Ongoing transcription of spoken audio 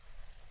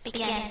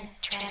Begin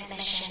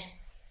transmission.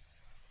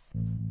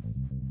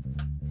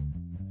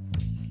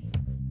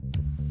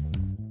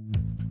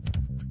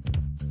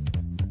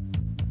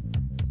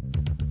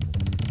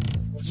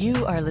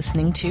 You are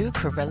listening to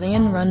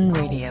Corellian Run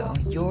Radio,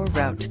 your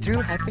route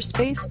through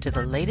hyperspace to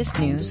the latest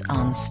news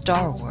on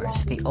Star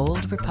Wars: The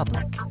Old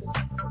Republic.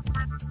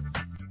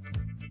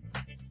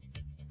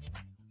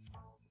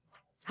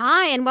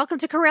 Hi, and welcome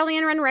to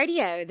Corellian Run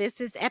Radio. This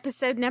is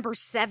episode number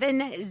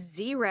 70,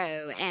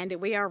 and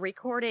we are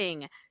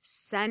recording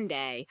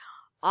Sunday,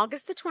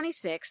 August the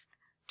 26th,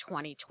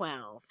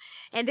 2012.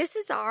 And this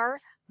is our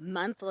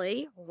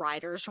monthly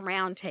Writers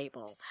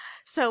Roundtable.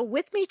 So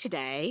with me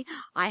today,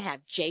 I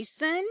have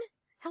Jason.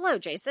 Hello,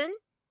 Jason.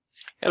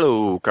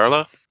 Hello,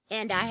 Carla.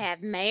 And I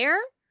have Maer.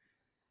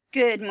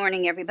 Good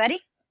morning, everybody.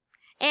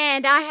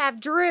 And I have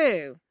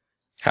Drew.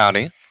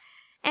 Howdy.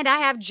 And I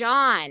have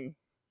John.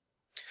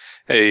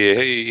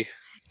 Hey.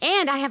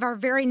 And I have our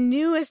very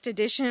newest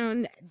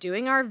addition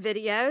doing our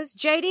videos,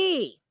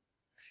 JD.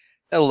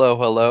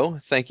 Hello.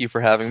 Thank you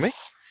for having me.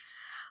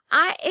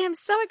 I am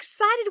so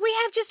excited. We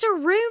have just a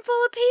room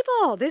full of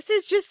people. This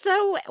is just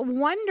so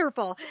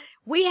wonderful.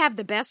 We have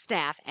the best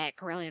staff at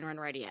Corellian Run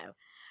Radio.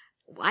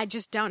 I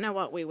just don't know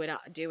what we would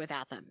do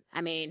without them.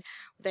 I mean,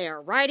 they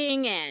are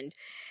writing and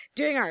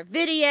doing our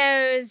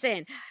videos,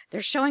 and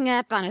they're showing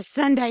up on a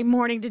Sunday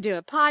morning to do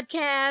a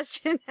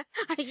podcast.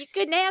 You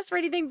couldn't ask for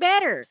anything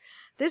better.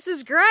 This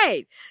is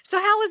great.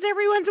 So how was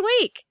everyone's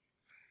week?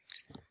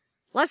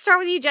 Let's start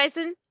with you,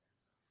 Jason.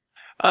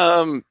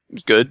 It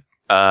was good.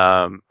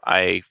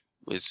 I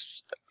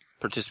was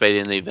participating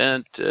in the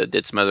event,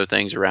 did some other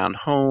things around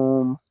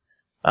home,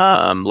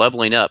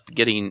 leveling up,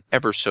 getting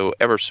ever so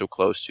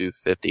close to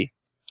 50.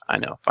 I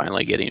know,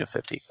 finally getting to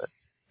 50. But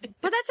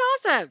that's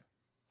awesome.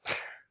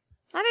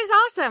 That is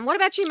awesome. What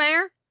about you,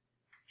 Maer?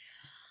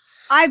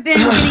 I've been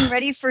getting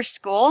ready for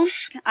school.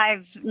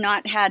 I've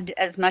not had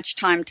as much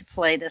time to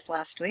play this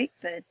last week,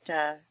 but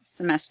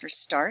semester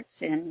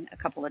starts in a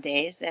couple of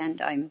days,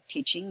 and I'm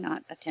teaching,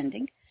 not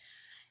attending,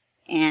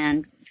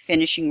 and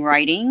finishing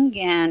writing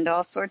and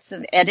all sorts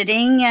of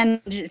editing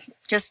and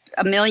just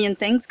a million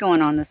things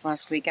going on this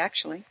last week,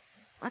 actually.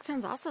 That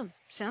sounds awesome.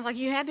 Sounds like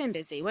you have been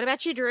busy. What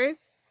about you, Drew?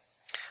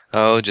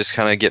 Oh, just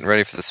kind of getting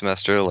ready for the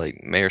semester.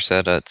 Like Mayor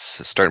said,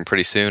 it's starting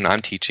pretty soon. I'm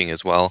teaching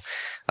as well.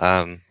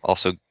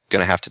 Also going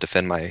to have to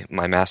defend my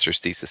master's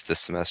thesis this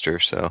semester,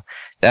 so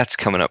that's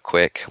coming up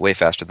quick, way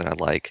faster than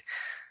I'd like.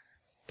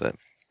 But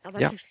oh,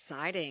 that's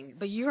exciting.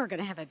 But you are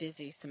going to have a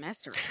busy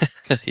semester.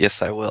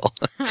 Yes, I will.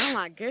 Oh,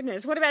 my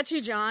goodness. What about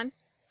you, John?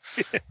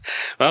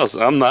 Well,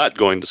 I'm not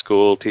going to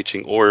school,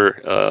 teaching,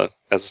 or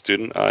as a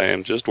student. I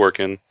am just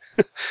working.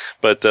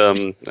 But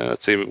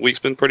let's see, the week's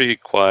been pretty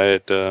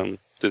quiet.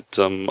 Did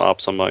some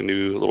ops on my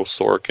new little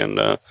Sork, and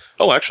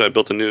actually, I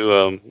built a new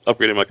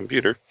upgraded my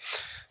computer,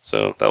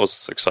 so that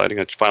was exciting.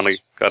 I finally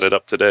got it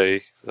up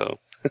today, so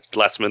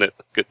last minute,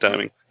 good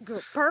timing.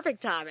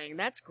 Perfect timing.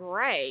 That's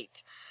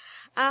great.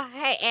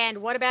 Hey, and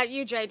what about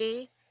you,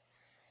 JD?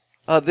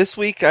 This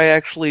week I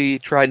actually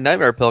tried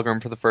Nightmare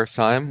Pilgrim for the first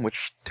time,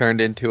 which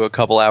turned into a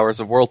couple hours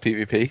of World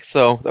PvP,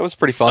 so that was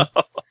pretty fun.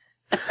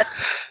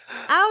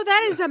 Oh,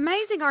 that is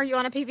amazing. Are you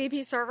on a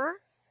PvP server?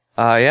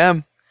 I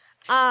am.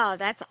 Oh,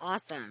 that's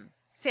awesome.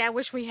 See, I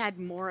wish we had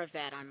more of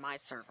that on my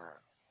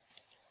server.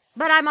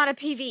 But I'm on a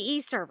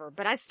PvE server,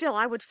 but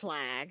I would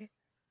flag.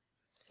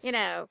 You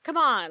know, come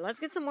on, let's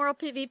get some World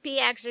PvP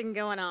action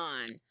going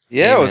on.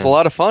 Yeah, it was a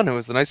lot of fun. It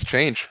was a nice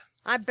change.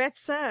 I bet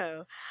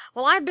so.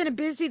 Well, I've been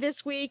busy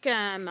this week.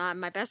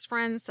 My best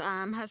friend's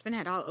husband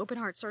had open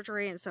heart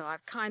surgery, and so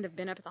I've kind of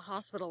been up at the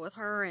hospital with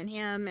her and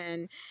him,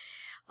 and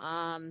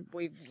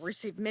we've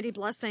received many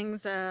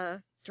blessings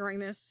during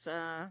this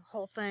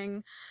whole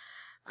thing.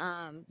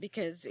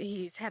 Because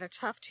he's had a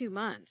tough 2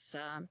 months.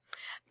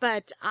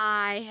 But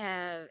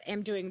I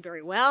am doing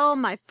very well.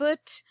 My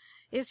foot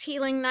is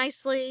healing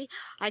nicely.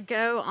 I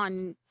go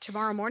on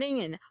tomorrow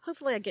morning, and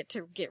hopefully I get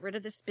to get rid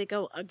of this big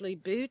old ugly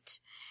boot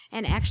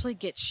and actually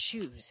get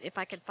shoes if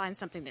I can find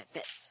something that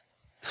fits.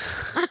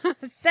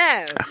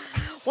 So,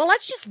 well,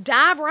 let's just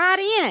dive right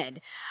in.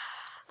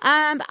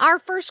 Our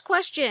first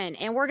question,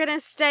 and we're going to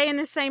stay in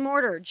the same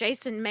order.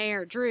 Jason,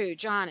 Mayer, Drew,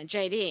 John, and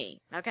JD.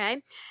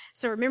 Okay?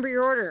 So remember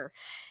your order.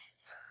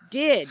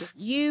 Did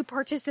you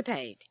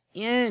participate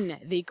in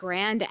the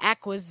Grand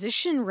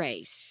Acquisition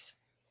Race?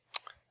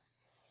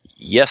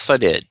 Yes, I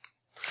did.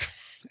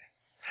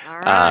 All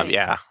right.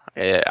 Yeah,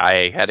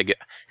 I had a good...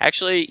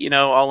 Actually,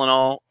 all in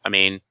all, I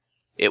mean,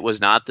 it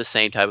was not the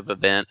same type of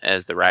event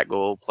as the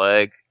Rat-Ghoul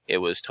Plague. It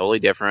was totally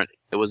different.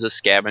 It was a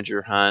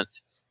scavenger hunt.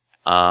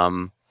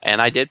 And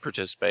I did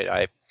participate.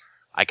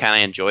 I kind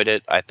of enjoyed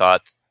it. I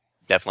thought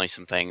definitely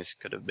some things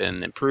could have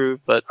been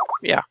improved, but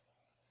yeah.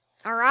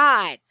 All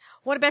right.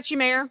 What about you,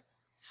 Mayor?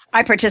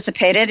 I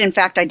participated. In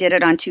fact, I did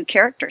it on 2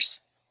 characters.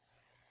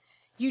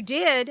 You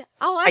did?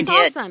 Oh, that's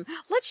awesome.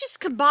 Let's just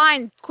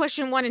combine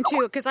question 1 and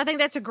 2, because I think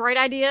that's a great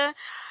idea.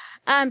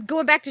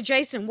 Going back to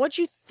Jason, what'd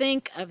you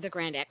think of the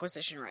Grand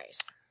Acquisition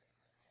Race?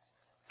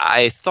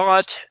 I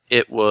thought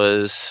it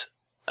was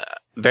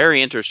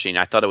very interesting.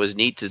 I thought it was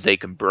neat that they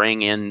could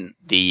bring in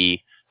the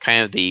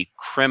kind of the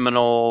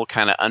criminal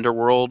kind of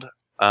underworld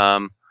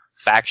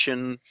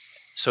faction,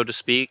 so to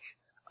speak.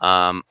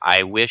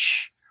 I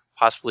wish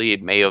possibly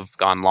it may have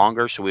gone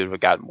longer, so we would have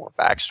gotten more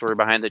backstory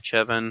behind the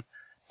Chivin,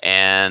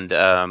 and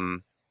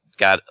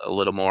got a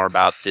little more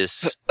about this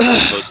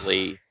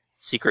supposedly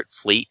secret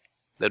fleet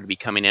that would be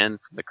coming in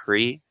from the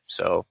Kree.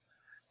 So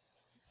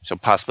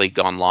possibly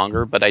gone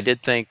longer, but I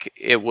did think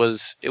it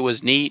was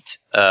neat.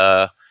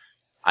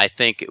 I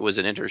think it was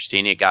an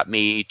interesting. It got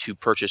me to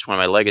purchase one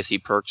of my legacy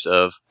perks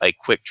of a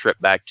quick trip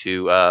back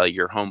to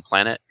your home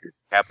planet, your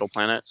capital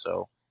planet.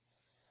 So,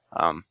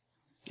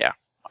 yeah,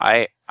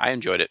 I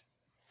enjoyed it.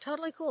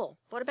 Totally cool.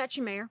 What about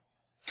you, Mayor?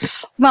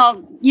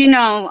 Well,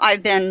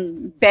 I've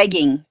been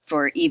begging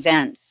for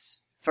events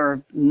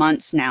for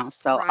months now,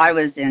 so Right. I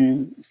was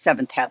in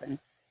Seventh Heaven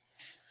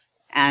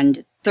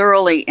and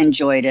thoroughly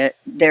enjoyed it.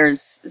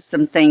 There's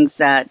some things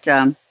that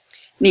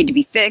need to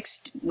be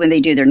fixed when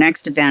they do their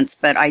next events,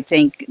 but I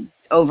think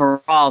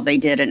overall they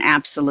did an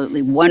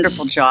absolutely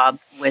wonderful job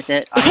with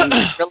it.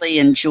 I really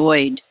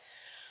enjoyed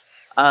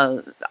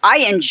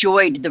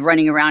the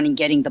running around and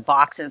getting the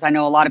boxes. I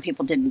know a lot of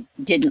people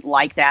didn't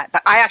like that,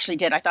 but I actually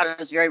did. I thought it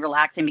was very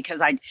relaxing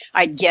because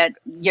I'd get,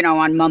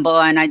 on Mumble,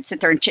 and I'd sit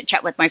there and chit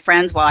chat with my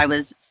friends while I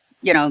was,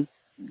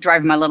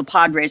 driving my little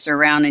pod racer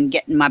around and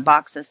getting my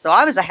boxes. So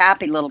I was a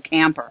happy little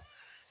camper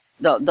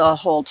the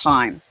whole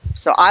time.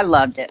 So I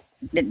loved it.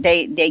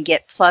 They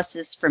get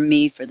pluses from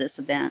me for this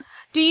event.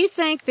 Do you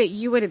think that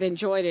you would have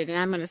enjoyed it? And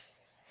I'm going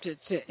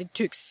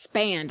to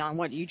expand on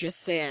what you just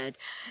said.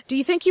 Do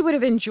you think you would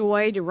have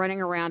enjoyed running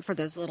around for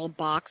those little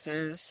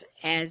boxes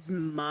as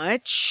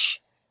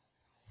much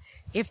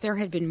if there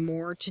had been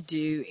more to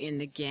do in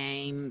the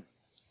game?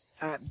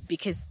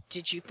 Because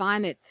did you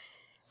find that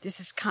this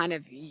is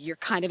you're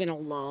kind of in a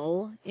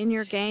lull in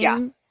your game? Yeah,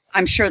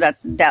 I'm sure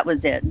that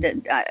was it.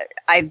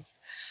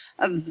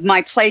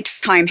 My play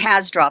time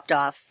has dropped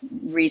off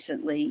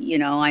recently.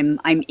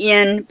 I'm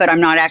in, but I'm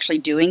not actually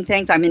doing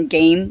things. I'm in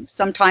game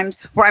sometimes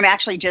where I'm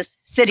actually just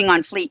sitting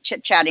on Fleet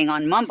chit-chatting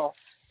on Mumble.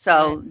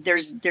 So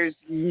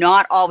there's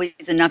not always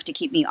enough to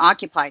keep me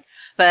occupied.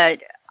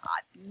 But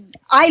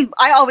I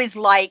always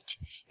liked,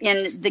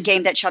 in the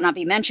game that shall not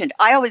be mentioned,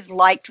 I always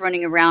liked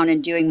running around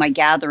and doing my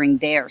gathering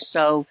there.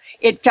 So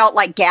it felt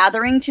like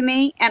gathering to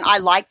me, and I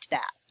liked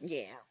that.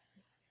 Yeah.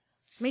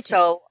 Me too.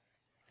 So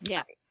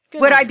yeah.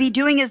 Good would I idea. be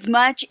doing as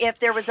much if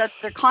there was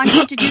other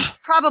content to do?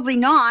 Probably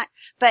not.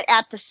 But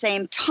at the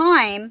same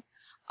time,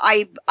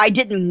 I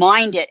didn't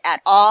mind it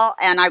at all.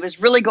 And I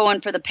was really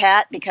going for the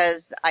pet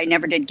because I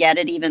never did get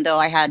it, even though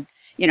I had,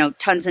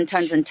 tons and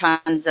tons and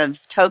tons of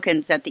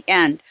tokens at the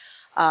end.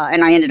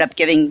 And I ended up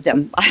giving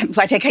them,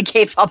 I think I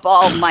gave up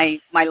all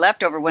my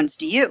leftover ones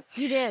to you.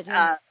 You did.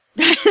 Yeah.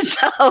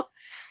 So,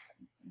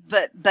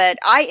 but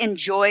I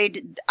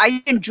enjoyed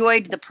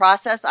the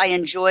process. I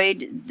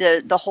enjoyed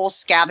the whole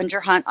scavenger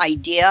hunt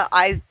idea.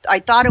 I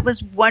thought it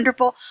was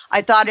wonderful.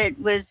 I thought it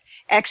was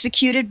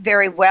executed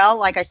very well.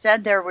 Like I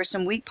said, there were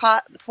some weak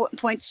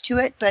points to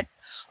it, but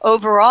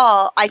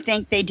overall, I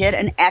think they did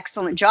an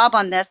excellent job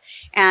on this.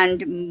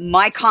 And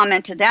my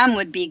comment to them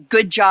would be,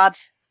 good job.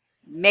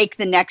 Make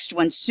the next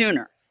one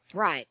sooner.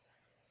 Right.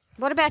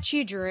 What about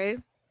you,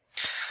 Drew?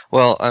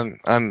 Well, I'm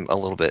a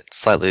little bit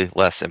slightly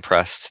less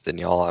impressed than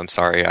y'all. I'm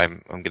sorry.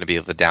 I'm going to be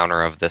the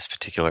downer of this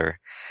particular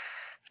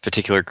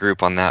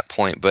group on that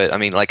point. But I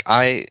mean,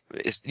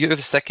 you're the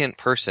second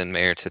person,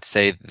 Mayor, to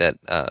say that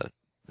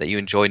that you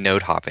enjoy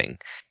node hopping,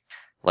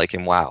 like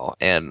in WoW.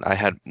 And I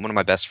had one of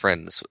my best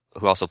friends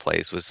who also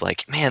plays was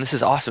like, "Man, this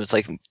is awesome! It's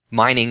like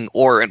mining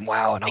ore in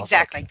WoW." And I was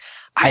like,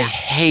 I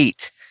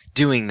hate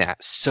doing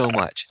that so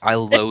much. I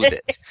loathe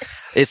it.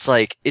 It's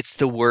like, it's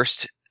the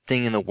worst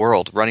thing in the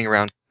world, running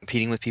around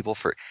competing with people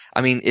for,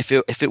 I mean, if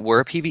it were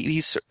a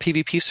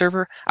PvP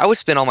server, I would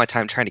spend all my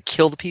time trying to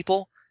kill the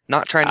people,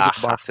 not trying to get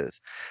the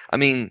boxes. I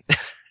mean,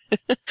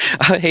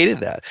 I hated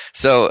that.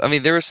 So, I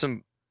mean, there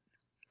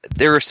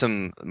were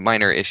some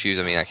minor issues.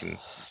 I mean, I can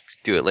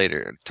do it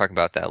later, talk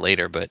about that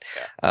later, but,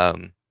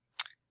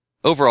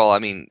 overall, I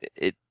mean,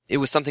 it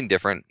was something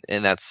different,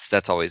 and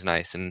that's always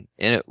nice. And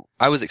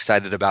I was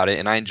excited about it,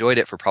 and I enjoyed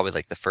it for probably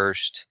like the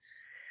first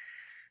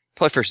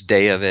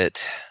day of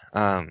it.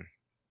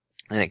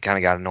 And it kind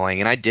of got annoying.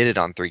 And I did it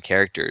on 3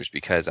 characters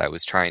because I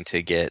was trying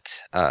to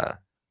get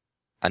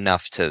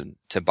enough to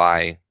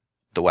buy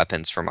the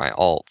weapons for my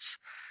alts,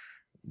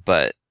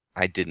 but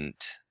I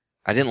didn't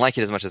like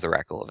it as much as the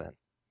Rackle event.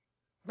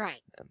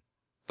 Right.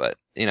 But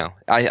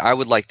I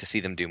would like to see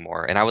them do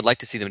more, and I would like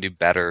to see them do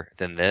better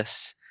than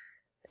this.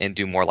 And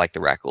do more like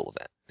the Rackle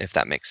event, if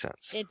that makes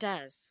sense. It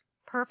does.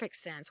 Perfect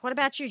sense. What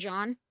about you,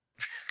 John?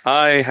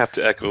 I have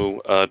to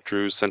echo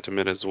Drew's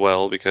sentiment as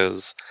well,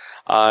 because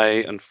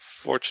I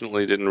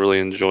unfortunately didn't really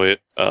enjoy it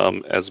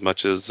as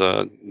much as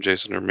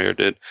Jason or Mayor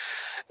did.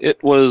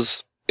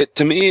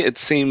 To me, it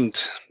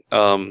seemed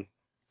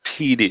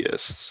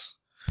tedious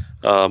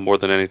more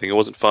than anything. It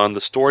wasn't fun. The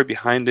story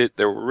behind it,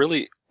 there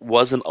really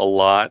wasn't a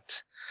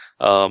lot.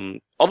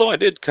 although I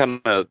did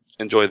kind of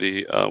enjoy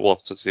the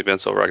since the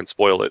event's over, I can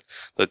spoil it.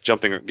 The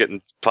jumping,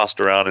 getting tossed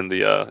around in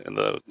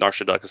the Nar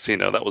Shaddaa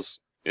casino, that was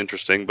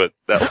interesting, but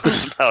that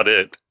was about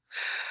it.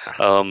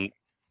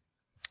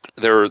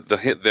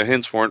 The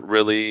hints weren't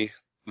really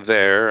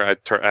there. I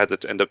had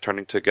to end up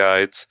turning to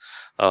guides.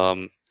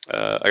 I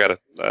got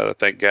to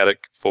thank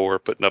Gaddick for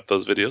putting up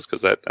those videos,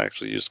 because that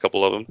actually used a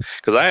couple of them.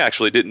 Because I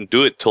actually didn't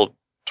do it till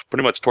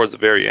pretty much towards the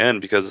very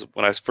end, because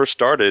when I first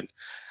started,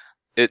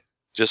 it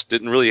just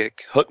didn't really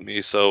hook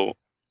me. So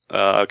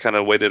I kind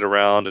of waited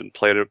around and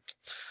played it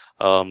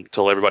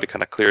till everybody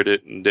kind of cleared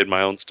it and did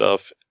my own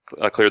stuff.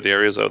 I cleared the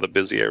areas, the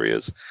busy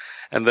areas,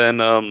 and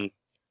then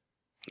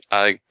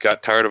I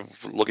got tired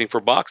of looking for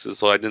boxes,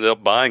 so I ended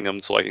up buying them,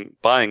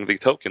 buying the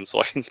tokens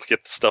so I can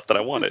get the stuff that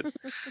I wanted.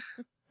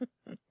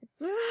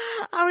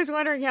 I was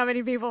wondering how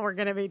many people were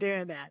going to be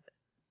doing that.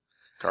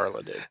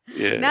 Carla did.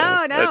 Yeah.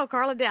 No,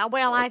 Carla did.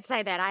 Well, I'd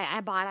say that.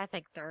 I bought, I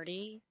think,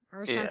 30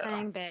 or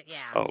something, but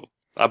yeah. Oh,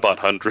 I bought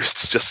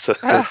hundreds just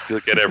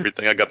to get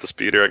everything. I got the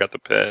speeder, I got the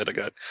ped, I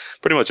got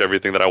pretty much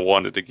everything that I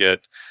wanted to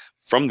get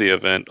from the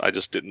event. I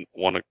just didn't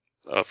want to.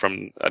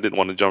 I didn't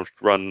want to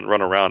run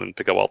around and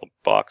pick up all the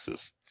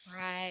boxes.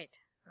 Right.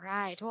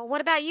 Well,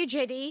 what about you,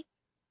 JD?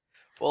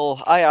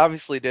 Well, I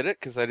obviously did it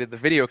because I did the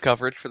video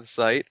coverage for the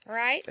site.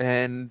 Right.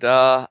 And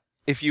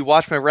if you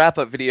watch my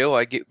wrap-up video,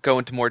 I go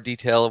into more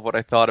detail of what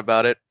I thought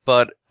about it.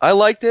 But I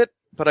liked it,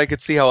 but I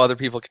could see how other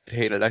people could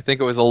hate it. I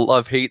think it was a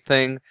love-hate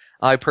thing.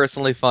 I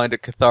personally find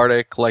it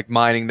cathartic, like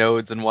mining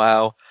nodes and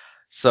WoW.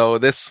 So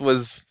this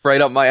was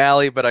right up my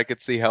alley, but I could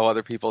see how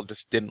other people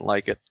just didn't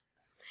like it.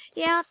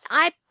 Yeah,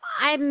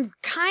 I'm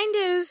kind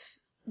of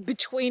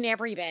between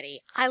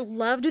everybody. I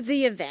loved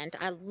the event.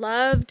 I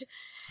loved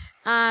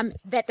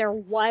that there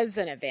was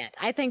an event.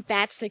 I think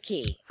that's the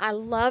key. I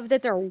love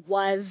that there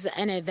was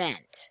an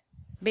event,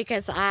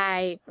 because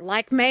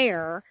like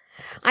Maer,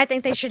 I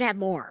think they should have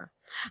more.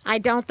 I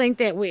don't think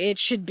that it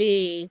should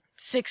be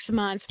 6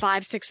 months,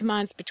 5-6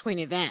 months between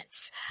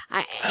events.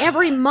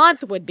 Every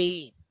month would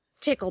be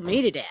tickle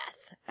me to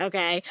death.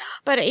 Okay.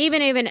 But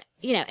even,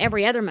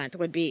 every other month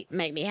would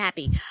make me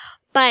happy.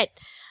 But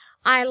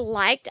I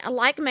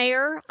like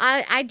Maer.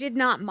 I did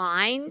not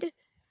mind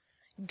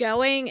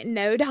going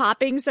node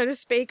hopping, so to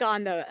speak,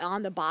 on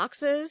the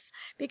boxes,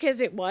 because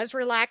it was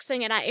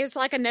relaxing, and it was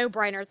like a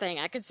no-brainer thing.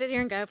 I could sit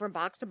here and go from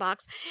box to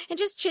box and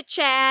just chit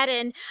chat,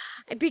 and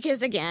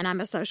because again,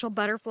 I'm a social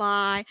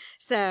butterfly,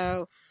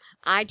 so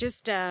I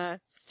just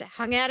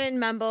hung out in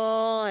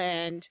Mumble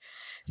and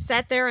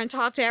sat there and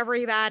talked to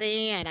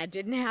everybody, and I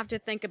didn't have to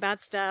think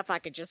about stuff. I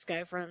could just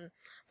go from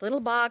little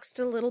box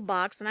to little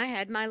box, and I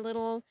had my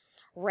little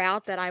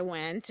route that I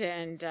went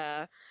and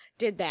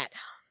did that.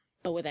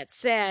 But with that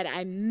said,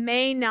 I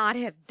may not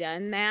have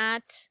done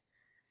that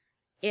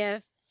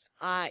if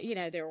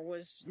there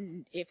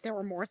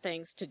were more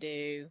things to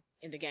do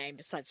in the game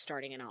besides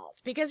starting an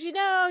alt. Because you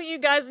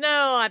guys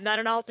know I'm not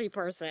an alty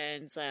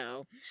person,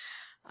 so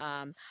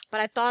but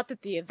I thought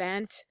that the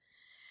event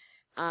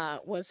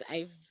was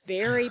a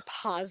very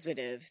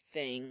positive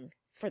thing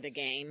for the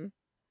game.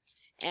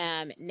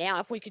 Now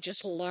if we could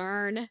just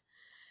learn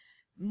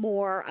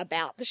more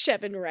about the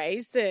Shevin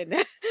race and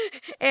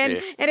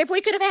if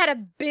we could have had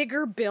a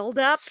bigger build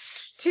up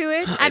to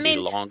it,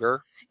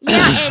 longer.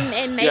 Yeah,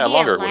 and maybe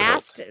longer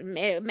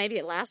maybe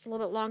it lasts a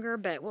little bit longer,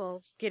 but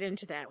we'll get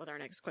into that with our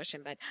next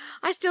question. But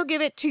I still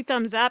give it 2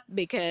 thumbs up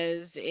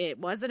because it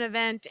was an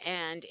event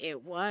and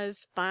it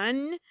was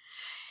fun,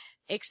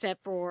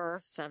 except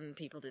for some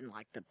people didn't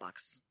like the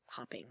box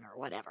hopping or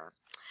whatever.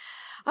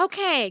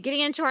 Okay, getting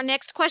into our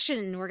next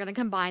question, we're going to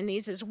combine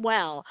these as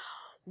well.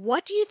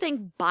 What do you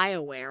think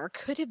BioWare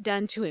could have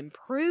done to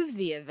improve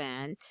the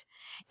event,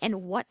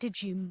 and what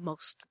did you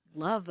most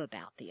love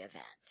about the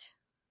event?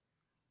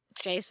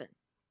 Jason.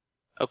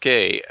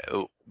 Okay,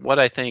 what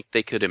I think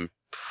they could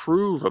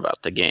improve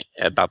about the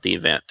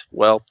event.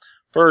 Well,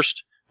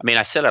 first,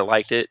 I said I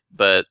liked it,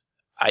 but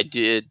I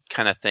did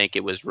kind of think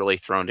it was really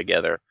thrown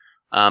together.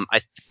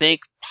 I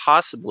think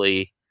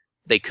possibly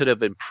they could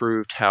have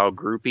improved how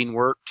grouping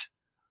worked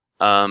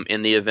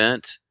in the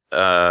event.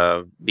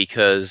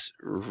 Because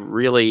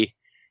really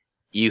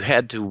you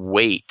had to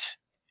wait.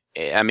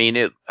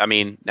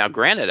 Now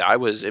granted, I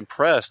was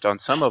impressed on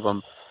some of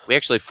them. We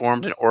actually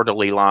formed an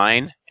orderly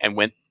line and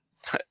went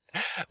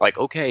like,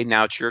 okay,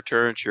 now it's your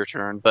turn.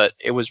 But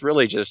it was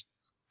really just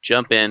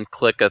jump in,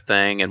 click a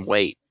thing, and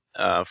wait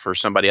for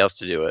somebody else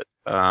to do it.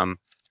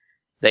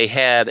 They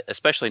had,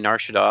 especially Nar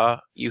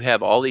Shaddaa, you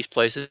have all these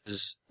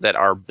places that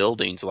are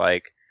buildings.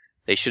 Like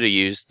they should have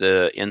used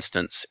the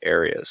instance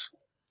areas.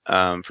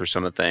 For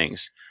some of the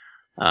things.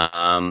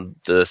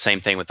 The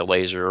same thing with the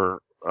laser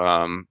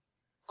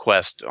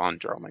quest on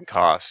Drum and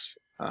Koss.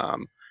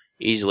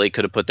 Easily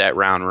could have put that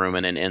round room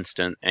in an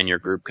instant, and your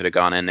group could have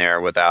gone in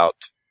there without.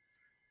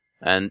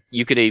 And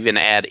you could even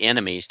add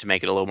enemies to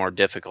make it a little more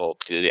difficult,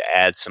 to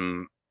add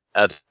some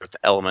other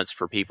elements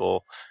for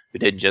people who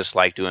didn't just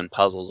like doing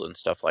puzzles and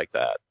stuff like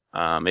that.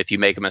 If you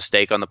make a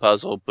mistake on the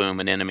puzzle, boom,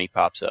 an enemy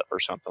pops up or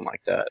something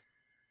like that.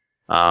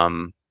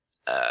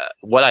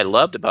 what I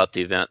loved about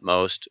the event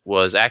most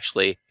was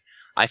actually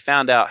I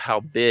found out how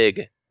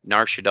big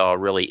Nar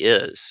Shaddaa really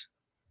is.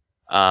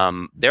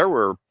 There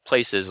were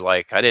places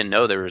like I didn't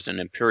know there was an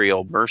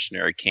Imperial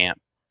mercenary camp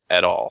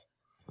at all.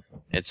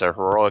 It's a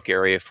heroic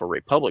area for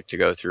Republic to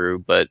go through,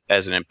 but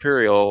as an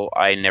Imperial,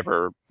 I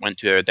never went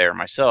to there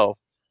myself.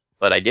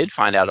 But I did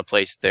find out a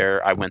place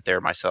there. I went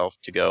there myself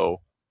to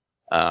go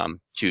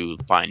to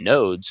find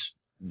nodes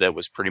that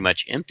was pretty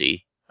much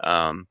empty.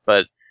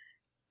 But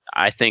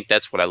I think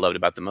that's what I loved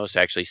about the most,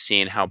 actually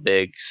seeing how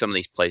big some of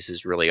these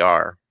places really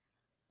are.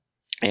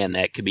 And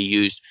that could be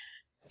used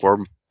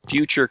for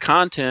future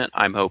content,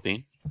 I'm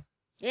hoping.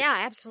 Yeah,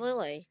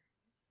 absolutely.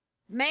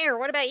 Maer,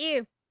 what about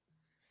you?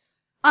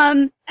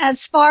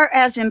 As far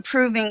as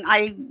improving,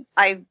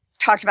 I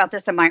talked about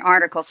this in my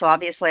article, so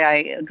obviously I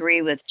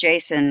agree with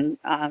Jason.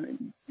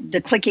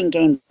 The clicking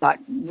game got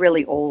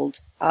really old.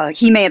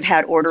 He may have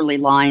had orderly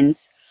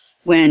lines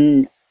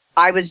when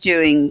I was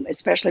doing,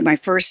 especially my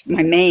first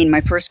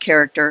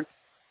character.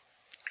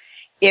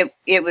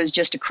 It was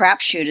just a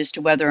crapshoot as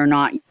to whether or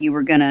not you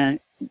were going to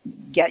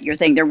get your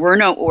thing. There were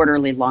no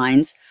orderly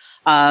lines.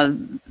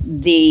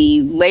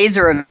 The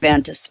laser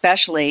event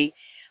especially,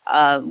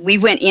 we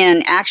went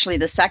in actually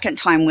the second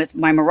time with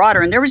my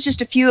Marauder, and there was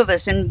just a few of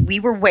us, and we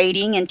were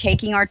waiting and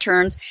taking our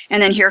turns,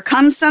 and then here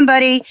comes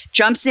somebody,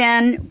 jumps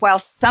in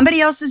while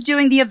somebody else is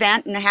doing the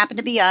event, and it happened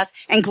to be us,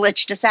 and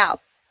glitched us out.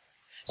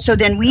 So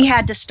then we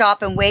had to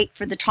stop and wait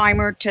for the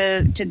timer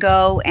to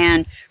go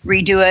and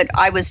redo it.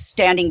 I was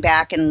standing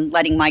back and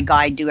letting my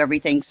guide do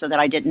everything so that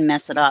I didn't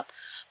mess it up.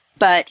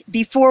 But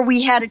before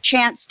we had a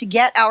chance to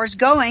get ours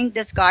going,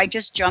 this guy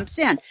just jumps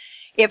in.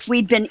 If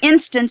we'd been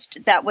instanced,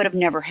 that would have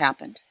never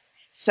happened.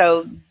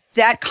 So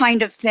that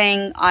kind of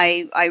thing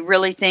I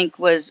really think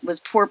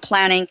was poor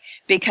planning,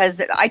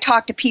 because I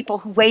talked to people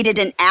who waited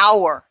an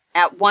hour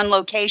at one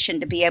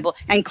location to be able,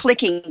 and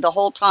clicking the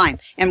whole time,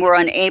 and were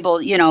unable,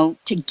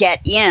 to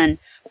get in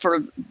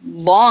for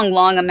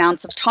long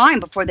amounts of time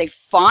before they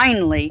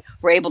finally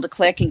were able to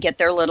click and get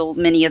their little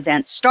mini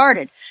event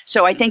started.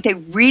 So I think they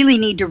really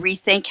need to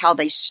rethink how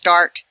they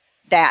start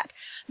that.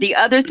 The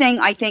other thing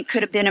I think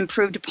could have been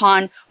improved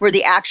upon were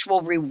the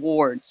actual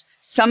rewards.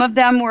 Some of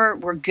them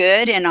were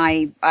good, and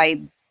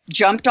I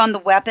jumped on the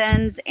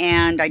weapons,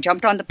 and I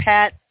jumped on the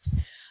pets.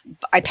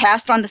 I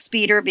passed on the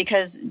speeder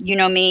because, you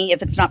know me,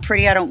 if it's not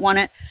pretty, I don't want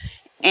it.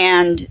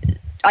 And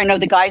I know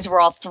the guys were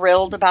all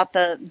thrilled about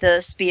the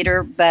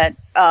speeder, but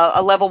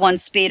a level 1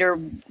 speeder,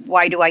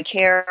 why do I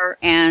care?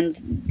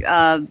 And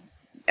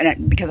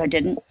because I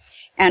didn't.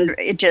 And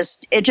it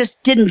just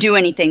didn't do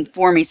anything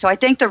for me. So I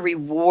think the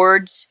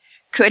rewards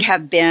could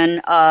have been,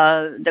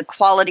 the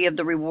quality of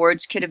the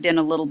rewards could have been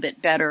a little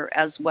bit better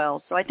as well.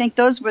 So I think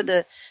those were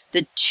the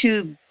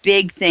two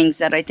big things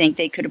that I think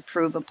they could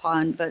improve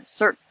upon, but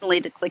certainly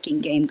the clicking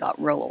game got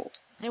real old.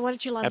 And what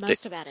did you love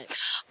most about it?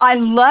 I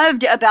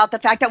loved about the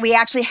fact that we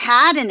actually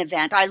had an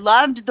event. I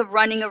loved the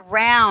running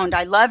around.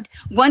 I loved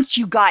once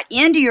you got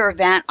into your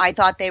event, I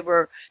thought they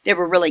were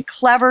really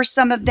clever,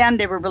 some of them.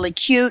 They were really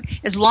cute.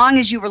 As long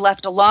as you were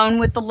left alone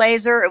with the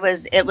laser,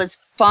 it was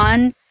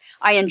fun.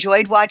 I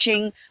enjoyed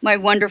watching my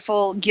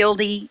wonderful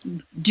Gildy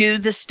do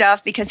the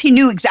stuff because he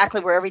knew exactly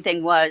where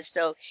everything was.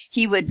 So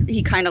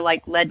he kind of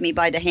like led me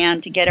by the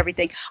hand to get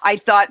everything. I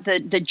thought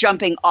the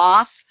jumping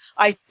off,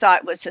 I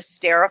thought was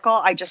hysterical.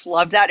 I just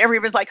loved that.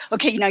 Everybody was like,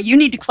 okay, now you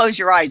need to close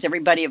your eyes.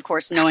 Everybody, of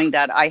course, knowing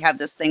that I have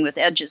this thing with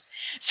edges.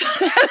 So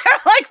they're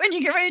like, when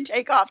you get ready to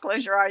take off,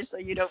 close your eyes so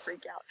you don't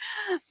freak out.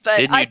 But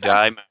Didn't you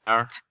die,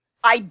 Maer?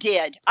 I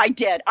did.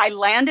 I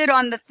landed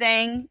on the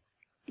thing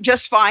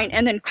just fine,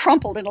 and then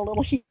crumpled in a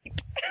little heap.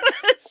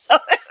 So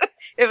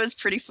it was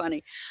pretty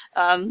funny.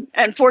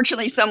 And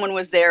fortunately, someone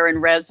was there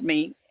and res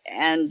me,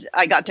 and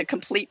I got to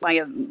complete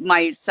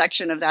my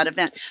section of that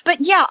event. But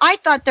yeah, I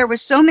thought there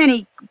was so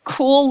many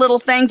cool little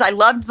things. I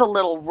loved the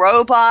little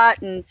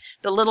robot and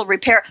the little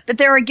repair. But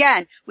there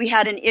again, we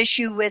had an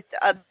issue with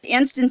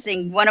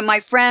instancing. One of my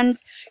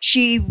friends,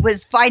 she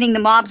was fighting the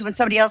mobs when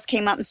somebody else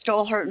came up and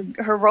stole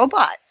her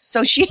robot.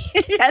 So she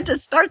had to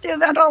start the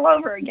event all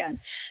over again.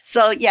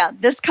 So yeah,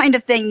 this kind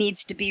of thing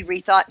needs to be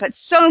rethought, but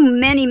so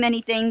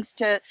many things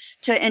to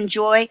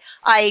enjoy.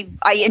 I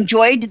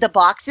enjoyed the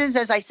boxes,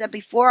 as I said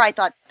before. I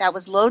thought that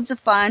was loads of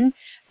fun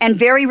and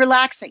very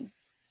relaxing.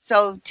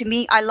 So to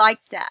me, I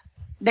liked that.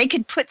 They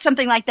could put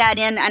something like that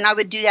in, and I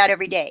would do that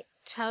every day.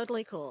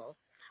 Totally cool.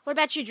 What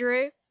about you,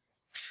 Drew?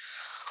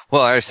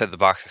 Well, I already said the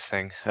boxes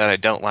thing that I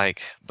don't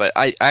like, but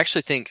I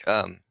actually think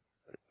I'm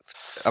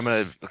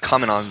going to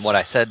comment on what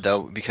I said,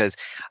 though, because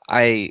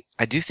I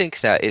do think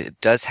that it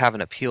does have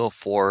an appeal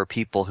for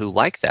people who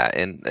like that.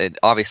 And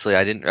obviously,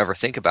 I didn't ever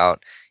think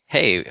about,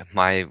 hey,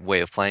 my way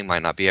of playing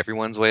might not be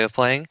everyone's way of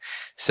playing.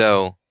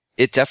 So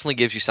it definitely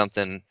gives you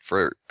something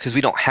because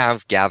we don't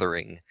have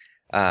gathering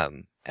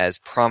as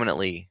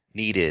prominently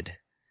needed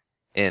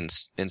in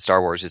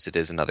Star Wars as it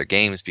is in other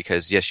games,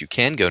 because yes, you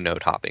can go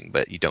node hopping,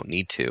 but you don't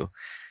need to.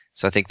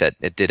 So I think that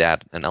it did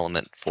add an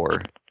element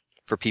for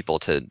people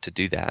to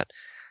do that.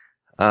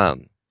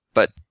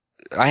 But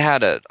I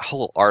had a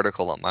whole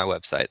article on my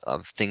website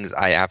of things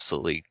I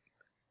absolutely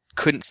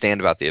couldn't stand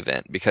about the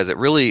event because it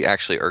really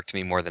actually irked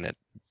me more than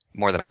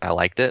I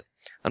liked it,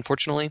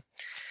 unfortunately.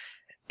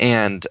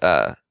 And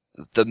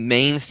the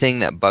main thing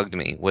that bugged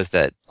me was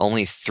that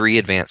only 3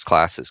 advanced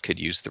classes could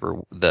use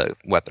the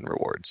weapon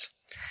rewards,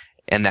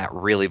 and that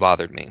really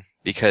bothered me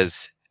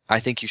because I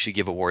think you should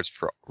give rewards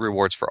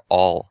for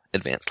all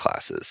advanced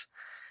classes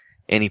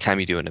anytime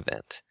you do an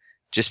event,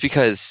 just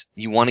because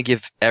you want to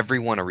give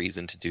everyone a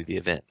reason to do the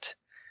event.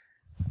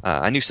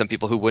 I knew some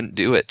people who wouldn't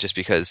do it just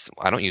because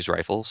I don't use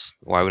rifles.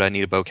 Why would I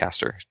need a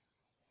bowcaster?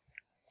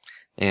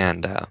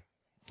 And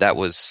that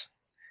was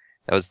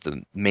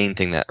the main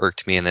thing that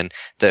irked me. And then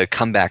the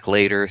come back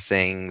later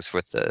things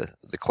with the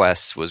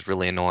quests was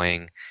really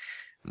annoying.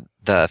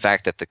 The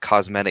fact that the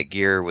cosmetic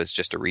gear was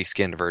just a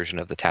reskinned version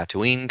of the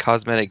Tatooine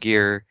cosmetic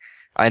gear.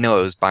 I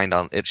know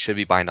it should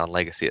be bind on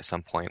Legacy at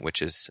some point,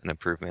 which is an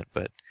improvement,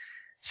 but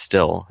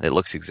still, it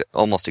looks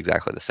almost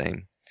exactly the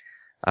same.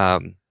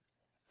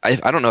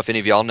 I don't know if any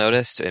of y'all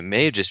noticed. It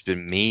may have just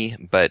been me,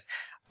 but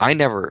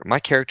my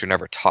character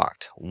never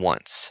talked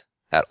once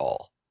at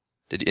all.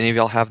 Did any of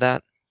y'all have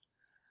that?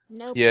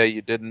 Nope. Yeah,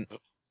 you didn't.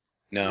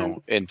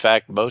 No, in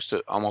fact,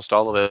 almost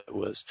all of it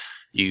was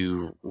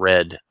you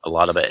read a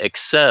lot of it,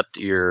 except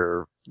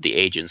the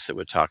agents that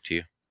would talk to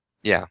you.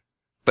 Yeah,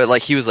 but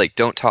like he was like,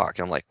 "Don't talk,"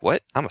 and I'm like,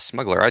 "What? I'm a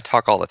smuggler. I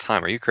talk all the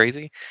time. Are you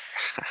crazy?"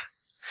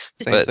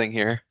 Same thing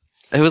here.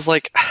 It was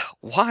like,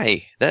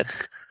 why?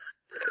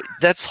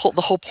 That's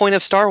the whole point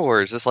of Star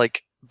Wars. Is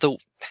like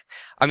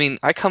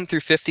I come through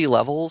 50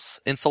 levels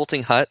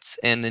insulting Hutts,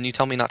 and then you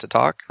tell me not to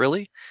talk?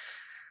 Really?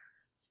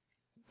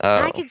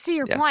 I can see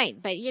your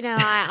point, but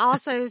I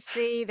also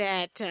see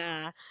that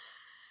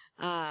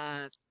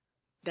that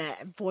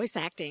voice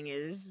acting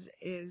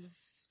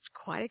is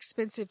quite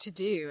expensive to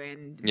do,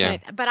 and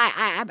but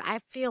I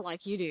feel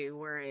like you do,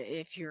 where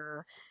if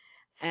you're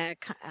a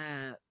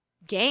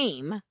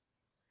game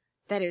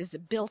that is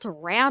built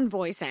around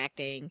voice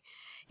acting,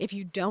 if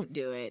you don't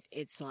do it,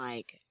 it's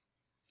like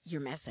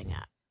you're messing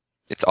up.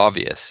 It's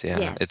obvious, yeah.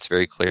 Yes. It's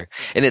very clear.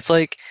 And it's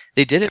like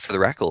they did it for the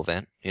Rackle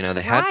event. They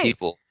had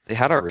people, they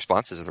had our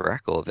responses at the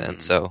Rackle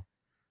event, so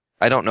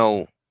I don't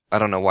know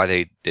why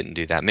they didn't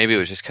do that. Maybe it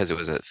was just because it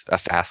was a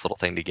fast little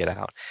thing to get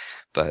out.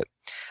 But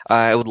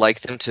I would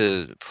like them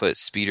to put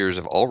speeders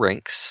of all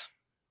ranks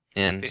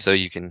in so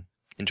you can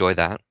enjoy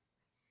that.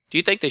 Do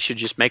you think they should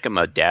just make them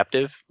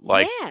adaptive,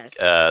 like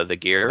the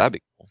gear? That'd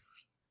be cool.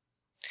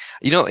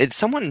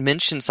 Someone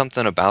mentioned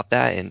something about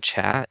that in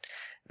chat.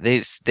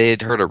 They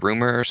had heard a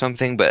rumor or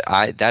something, but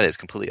that is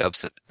completely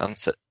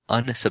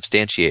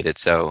unsubstantiated.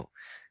 So,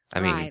 I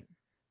mean,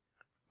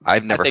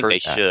 I've never heard that. I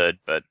think they should,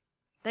 but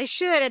they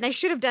should, and they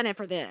should have done it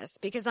for this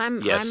because I'm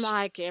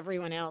like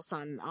everyone else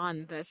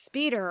on the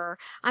speeder.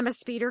 I'm a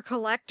speeder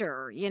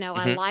collector.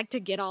 I like to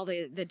get all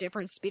the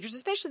different speeders,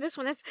 especially this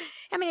one.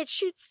 It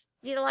shoots.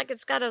 Like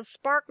it's got a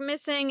spark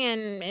missing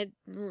and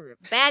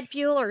bad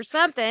fuel or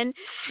something,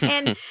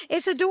 and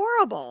it's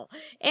adorable.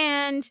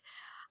 And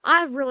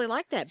I really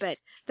like that. But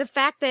the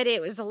fact that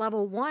it was a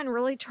level 1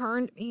 really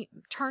turned me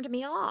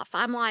off.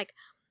 I'm like,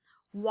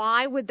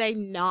 why would they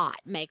not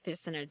make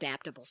this an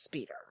adaptable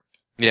speeder?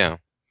 Yeah.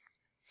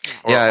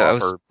 Or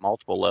offer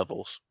multiple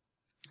levels.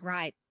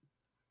 Right.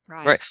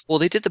 Well,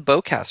 they did the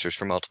bowcasters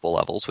for multiple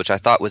levels, which I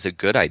thought was a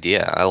good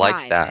idea. I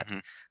liked that.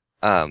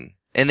 Mm-hmm.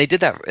 And they did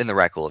that in the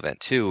Rackle event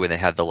too, when they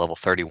had the level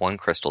 31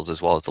 crystals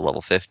as well as the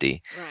level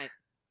 50. Right.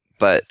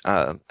 But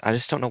I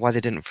just don't know why they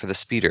didn't for the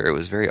speeder. It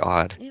was very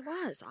odd. It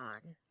was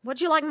odd. What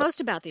did you like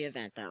most about the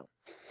event, though?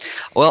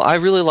 Well, I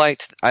really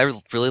liked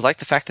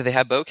the fact that they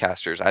had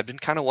bowcasters. I've been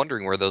kind of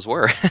wondering where those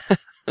were.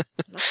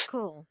 That's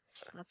cool.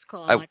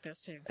 I like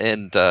those too.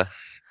 And the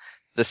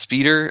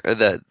speeder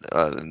that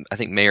I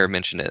think Maer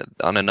mentioned it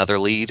on another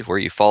lead where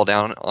you fall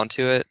down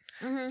onto it.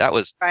 Mm-hmm. That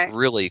was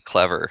really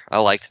clever. I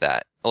liked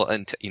that. Well,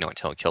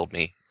 until it killed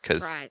me,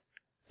 because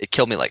it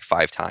killed me like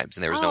 5 times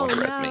and there was no one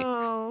to res me.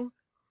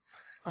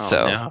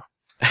 So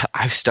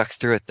I've stuck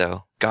through it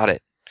though. Got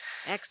it.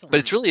 Excellent. But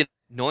it's really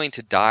annoying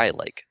to die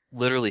like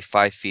literally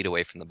 5 feet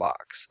away from the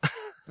box.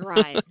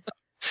 Right.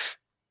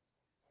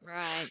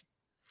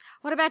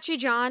 What about you,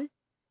 John?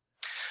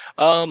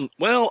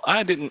 Well,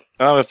 I didn't.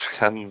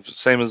 I'm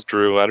same as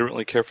Drew. I didn't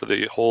really care for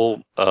the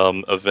whole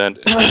event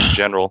in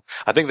general.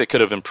 I think they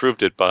could have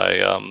improved it by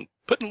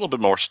putting a little bit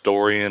more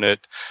story in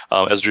it.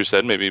 As Drew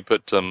said, maybe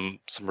put some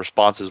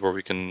responses where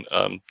we can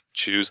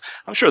choose.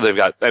 I'm sure they've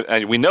got.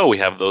 We know we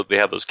have those. They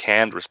have those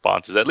canned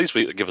responses. At least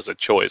give us a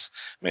choice.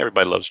 I mean,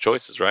 everybody loves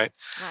choices, right?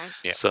 Right.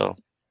 Yeah. So,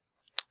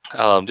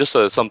 just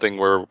something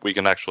where we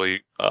can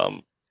actually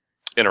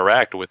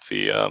interact with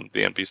the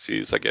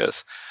NPCs, I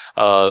guess.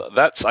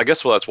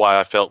 That's why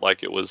I felt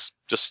like it was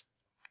just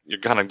you're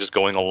kind of just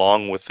going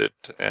along with it,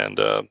 and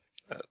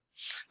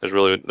there's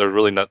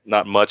really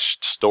not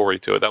much story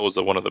to it. That was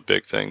one of the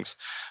big things.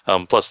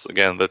 Plus,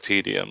 again, the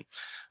tedium.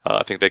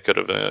 I think they could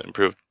have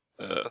improved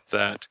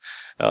that.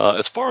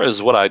 As far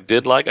as what I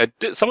did like,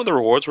 some of the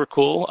rewards were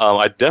cool.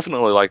 I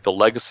definitely like the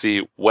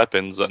legacy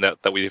weapons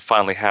that we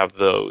finally have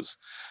those.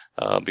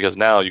 because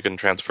now you can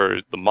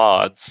transfer the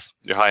mods,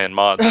 your high-end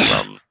mods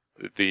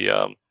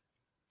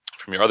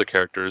from your other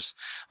characters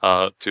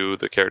to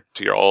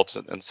your alt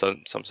and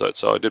some such.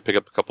 So I did pick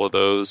up a couple of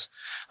those.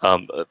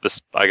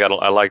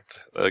 I liked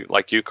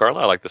like you,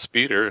 Carla. I liked the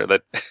speeder.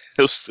 That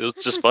it was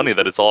just funny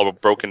that it's all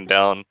broken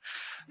down.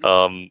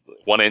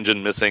 One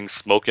engine missing,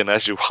 smoking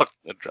as you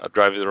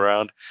drive it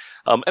around.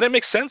 And it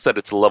makes sense that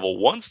it's a level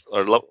 1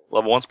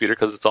 speeder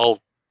because it's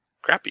all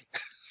crappy.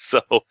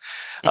 So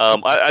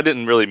I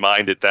didn't really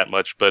mind it that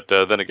much, but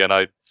then again,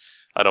 I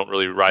don't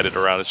really ride it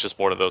around. It's just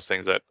one of those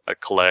things that I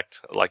collect,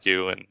 like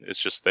you, and it's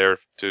just there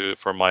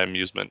for my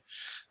amusement.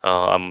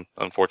 I'm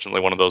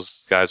unfortunately one of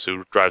those guys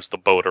who drives the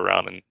boat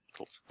around, and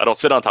I don't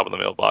sit on top of the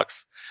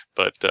mailbox,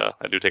 but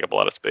I do take up a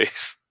lot of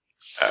space.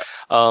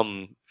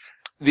 Some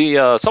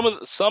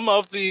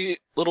of the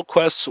little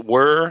quests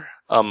were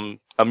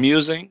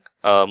amusing,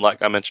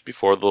 like I mentioned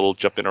before, the little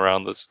jumping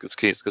around this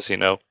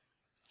casino,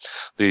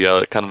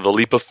 the kind of the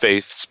leap of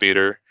faith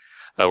speeder,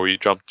 where you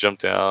jump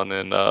down,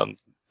 and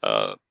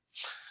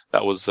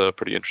that was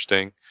pretty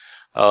interesting.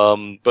 I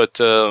like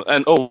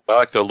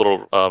the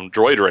little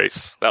droid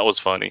race. That was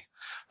funny.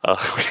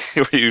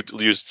 Where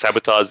you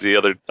sabotage the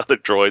other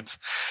droids,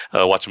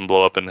 watch them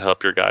blow up and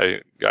help your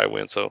guy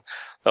win. So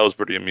that was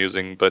pretty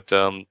amusing. But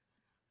so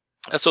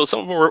some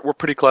of them were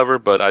pretty clever,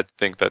 but I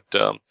think that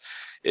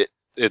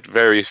it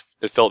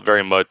felt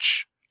very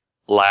much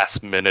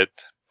last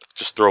minute.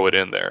 Just throw it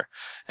in there.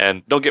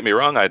 And don't get me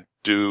wrong, I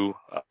do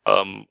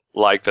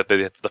like that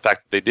the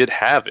fact that they did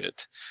have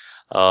it.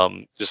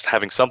 Just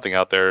having something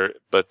out there,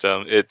 but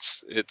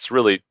it's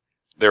really,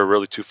 they're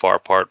really too far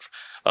apart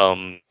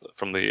from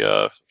when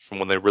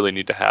they really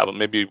need to have them.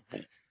 Maybe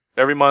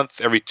every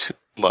month, every 2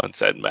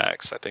 months at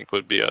max, I think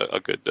would be a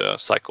good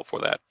cycle for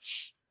that.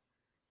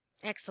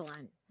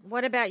 Excellent.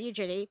 What about you,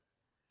 JD?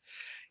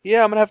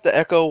 Yeah, I'm gonna have to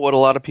echo what a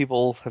lot of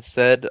people have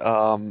said.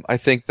 I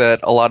think that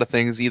a lot of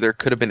things either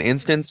could have been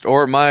instanced,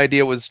 or my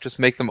idea was just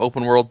make them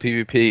open world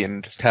PvP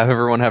and just have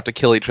everyone have to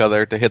kill each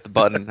other to hit the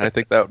button. I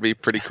think that would be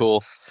pretty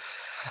cool.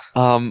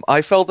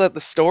 I felt that the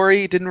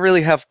story didn't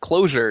really have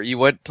closure. You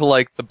went to,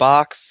 like, the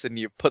box, and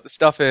you put the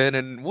stuff in,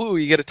 and woo,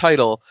 you get a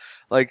title.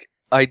 Like,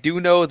 I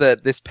do know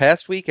that this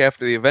past week,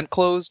 after the event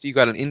closed, you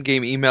got an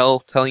in-game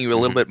email telling you a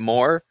little bit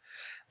more,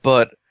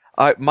 but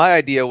my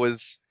idea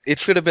was, it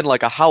should have been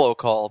like a holo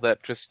call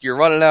that just, you're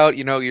running out,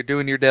 you're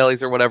doing your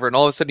dailies or whatever, and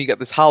all of a sudden you get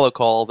this holo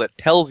call that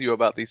tells you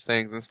about these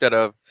things, instead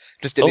of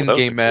just an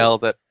in-game mail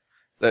that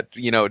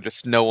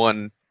just no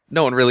one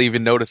really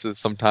even notices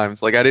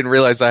sometimes. Like, I didn't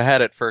realize I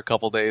had it for a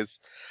couple days.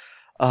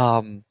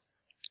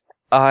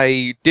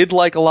 I did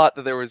like a lot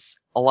that there was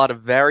a lot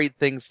of varied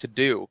things to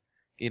do.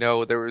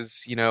 There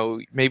was,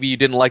 maybe you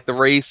didn't like the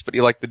race, but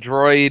you liked the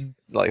droid,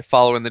 like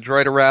following the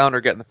droid around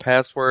or getting the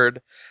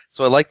password.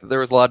 So I liked that there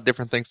was a lot of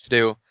different things to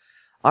do.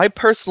 I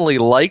personally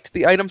liked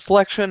the item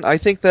selection. I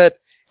think that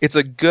it's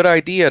a good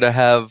idea to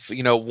have,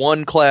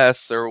 one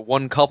class or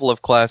one couple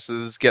of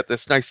classes get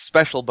this nice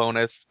special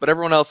bonus, but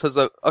everyone else has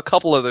a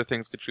couple other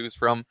things to choose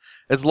from,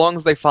 as long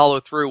as they follow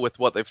through with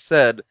what they've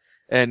said.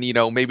 And,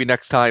 maybe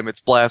next time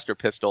it's blaster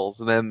pistols,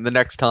 and then the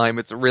next time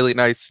it's a really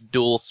nice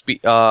dual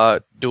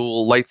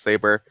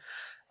lightsaber.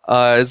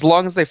 As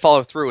long as they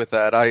follow through with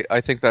that,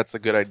 I think that's a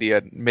good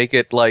idea. Make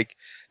it like,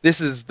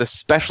 this is the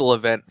special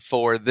event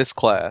for this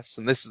class,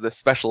 and this is the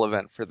special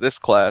event for this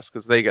class,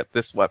 because they get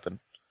this weapon.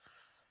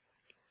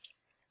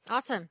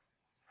 Awesome.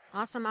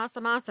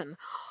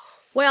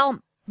 Well,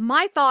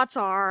 my thoughts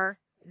are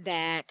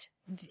that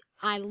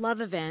I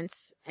love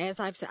events, as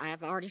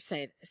I've already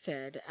said,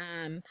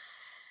 and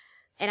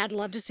I'd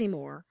love to see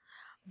more.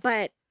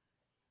 But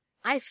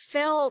I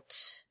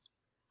felt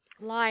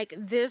like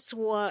this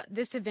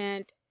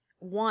event,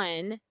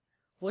 one,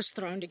 was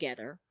thrown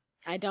together.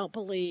 I don't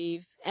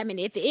believe,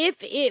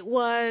 if it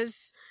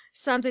was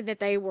something that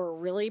they were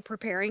really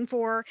preparing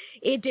for,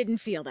 it didn't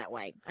feel that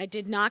way. I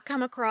did not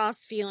come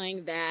across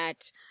feeling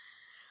that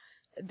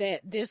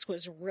this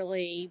was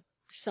really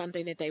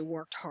something that they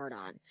worked hard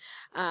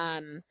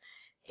on.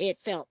 It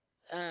felt,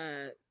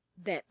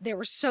 that there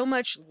was so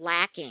much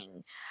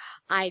lacking.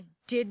 I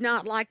did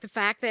not like the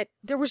fact that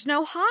there was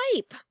no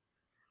hype.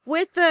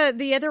 With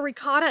the other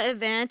Ricotta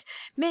event,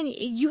 man,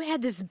 you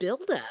had this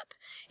build-up,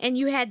 and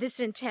you had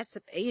this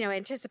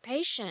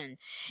anticipation,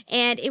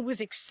 and it was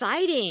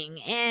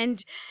exciting,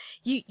 and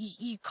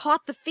you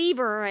caught the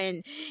fever,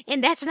 and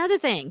that's another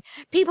thing.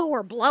 People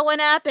were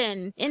blowing up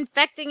and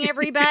infecting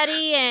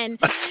everybody, and,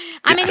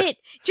 it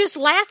just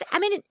lasted,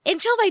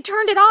 until they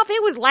turned it off,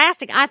 it was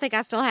lasting. I think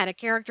I still had a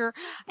character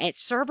at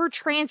server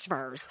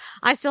transfers.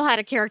 I still had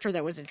a character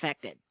that was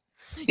infected,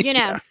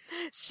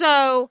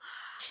 So,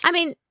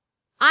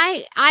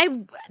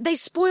 they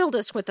spoiled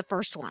us with the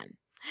first one,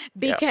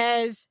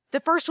 because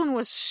the first one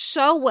was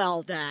so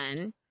well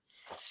done,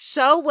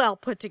 so well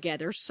put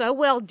together, so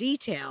well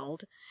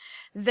detailed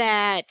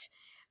that,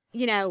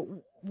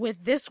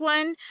 with this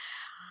one,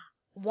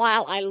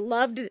 while I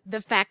loved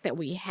the fact that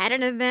we had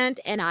an event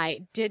and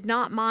I did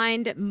not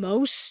mind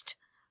most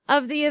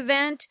of the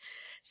event,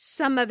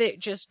 some of it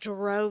just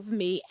drove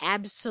me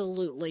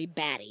absolutely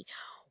batty.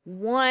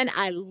 One,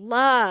 I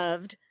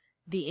loved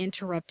the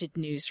interrupted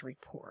news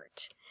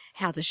report,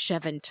 how the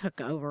Chevin took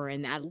over,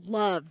 and I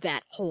loved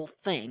that whole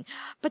thing.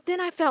 But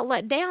then I felt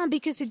let down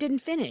because it didn't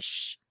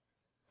finish.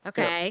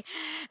 Okay?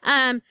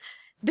 Yep.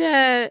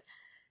 The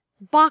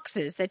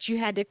boxes that you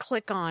had to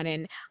click on,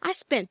 and I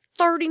spent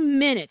 30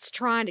 minutes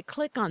trying to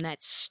click on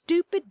that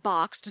stupid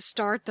box to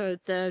start the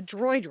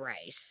droid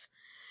race.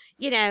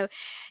 You know,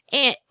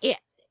 and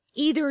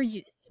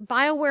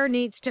BioWare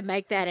needs to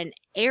make that an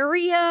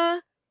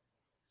area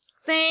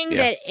thing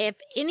that if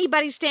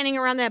anybody standing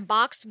around that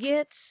box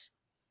gets,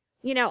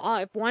 you know,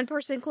 if one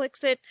person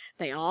clicks it,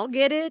 they all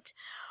get it.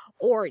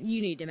 Or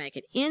you need to make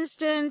it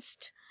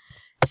instanced.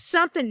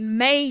 Something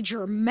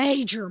major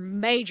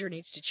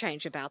needs to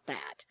change about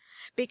that.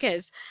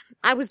 Because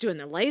I was doing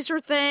the laser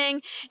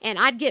thing, and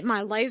I'd get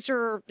my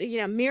laser, you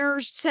know,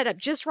 mirrors set up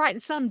just right,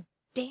 and some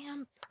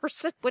damn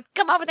person would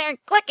come over there and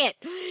click it,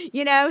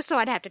 you know, so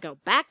I'd have to go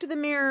back to the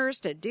mirrors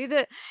to do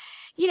the,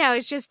 you know,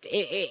 it's just,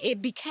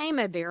 it became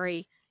a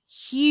very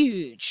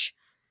huge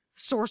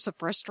source of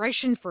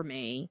frustration for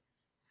me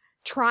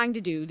trying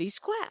to do these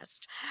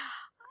quests.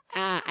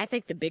 I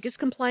think the biggest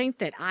complaint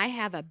that I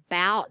have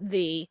about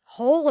the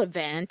whole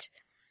event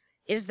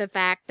is the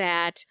fact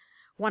that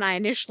when I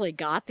initially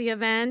got the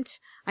event,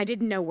 I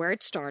didn't know where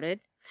it started.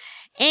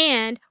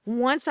 And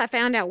once I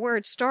found out where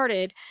it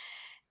started,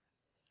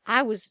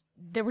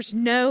 there was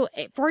no,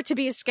 for it to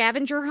be a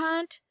scavenger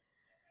hunt,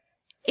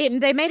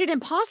 they made it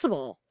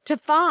impossible to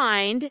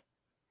find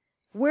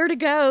where to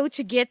go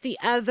to get the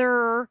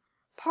other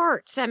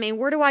parts. I mean,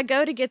 where do I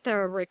go to get the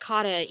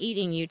ricotta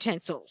eating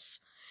utensils?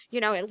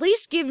 You know, at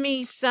least give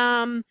me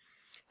some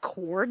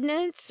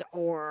coordinates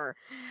or,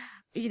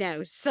 you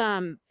know,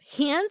 some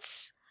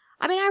hints.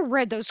 I mean, I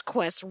read those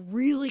quests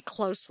really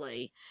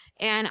closely,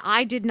 and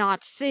I did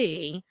not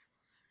see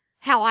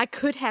how I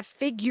could have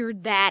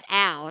figured that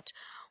out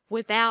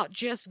without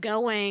just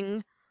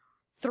going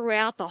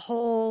throughout the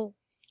whole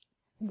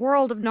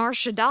world of Nar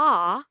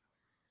Shaddaa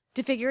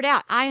to figure it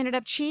out. I ended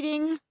up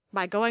cheating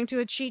by going to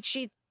a cheat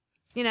sheet.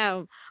 You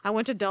know, I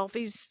went to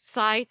Dolphy's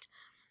site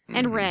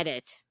and read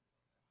it.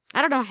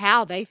 I don't know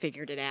how they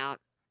figured it out.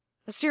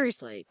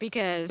 Seriously,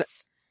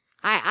 because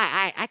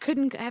I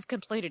couldn't have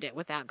completed it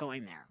without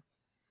going there.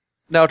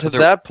 Now, to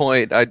that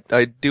point,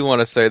 I do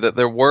want to say that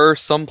there were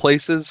some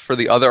places for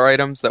the other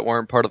items that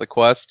weren't part of the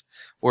quest,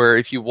 where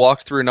if you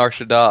walked through Nar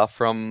Shaddaa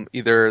from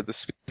either the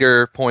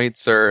speeder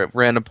points or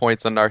random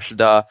points on Nar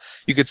Shaddaa,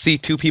 you could see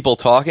two people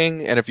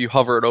talking, and if you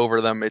hovered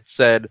over them, it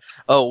said,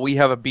 oh, we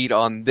have a beat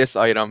on this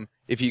item.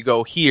 If you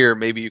go here,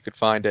 maybe you could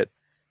find it.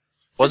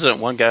 Wasn't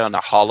it one guy on the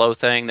hollow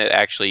thing that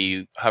actually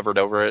you hovered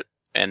over it,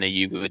 and then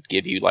you would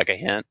give you like a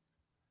hint?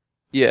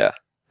 Yeah.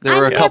 There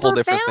were a couple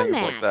different things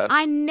like that.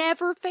 I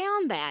never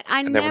found that.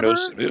 I never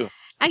noticed it too.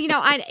 You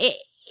know,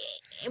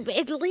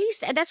 at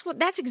least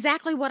that's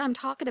exactly what I'm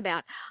talking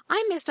about.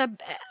 I missed a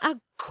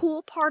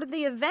cool part of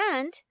the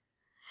event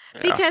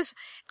because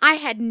I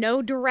had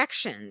no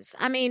directions.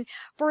 I mean,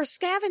 for a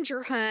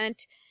scavenger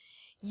hunt,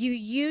 you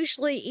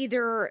usually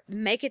either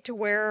make it to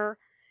where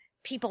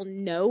people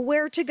know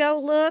where to go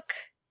look,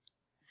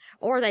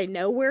 or they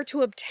know where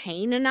to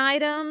obtain an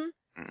item,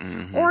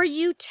 or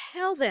you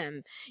tell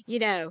them, you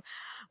know,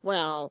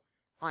 well,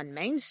 on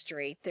Main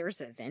Street, there's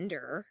a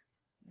vendor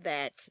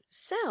that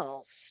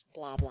sells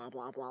blah, blah,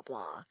 blah, blah,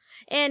 blah.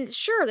 And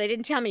sure, they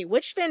didn't tell me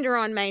which vendor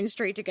on Main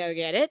Street to go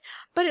get it,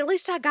 but at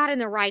least I got in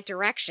the right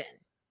direction.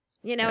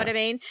 You know what I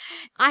mean?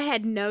 I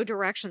had no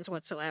directions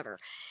whatsoever.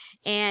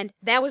 And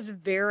that was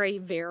very,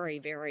 very,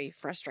 very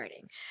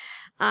frustrating.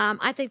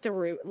 I think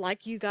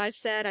like you guys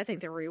said, I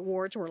think the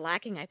rewards were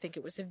lacking. I think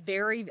it was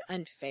very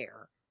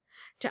unfair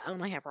to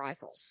only have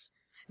rifles,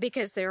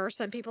 because there are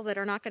some people that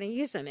are not going to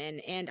use them.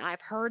 And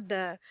I've heard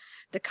the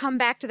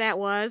comeback to that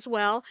was,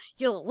 well,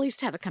 you'll at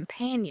least have a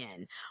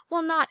companion.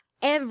 Well, not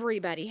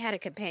everybody had a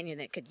companion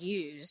that could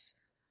use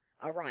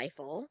a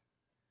rifle.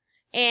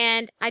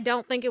 And I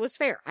don't think it was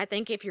fair. I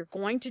think if you're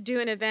going to do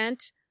an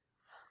event,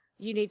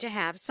 you need to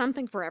have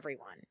something for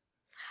everyone.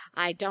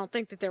 I don't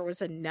think that there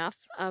was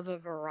enough of a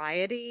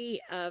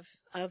variety of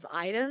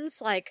items.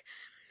 Like,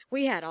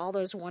 we had all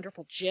those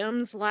wonderful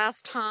gems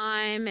last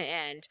time,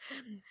 and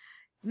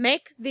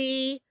make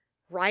the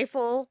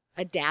rifle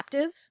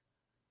adaptive,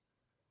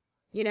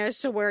 you know,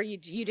 so where you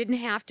didn't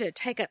have to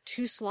take up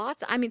 2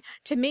 slots. I mean,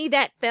 to me,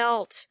 that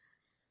felt,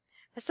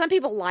 some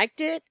people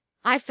liked it.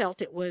 I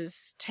felt it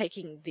was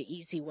taking the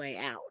easy way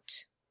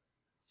out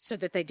so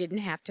that they didn't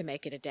have to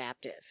make it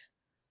adaptive.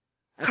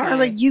 Okay.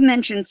 Carla, you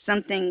mentioned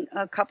something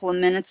a couple of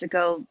minutes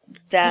ago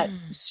that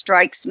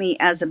strikes me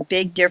as a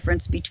big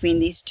difference between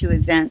these two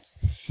events.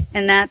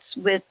 And that's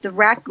with the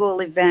Rat Ghoul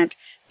event,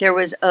 there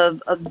was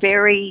a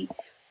very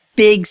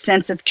big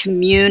sense of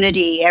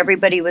community.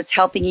 Everybody was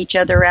helping each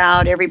other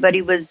out.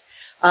 Everybody was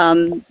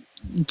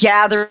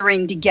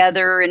gathering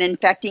together and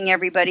infecting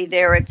everybody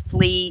there at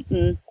Fleet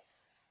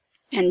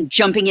and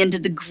jumping into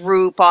the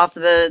group off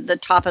the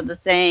top of the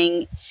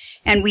thing.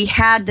 And we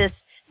had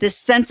this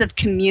sense of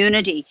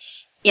community.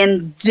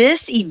 in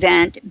this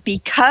event,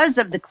 because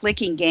of the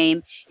clicking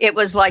game, it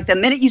was like the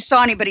minute you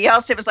saw anybody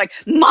else, it was like,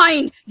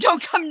 mine,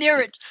 don't come near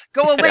it,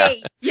 go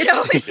away, you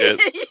know. Yeah,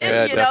 you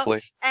know?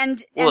 definitely.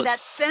 And Well- that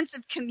sense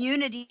of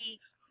community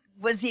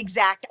was the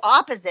exact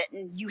opposite,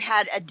 and you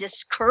had a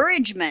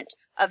discouragement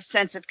of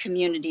sense of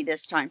community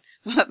this time.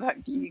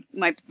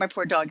 my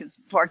poor dog is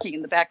barking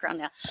in the background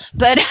now,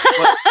 but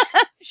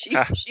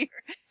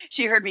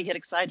she heard me get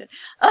excited.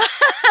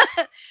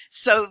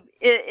 So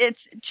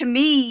it's to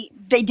me,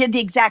 they did the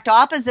exact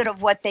opposite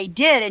of what they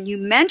did, and you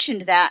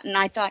mentioned that, and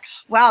I thought,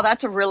 wow,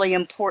 that's a really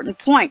important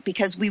point,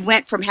 because we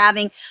went from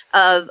having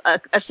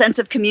a sense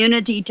of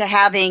community to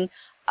having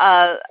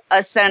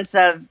a sense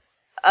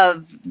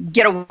of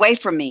get away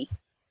from me.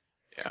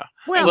 Yeah.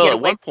 Well, Get at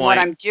away one from what point,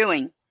 I'm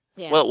doing.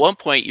 yeah. well, at one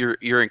point,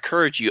 you're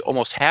encouraged. You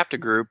almost have to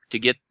group to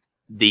get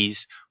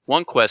these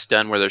one quests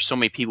done, where there's so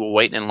many people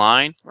waiting in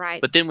line. right.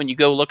 But then when you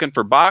go looking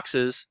for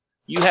boxes,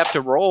 you have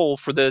to roll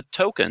for the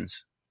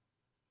tokens.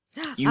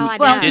 You, Oh, I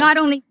Well, know. not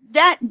only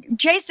that,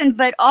 Jason,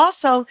 but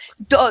also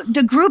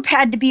the group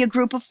had to be a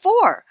group of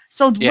 4.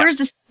 So Yeah.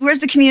 where's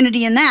the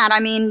community in that? I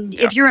mean,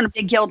 Yeah. if you're in a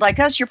big guild like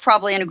us, you're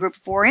probably in a group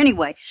of 4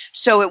 anyway.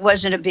 So it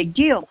wasn't a big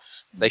deal.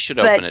 They should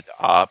But- open it to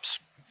ops.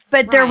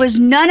 But there Right. was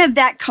none of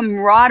that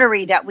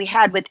camaraderie that we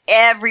had with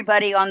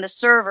everybody on the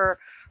server,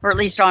 or at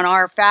least on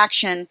our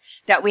faction,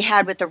 that we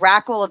had with the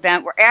Rackle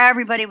event, where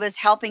everybody was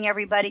helping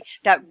everybody.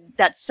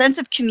 That sense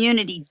of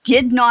community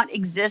did not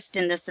exist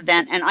in this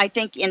event, and I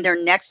think in their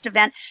next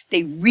event,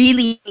 they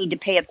really need to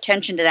pay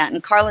attention to that.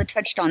 And Carla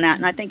touched on that,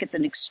 and I think it's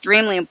an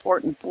extremely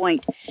important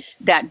point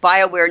that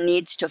BioWare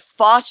needs to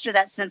foster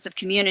that sense of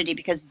community,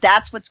 because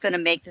that's what's going to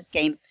make this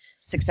game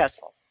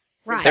successful.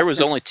 Right. There was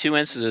only 2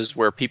 instances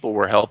where people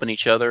were helping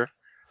each other,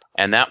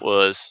 and that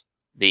was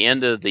the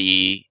end of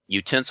the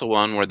utensil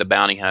one, where the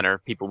bounty hunter,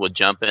 people would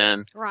jump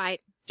in Right.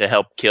 to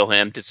help kill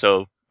him,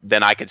 so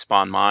then I could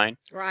spawn mine.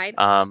 Right.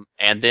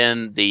 And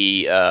then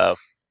the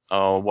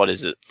what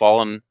is it,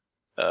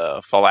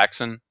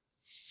 Fallaxon,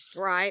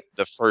 Right.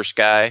 the first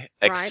guy,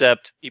 Right.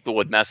 except people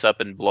would mess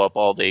up and blow up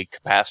all the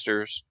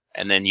capacitors,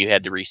 and then you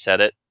had to reset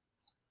it.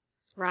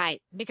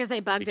 Right. Because they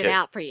bugged it Because-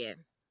 out for you.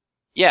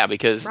 Yeah,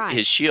 because Right.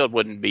 his shield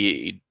wouldn't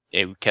be,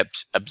 it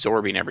kept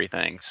absorbing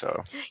everything,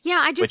 so, Yeah,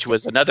 I just which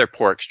was another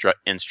poor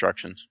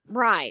instructions.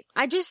 right.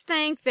 I just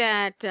think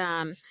that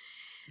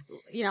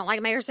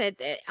like Mayor said,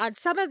 on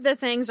some of the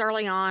things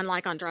early on,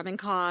 like on drumming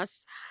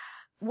costs,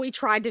 we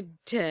tried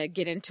to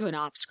get into an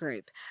ops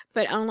group,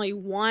 but only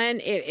one.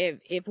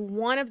 If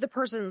one of the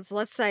persons,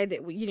 let's say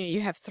that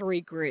you have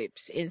 3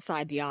 groups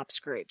inside the ops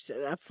groups,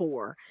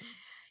 4.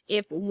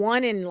 If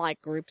one in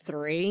like group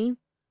 3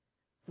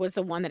 was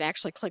the one that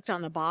actually clicked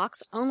on the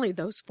box, only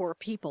those 4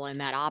 people in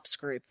that ops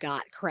group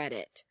got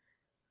credit.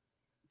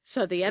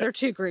 So the other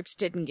 2 groups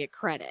didn't get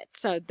credit.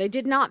 So they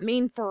did not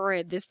mean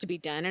for this to be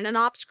done in an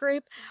ops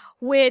group,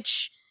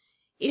 which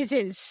is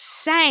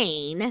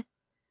insane.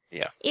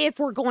 Yeah. If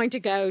we're going to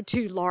go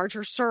to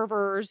larger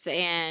servers,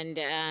 and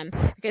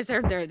because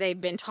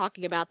they've been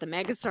talking about the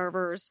mega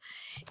servers,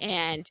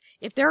 and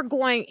if they're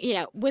going,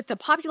 with the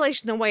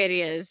population the way it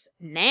is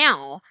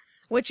now,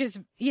 which is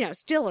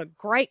still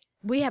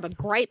we have a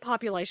great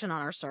population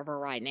on our server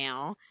right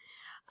now.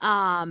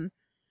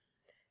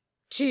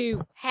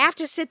 To have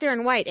to sit there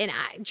and wait. And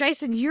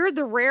Jason, you're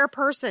the rare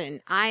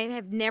person. I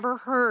have never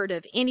heard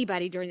of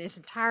anybody during this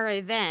entire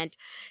event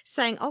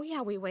saying, "Oh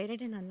yeah, we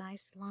waited in a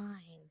nice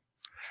line."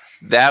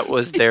 That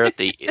was there at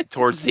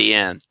towards the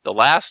end. The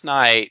last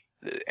night,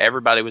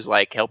 everybody was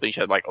like helping each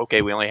other, like,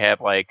 okay, we only have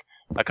like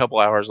a couple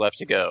hours left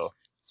to go.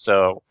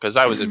 So, because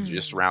I was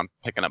just around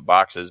picking up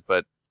boxes,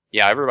 but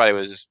yeah, everybody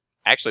was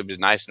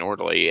nice and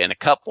orderly. In a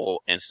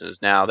couple instances,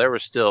 now there were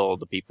still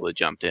the people that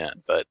jumped in.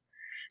 But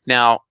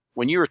now,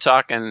 when you were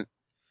talking,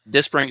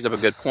 this brings up a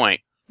good point.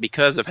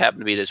 Because of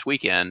happened to be this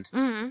weekend,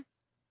 Mm-hmm.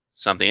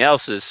 something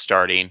else is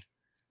starting,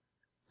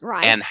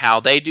 Right. and how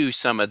they do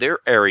some of their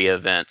area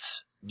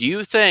events. Do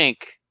you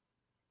think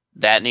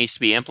that needs to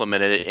be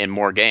implemented in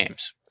more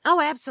games?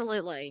 Oh,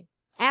 absolutely.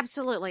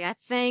 Absolutely. I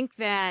think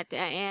that,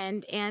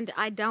 and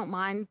I don't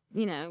mind,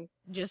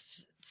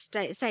 just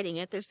stating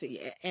it, this,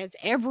 as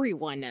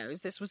everyone knows,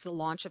 this was the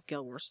launch of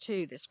Guild Wars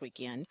 2 this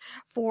weekend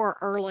for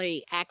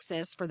early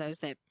access for those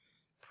that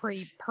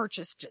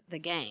pre-purchased the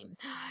game.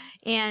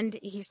 And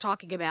he's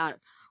talking about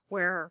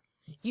where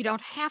you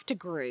don't have to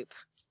group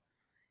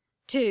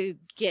to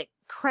get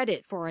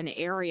credit for an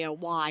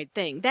area-wide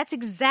thing. That's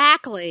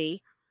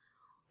exactly,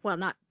 well,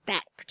 not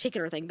that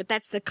particular thing, but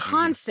that's the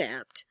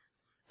concept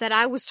that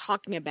I was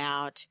talking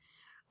about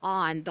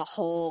on the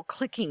whole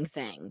clicking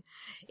thing.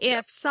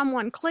 If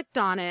someone clicked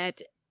on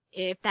it,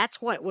 if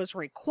that's what was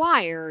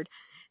required,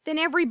 then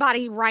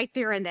everybody right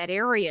there in that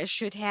area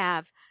should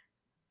have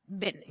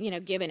been,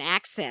 given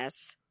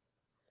access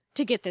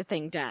to get the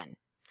thing done.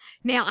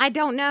 Now, I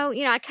don't know,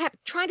 I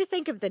kept trying to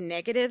think of the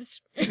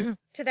negatives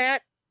to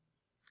that,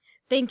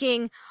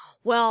 thinking,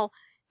 well,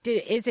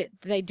 is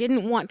it they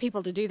didn't want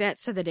people to do that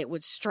so that it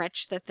would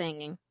stretch the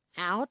thing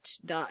out,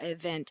 the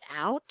event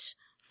out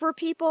for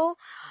people?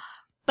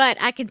 But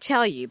I can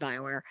tell you,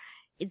 BioWare,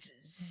 it's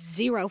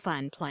zero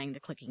fun playing the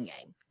clicking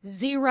game.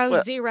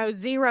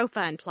 Zero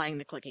fun playing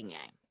the clicking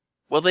game.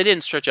 Well, they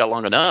didn't stretch out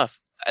long enough.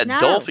 No.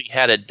 Dolphy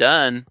had it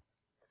done.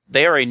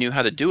 They already knew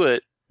how to do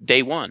it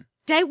day one.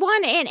 Day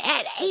one and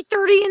at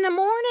 8:30 in the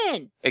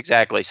morning.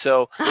 Exactly.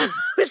 So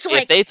It's if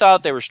like, they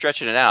thought they were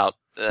stretching it out,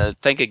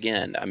 think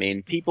again. I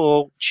mean,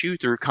 people chew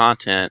through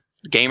content.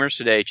 Gamers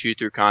today chew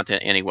through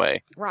content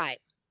anyway. right.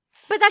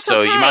 But that's So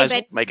okay. you might as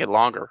well But make it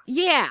longer.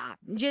 yeah,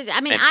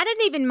 I mean, And- I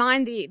didn't even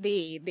mind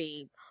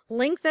the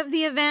length of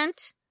the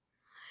event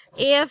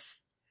if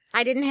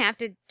I didn't have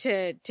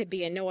to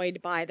be annoyed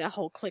by the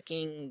whole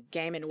clicking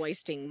game and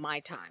wasting my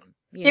time.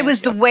 You It know?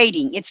 was the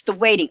waiting. It's the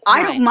waiting.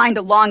 I Right. don't mind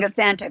a long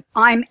event if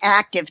I'm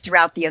active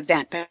throughout the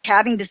event, but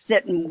having to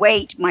sit and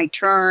wait my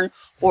turn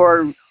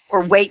or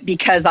wait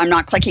because I'm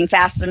not clicking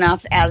fast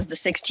enough as the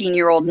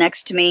 16-year-old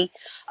next to me,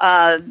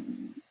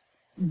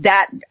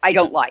 that I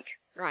don't like.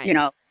 right. You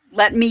know,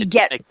 let me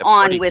get Make the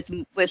on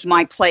party. with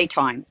my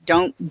playtime.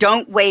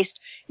 Don't waste,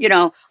 you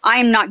know,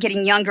 I'm not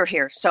getting younger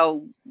here.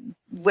 So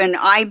when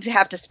I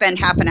have to spend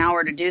half an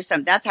hour to do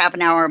something, that's half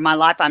an hour of my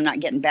life I'm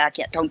not getting back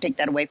yet. Don't take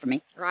that away from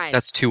me. Right.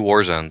 That's 2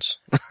 war zones.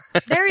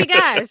 There you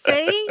go.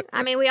 See?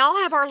 I mean, we all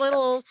have our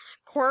little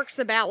quirks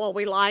about what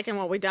we like and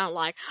what we don't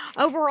like.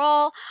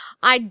 Overall,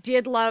 I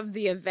did love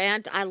the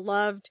event. I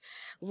loved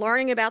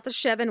learning about the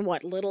Shevin,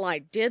 what little I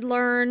did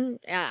learn.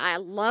 I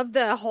love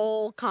the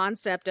whole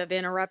concept of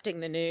interrupting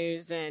the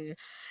news and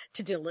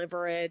to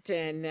deliver it.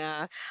 And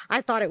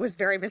I thought it was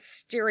very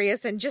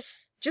mysterious and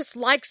just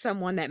like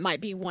someone that might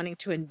be wanting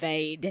to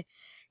invade,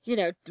 you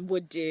know,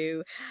 would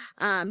do.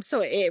 So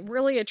it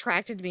really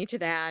attracted me to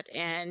that.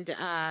 And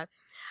I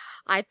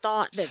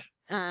thought that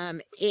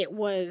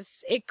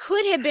it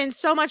could have been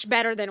so much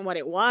better than what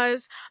it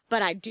was,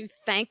 but I do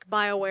thank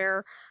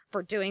BioWare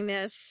for doing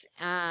this,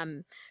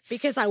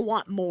 because I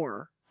want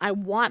more. I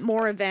want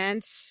more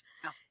events,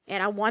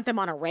 and I want them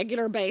on a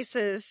regular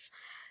basis.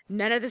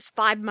 None of this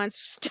 5-month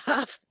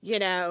stuff, you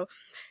know.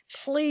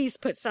 Please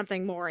put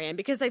something more in,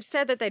 because they've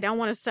said that they don't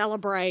want to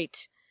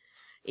celebrate,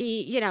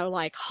 you know,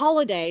 like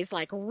holidays,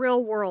 like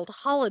real world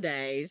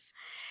holidays.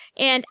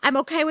 And I'm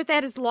okay with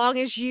that as long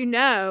as you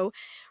know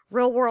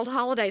real world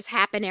holidays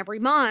happen every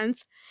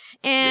month,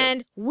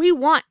 and we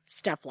want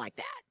stuff like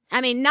that. I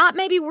mean, not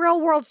maybe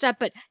real world stuff,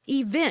 but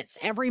events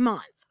every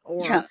month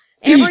or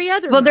every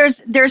other Well,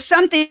 month. there's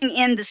something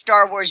in the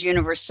Star Wars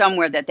universe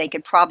somewhere that they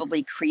could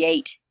probably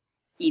create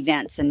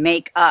events and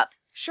make up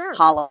Sure.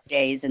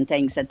 holidays and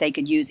things that they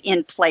could use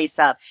in place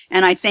of.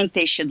 And I think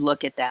they should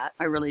look at that.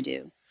 I really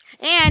do.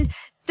 And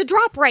the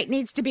drop rate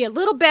needs to be a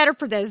little better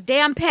for those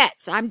damn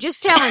pets. I'm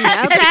just telling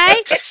you, okay?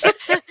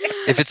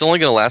 If it's only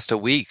going to last a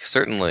week,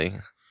 certainly.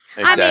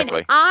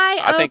 Exactly. I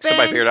mean, I think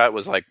somebody opened- figured out it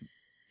was like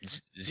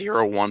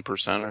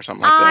 0.1% or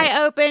something like that.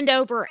 I opened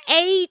over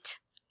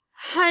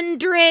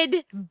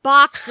 800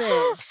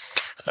 boxes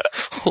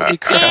Holy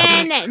crap.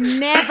 and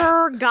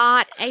never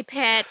got a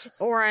pet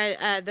or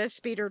the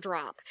speeder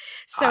drop.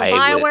 So I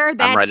BioWare, would-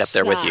 that I'm right up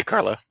there with you, sucks.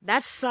 Carla.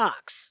 That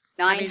sucks.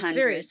 I mean, 900.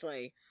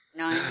 seriously.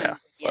 900.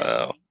 Yes,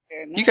 Wow.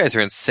 very much. You guys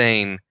are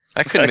insane.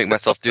 I couldn't make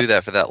myself do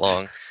that for that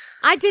long.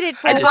 I did it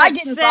for I just- I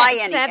didn't buy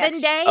any 7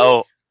 extra. days.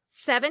 Oh.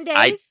 7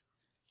 days.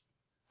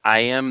 I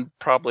am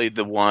probably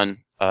the one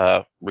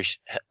partly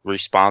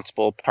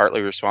responsible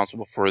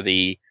for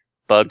the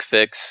bug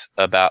fix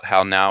about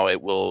how now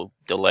it will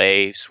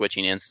delay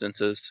switching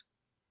instances.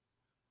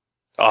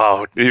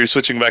 Oh, you're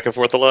switching back and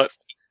forth a lot?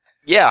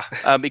 Yeah,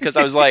 because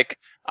I was like,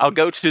 I'll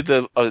go to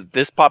the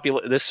this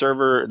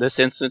server, this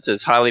instance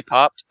is highly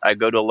popped. I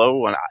go to a low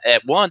one.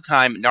 At one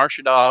time,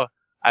 Narshada,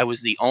 I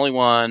was the only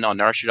one on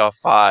Narshada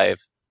 5.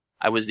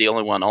 I was the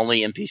only one,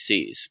 only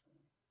NPCs.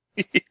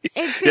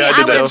 And see, Yeah, I I did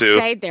would that have too.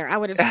 stayed there. I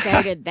would have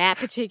stayed at that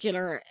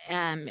particular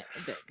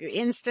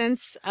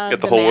instance of Get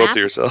the the whole world map. to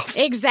yourself.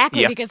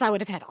 Exactly, Yeah. because I would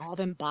have had all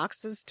them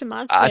boxes to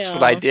myself. That's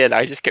what I did.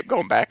 I just kept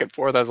going back and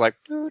forth. I was like,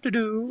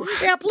 doo-doo-doo.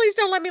 Yeah, please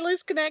don't let me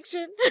lose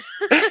connection.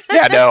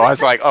 Yeah, no, I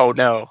was like, oh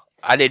no.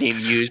 I didn't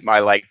even use my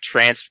like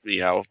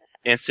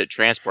instant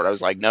transport. I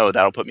was like, no,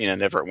 that'll put me in a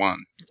different one.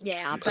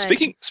 Yeah, but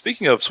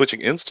Speaking of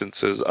switching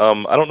instances, I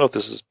don't know if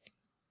this is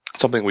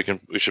something we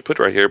should put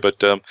right here, but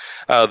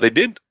they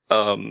did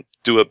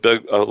do a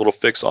little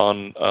fix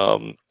on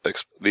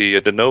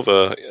the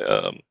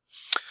DeNova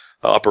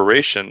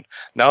operation.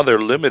 Now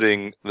they're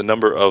limiting the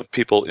number of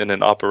people in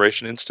that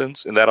operation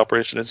instance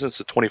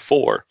to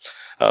 24.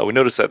 We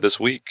noticed that this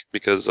week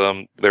because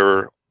there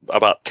were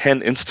about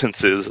 10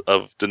 instances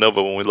of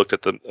DeNova when we looked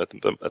at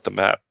the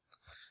map.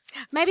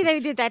 maybe they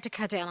did that to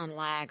cut down on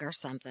lag or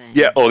something.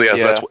 Yeah. Oh, yes.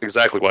 Yeah. That's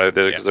exactly why they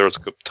did it, because Yeah. there was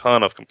a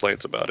ton of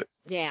complaints about it.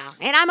 Yeah,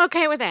 and I'm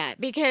okay with that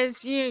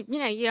because you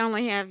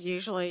only have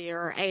usually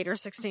your 8 or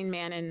 16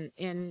 men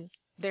in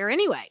there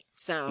anyway,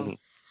 so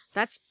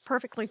that's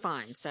perfectly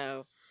fine.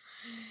 So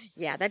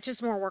yeah, that's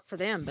just more work for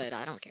them, but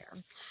I don't care.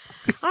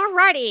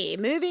 Alrighty,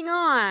 moving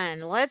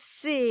on. Let's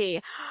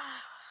see.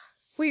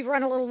 We've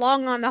run a little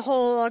long on the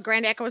whole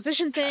grand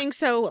acquisition thing,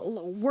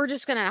 so we're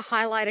just going to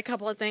highlight a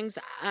couple of things.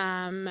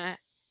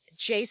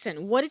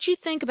 Jason, what did you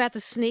think about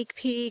the sneak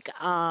peek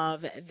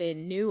of the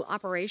new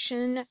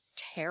Operation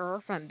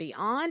Terror from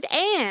Beyond?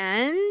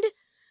 And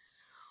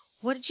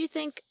what did you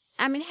think?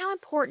 I mean, how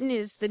important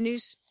is the new,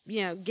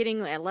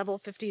 getting at level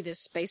 50 this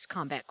space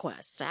combat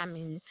quest? I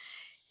mean,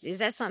 is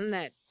that something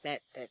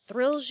that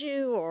thrills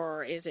you,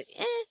 or is it,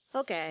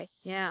 okay,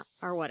 yeah,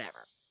 or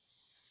whatever?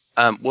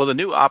 Well, the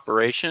new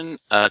Operation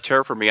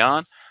Terror from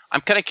Beyond, I'm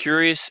kind of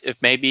curious if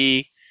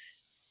maybe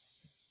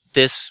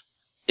this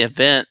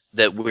event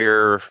that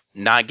we're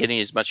not getting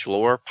as much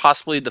lore,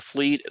 possibly the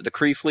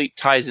Kree fleet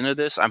ties into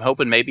this. I'm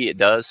hoping maybe it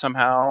does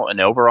somehow. An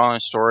overall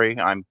story,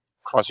 I'm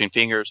crossing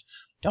fingers.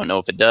 Don't know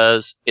if it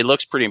does. It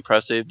looks pretty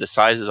impressive. The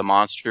size of the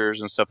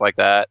monsters and stuff like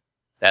that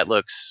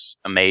looks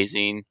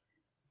amazing.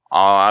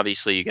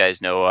 Obviously, you guys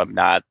know I'm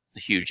not a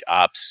huge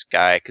ops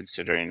guy,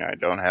 considering I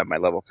don't have my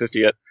level 50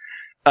 yet.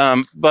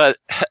 But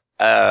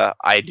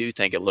I do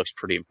think it looks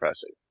pretty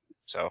impressive.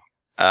 So,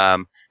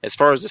 as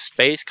far as the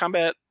space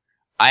combat,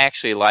 I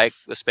actually like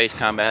the space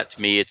combat.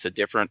 To me, it's a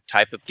different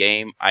type of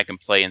game. I can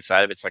play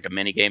inside of it. It's like a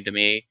mini game to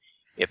me.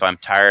 If I'm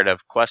tired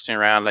of questing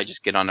around, I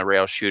just get on the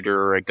rail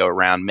shooter and go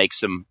around, make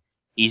some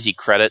easy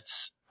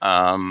credits,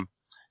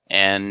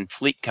 and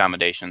fleet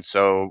accommodation.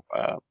 So,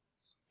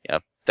 yeah,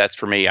 that's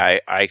for me.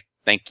 I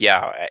think,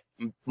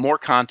 more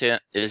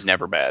content is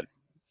never bad.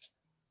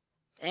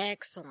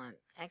 Excellent.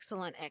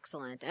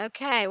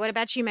 Okay, what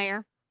about you,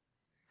 Mayor?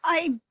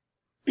 I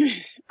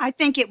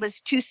think it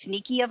was too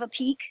sneaky of a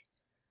peek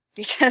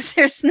because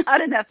there's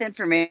not enough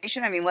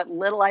information. I mean, what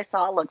little I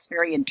saw looks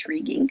very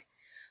intriguing,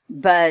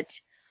 but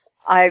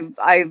and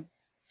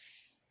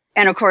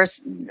of course,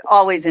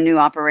 always a new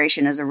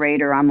operation as a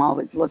raider. I'm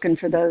always looking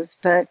for those,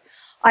 but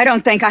I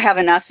don't think I have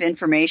enough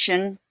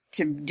information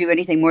to do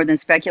anything more than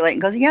speculate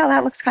and go, yeah,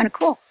 that looks kind of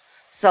cool.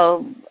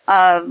 So,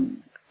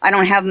 I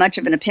don't have much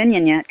of an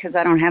opinion yet because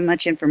I don't have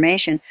much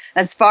information.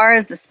 As far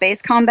as the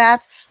space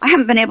combats, I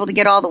haven't been able to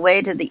get all the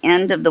way to the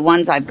end of the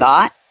ones I've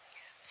got.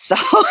 So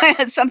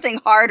it's something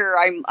harder.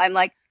 I'm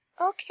like,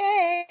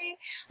 okay,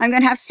 I'm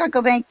going to have to start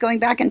going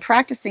back and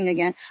practicing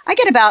again. I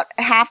get about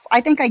half.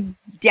 I think I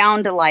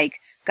down to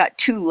got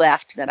 2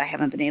 left that I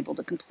haven't been able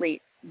to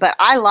complete. But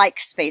I like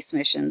space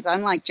missions.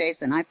 I'm like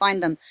Jason. I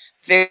find them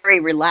very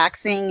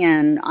relaxing,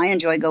 and I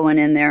enjoy going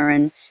in there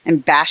and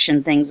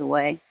bashing things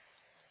away.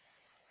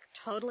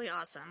 Totally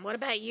awesome. What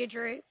about you,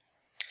 Drew?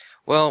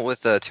 Well,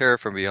 with Terror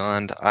from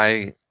Beyond,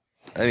 I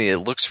mean, it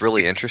looks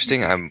really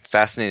interesting. I'm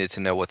fascinated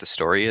to know what the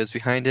story is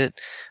behind it,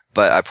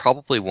 but I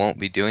probably won't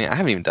be doing it. I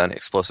haven't even done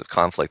Explosive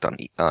Conflict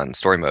on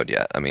story mode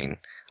yet. I mean,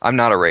 I'm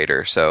not a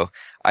raider, so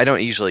I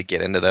don't usually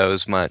get into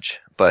those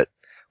much, but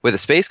with the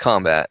space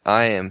combat,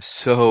 I am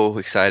so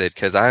excited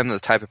because I'm the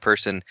type of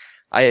person,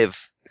 I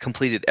have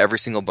completed every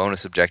single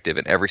bonus objective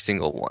in every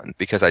single one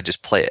because I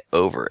just play it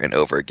over and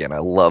over again. I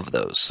love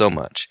those so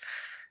much.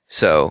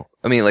 So,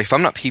 I mean, if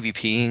I'm not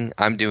PvPing,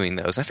 I'm doing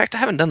those. In fact, I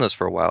haven't done those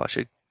for a while.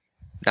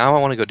 Now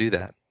I want to go do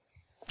that.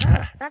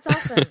 Oh, that's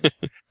awesome.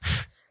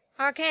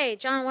 Okay,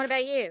 John, what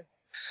about you?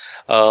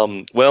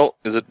 Well,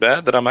 is it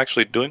bad that I'm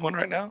actually doing one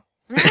right now?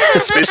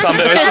 Space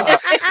combat mission?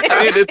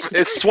 I mean,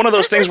 it's one of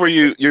those things where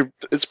you're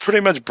it's pretty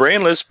much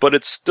brainless, but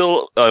it's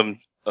still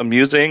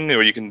amusing,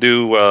 or you can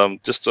do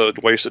just while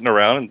you're sitting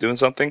around and doing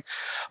something.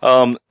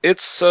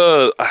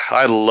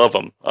 I love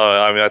them.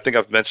 I mean, I think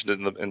I've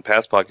mentioned it in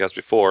past podcasts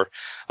before.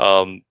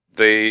 I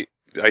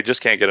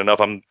just can't get enough.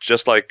 I'm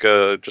just like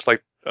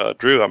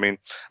Drew. I mean,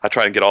 I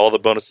try and get all the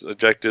bonus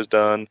objectives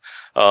done.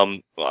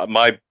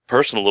 My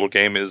personal little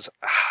game is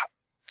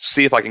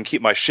see if I can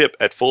keep my ship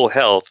at full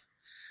health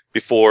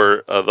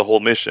before the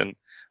whole mission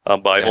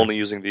by only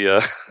using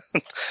the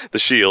the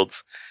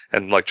shields.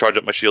 And charge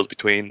up my shields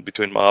between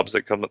mobs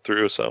that come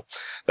through. So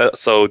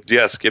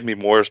yes, give me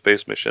more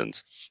space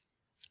missions.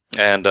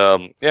 And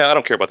I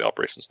don't care about the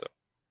operations though.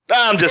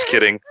 I'm just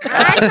kidding.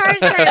 I started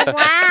saying, wow.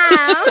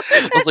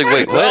 I was like,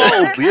 wait,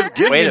 what? No,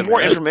 give me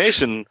more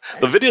information.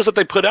 The videos that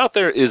they put out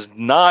there is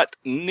not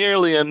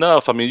nearly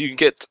enough. I mean, you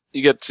get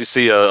to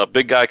see a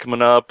big guy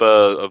coming up,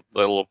 a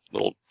little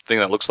thing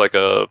that looks like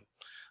a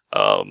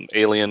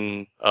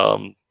alien,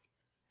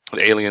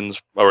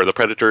 aliens or the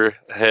Predator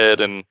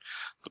head and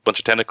a bunch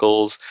of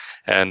tentacles,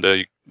 and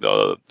the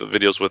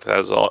videos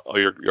has all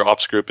your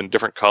ops group in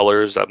different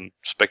colors. I'm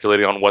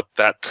speculating on what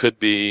that could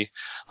be.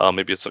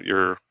 Maybe it's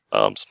your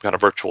some kind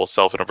of virtual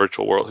self in a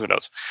virtual world. Who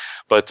knows?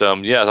 But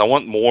I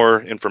want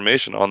more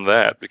information on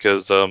that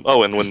because and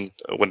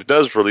when it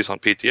does release on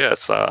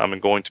PTS, I'm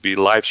going to be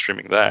live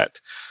streaming that.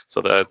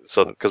 So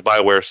because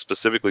BioWare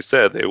specifically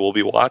said they will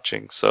be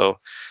watching. So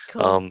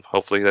Cool.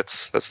 Hopefully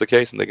that's the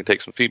case, and they can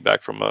take some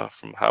feedback from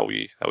how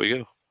we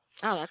go.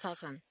 Oh, that's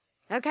awesome.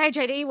 Okay,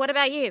 JD, what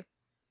about you?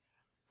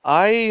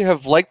 I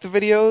have liked the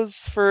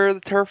videos for the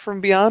Terror from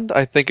Beyond.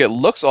 I think it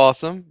looks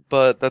awesome,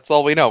 but that's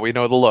all we know. We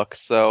know the look,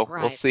 so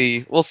Right. we'll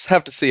see. We'll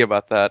have to see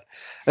about that.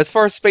 As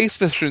far as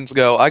space missions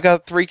go, I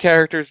got 3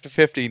 characters to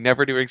 50,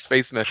 never doing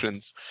space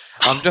missions.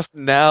 I'm just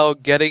now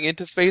getting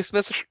into space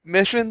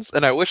missions,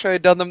 and I wish I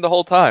had done them the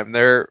whole time.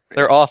 They're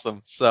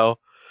awesome, so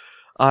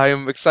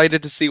I'm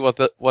excited to see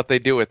what they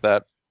do with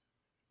that.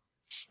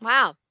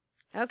 Wow.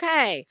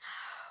 Okay.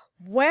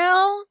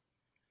 Well,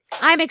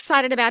 I'm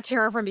excited about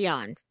Terror from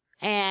Beyond.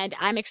 And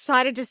I'm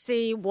excited to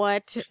see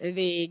what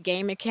the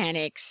game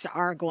mechanics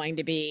are going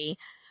to be.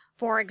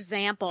 For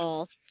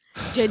example,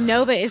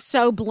 Genova is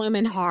so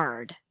bloomin'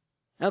 hard.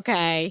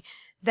 Okay.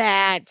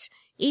 That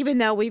even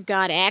though we've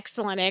got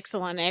excellent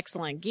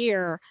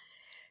gear,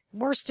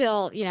 we're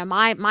still,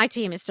 my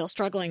team is still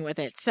struggling with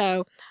it.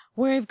 So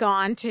we've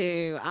gone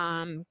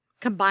to,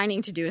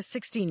 combining to do a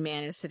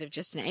 16-man instead of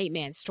just an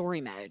 8-man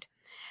story mode.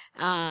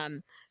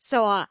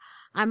 So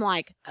I'm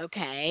like,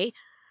 okay,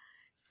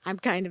 I'm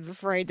kind of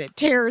afraid that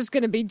terror is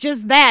going to be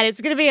just that.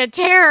 It's going to be a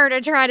terror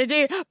to try to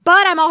do,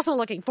 but I'm also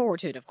looking forward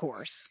to it, of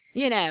course.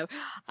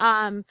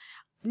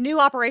 New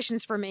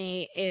operations for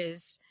me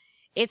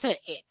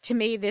to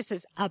me, this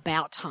is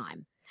about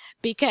time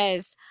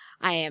because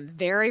I am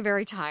very,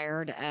 very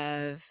tired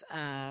of,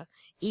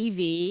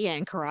 EV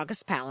and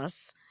Karagas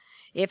Palace.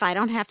 If I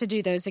don't have to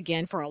do those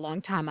again for a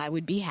long time, I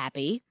would be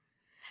happy.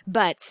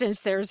 But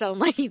since there's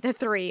only the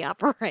 3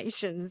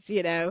 operations,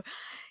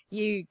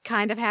 you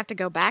kind of have to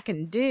go back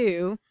and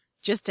do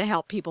just to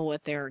help people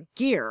with their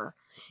gear.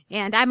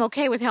 And I'm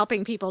okay with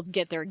helping people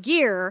get their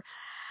gear.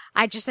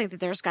 I just think that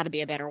there's got to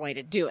be a better way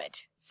to do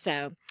it.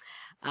 So,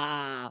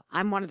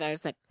 I'm one of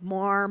those that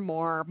more.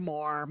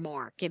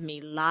 Give me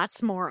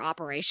lots more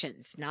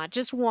operations, not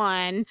just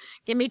 1.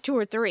 Give me 2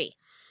 or 3,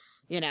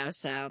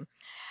 so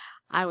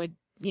I would,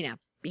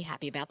 be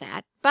happy about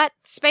that. But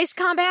space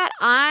combat,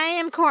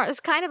 it's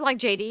kind of like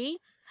JD.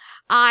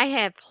 I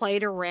have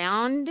played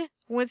around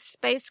with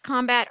space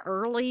combat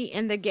early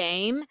in the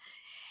game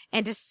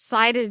and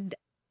decided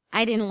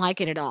I didn't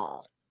like it at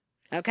all.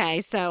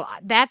 Okay, so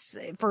that's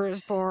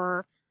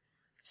for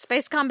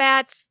space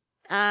combats,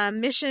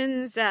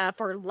 missions,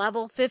 for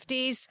level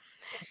 50s,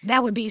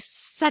 that would be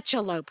such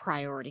a low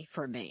priority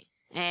for me.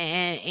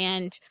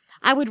 And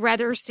I would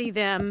rather see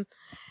them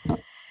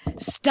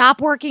stop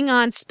working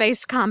on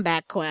Space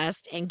Combat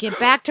Quest and get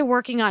back to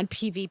working on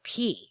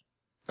PvP.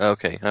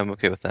 Okay, I'm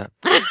okay with that.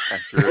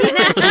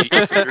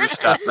 Drew,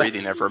 stop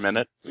breathing there for a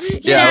minute.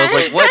 Yeah, I was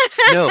like, what?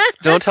 No,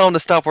 don't tell him to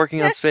stop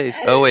working on space.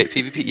 Oh, wait,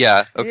 PvP?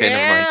 Yeah, okay,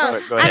 never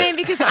mind. Go ahead. I mean,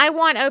 because I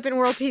want open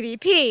world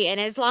PvP, and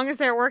as long as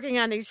they're working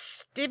on these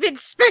stupid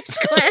Space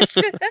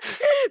Quest,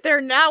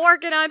 they're not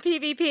working on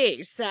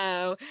PvP,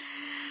 so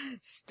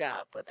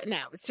stop with it.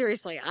 No, but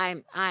seriously,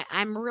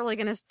 I'm really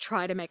going to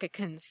try to make a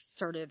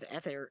concerted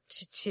effort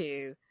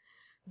to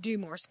do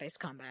more space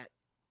combat.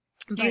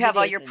 Do you have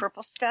all your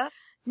purple stuff?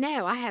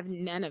 No, I have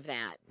none of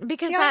that.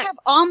 Because I have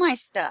all my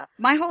stuff.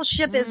 My whole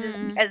ship is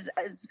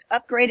as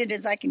upgraded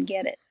as I can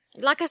get it.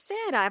 Like I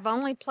said, I've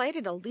only played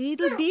it a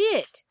little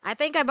bit. I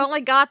think I've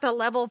only got the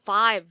level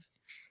 5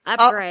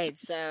 upgrade,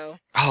 so.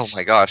 Oh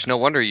my gosh, no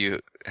wonder you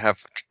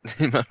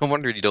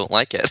don't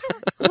like it.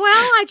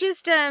 Well,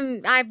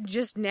 I've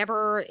just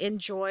never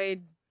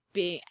enjoyed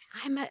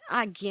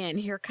again,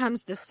 here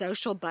comes the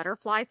social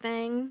butterfly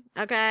thing,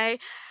 okay?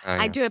 Oh,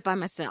 yeah. I do it by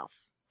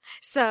myself.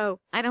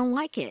 So, I don't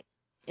like it.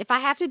 If I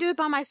have to do it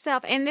by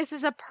myself, and this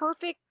is a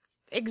perfect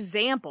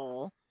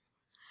example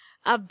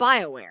of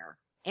BioWare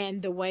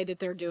and the way that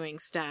they're doing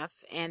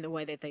stuff and the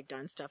way that they've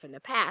done stuff in the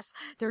past.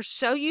 They're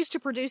so used to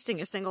producing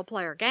a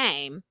single-player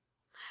game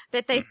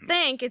that they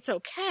think it's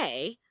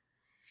okay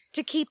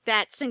to keep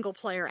that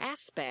single-player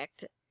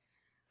aspect.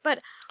 But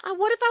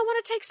what if I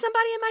want to take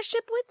somebody in my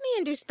ship with me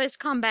and do space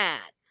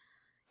combat?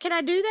 Can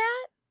I do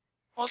that?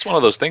 Well, it's one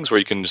of those things where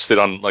you can just sit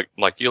on, like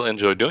you'll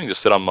enjoy doing,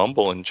 just sit on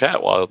Mumble and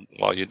chat while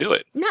you do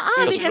it. No,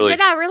 because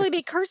then I'd really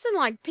be cursing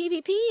like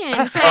PvP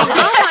and saying,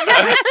 oh my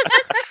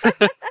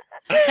God.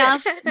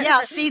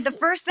 Yeah, see, the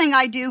first thing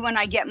I do when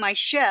I get my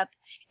ship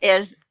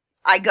is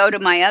I go to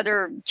my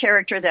other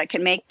character that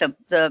can make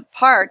the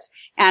parts,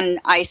 and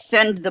I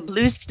send the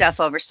blue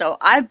stuff over. So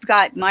I've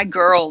got my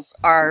girls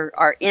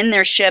are in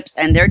their ships,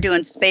 and they're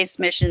doing space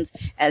missions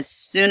as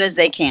soon as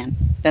they can.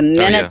 The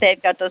minute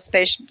they've got those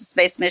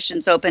space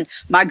missions open,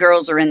 my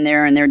girls are in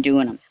there, and they're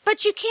doing them.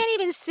 But you can't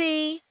even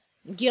see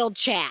guild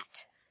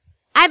chat.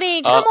 I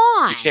mean, come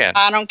on. You can.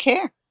 I don't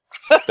care.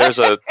 Here's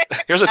a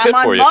tip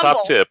for you.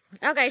 Top tip.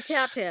 Okay,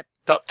 top tip.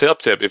 Top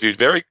tip. If you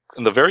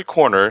in the very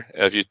corner,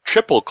 if you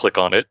triple click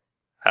on it,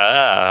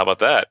 how about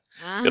that?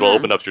 It'll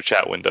open up your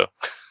chat window.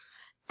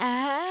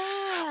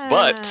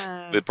 But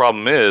the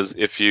problem is,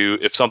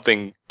 if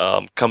something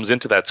comes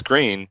into that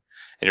screen and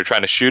you're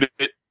trying to shoot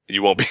it,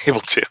 you won't be able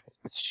to.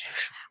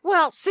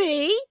 Well,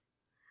 see?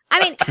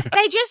 I mean,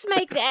 they just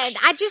make that.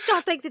 I just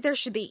don't think that there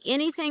should be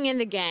anything in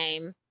the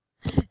game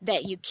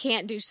that you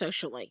can't do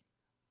socially.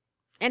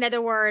 In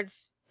other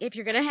words, if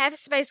you're going to have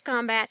space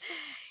combat,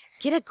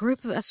 get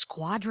a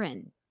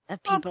squadron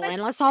of people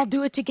and let's all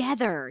do it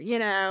together, and we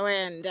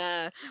can see each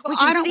other's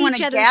ships. I don't want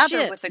to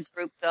gather with a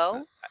group,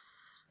 though.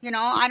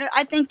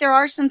 I think there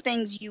are some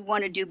things you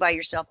want to do by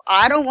yourself.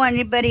 I don't want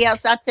anybody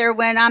else out there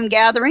when I'm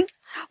gathering.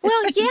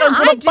 Well, yeah, those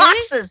little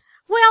boxes.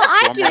 Well,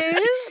 I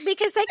do,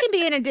 because they can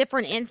be in a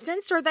different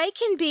instance, or they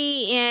can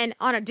be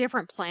on a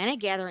different planet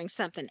gathering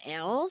something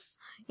else.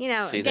 You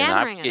know, See, then I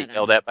gathering get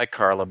yelled at by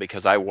Carla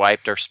because I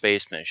wiped our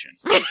space mission.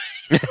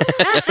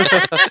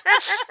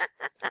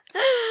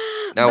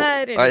 Now,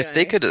 But anyway.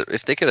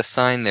 if they could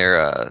assign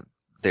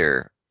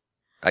their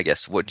I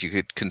guess what you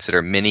could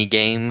consider mini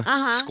game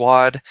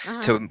squad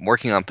to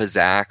working on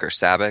Pizak or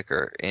Sabak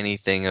or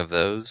anything of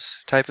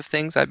those type of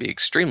things, I'd be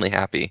extremely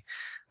happy.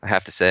 I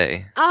have to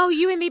say. Oh,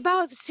 you and me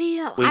both. See,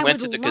 We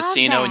went to the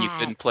casino and you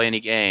couldn't play any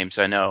games.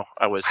 I know.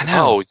 I know.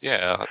 Oh,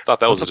 yeah. I thought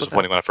that was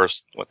disappointing when I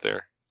first went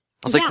there.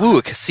 I was like, ooh,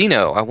 a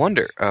casino. I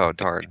wonder. Oh,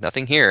 darn.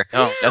 Nothing here.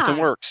 No, nothing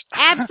works.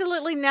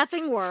 Absolutely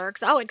nothing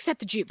works. Oh,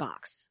 except the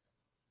jukebox.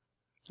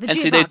 The and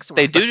jukebox see,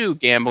 they do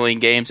gambling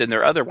games in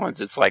their other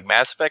ones. It's like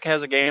Mass Effect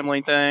has a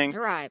gambling thing.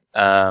 Right.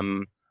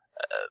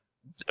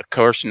 Of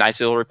course, Knights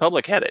of the Old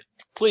Republic had it.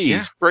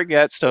 Please bring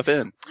that stuff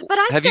in. But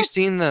have you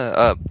seen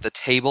the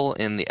table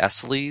in the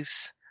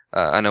Esleys?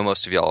 I know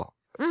most of y'all,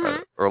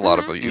 or a lot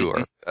of you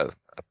are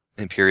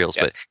Imperials,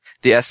 but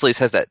the Esleys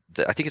has that.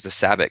 I think it's a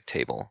Sabak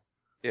table.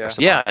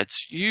 Yeah,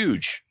 it's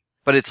huge.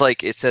 But it's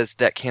like it says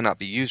that cannot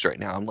be used right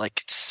now. I'm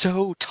like, it's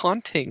so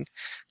taunting.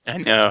 I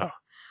know.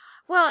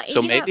 Well,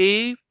 so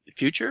maybe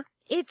future.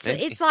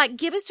 It's like,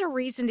 give us a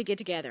reason to get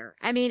together.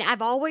 I mean,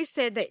 I've always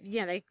said that,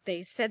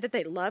 they said that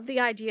they love the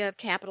idea of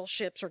capital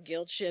ships or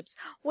guild ships.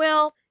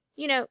 Well,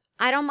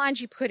 I don't mind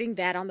you putting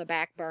that on the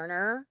back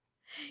burner.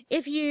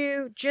 If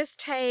you just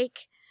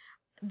take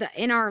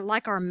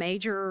our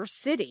major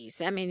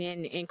cities, I mean,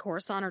 in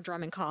Coruscant or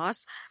Drum and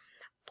Kos,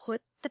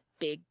 put the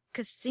big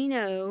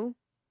casino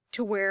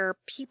to where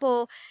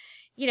people,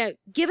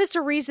 give us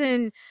a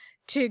reason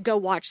to go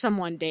watch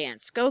someone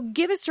dance.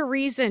 Give us a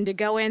reason to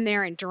go in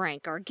there and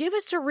drink, or give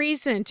us a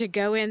reason to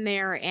go in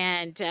there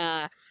and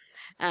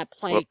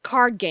play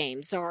card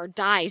games or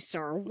dice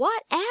or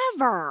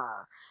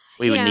whatever.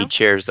 We would need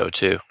chairs though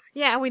too.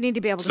 Yeah, we need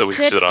to be able to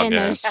sit in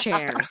those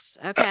chairs.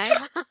 Okay.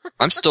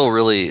 I'm still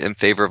really in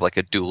favor of like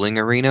a dueling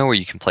arena where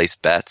you can place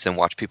bets and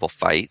watch people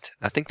fight.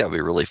 I think that would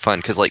be really fun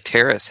because like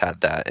Terrace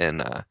had that in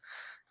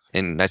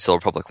Knights of the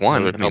Republic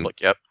 1.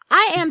 Yep.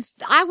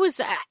 I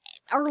was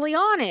early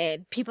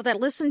on, people that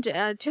listened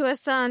to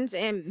us on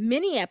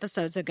many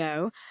episodes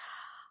ago,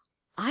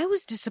 I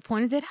was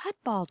disappointed that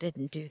Hutball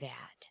didn't do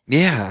that.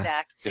 Yeah.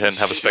 Exactly. You didn't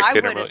have a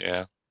spectator mode,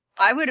 yeah.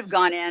 I would have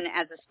gone in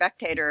as a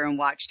spectator and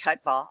watched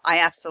Hutball. I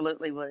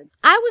absolutely would.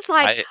 I was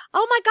like,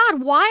 oh my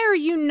God, why are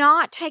you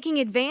not taking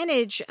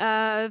advantage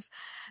of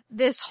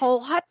this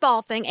whole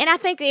Hutball thing? And I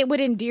think it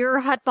would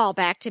endear Hutball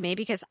back to me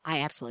because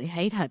I absolutely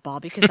hate Hutball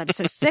because I'm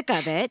so sick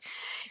of it,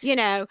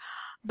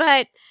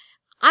 but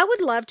I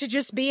would love to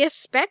just be a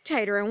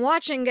spectator and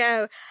watch and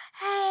go,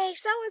 hey,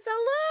 so-and-so,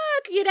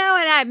 look, and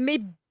I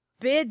may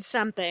bid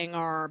something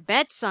or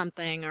bet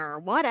something or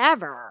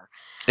whatever.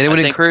 And it would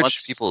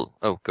encourage people.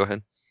 Oh, go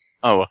ahead.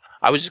 Oh,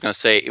 I was just going to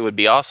say it would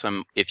be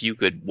awesome if you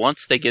could,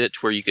 once they get it to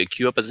where you could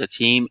queue up as a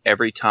team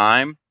every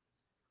time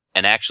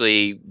and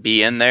actually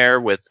be in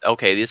there with,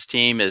 okay, this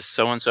team is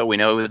so-and-so, we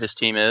know who this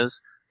team is.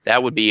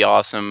 That would be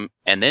awesome.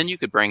 And then you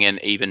could bring in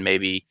even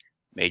maybe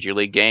Major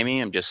League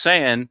Gaming. I'm just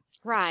saying.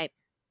 Right.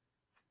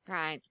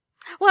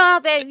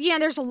 Well,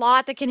 there's a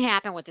lot that can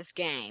happen with this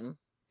game.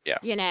 Yeah.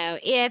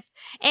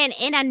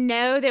 And I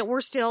know that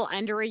we're still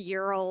under a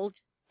year old,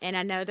 and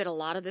I know that a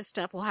lot of this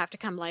stuff will have to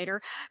come later,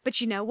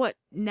 but you know what?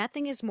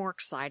 Nothing is more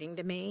exciting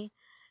to me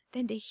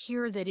than to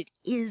hear that it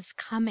is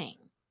coming.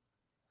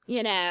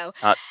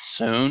 Not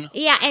soon.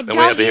 Yeah, and then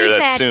we have to hear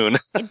that soon.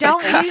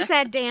 Don't use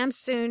that damn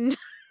soon.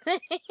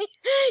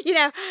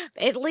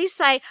 At least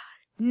say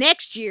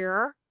next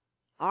year.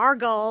 Our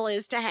goal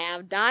is to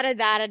have and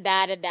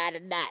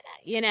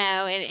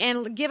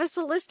give us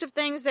a list of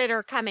things that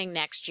are coming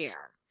next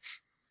year,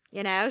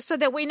 so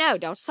that we know.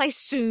 Don't say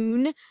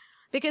soon,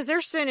 because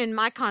their soon in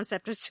my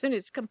concept of soon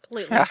is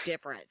completely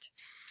different,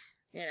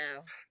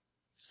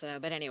 So,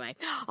 but anyway.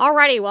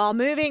 Alrighty, well,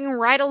 moving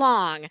right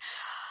along.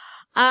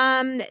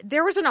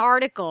 There was an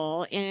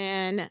article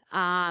in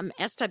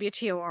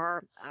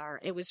SWTOR,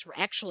 or it was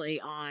actually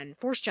on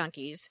Force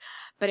Junkies,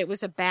 but it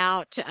was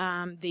about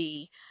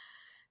the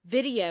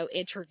video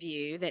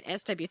interview that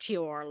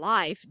SWTOR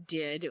Life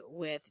did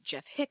with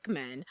Jeff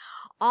Hickman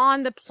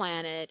on the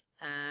planet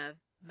of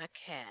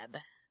Makeb.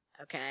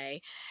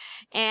 Okay.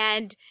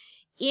 And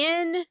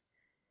in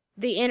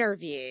the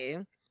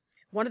interview,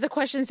 one of the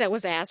questions that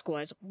was asked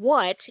was,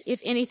 what, if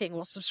anything,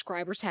 will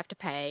subscribers have to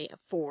pay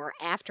for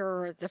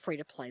after the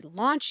free-to-play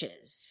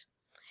launches?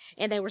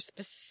 And they were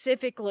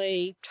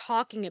specifically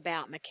talking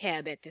about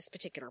Makeb at this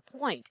particular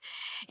point.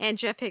 And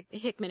Jeff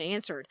Hickman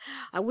answered,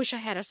 I wish I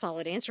had a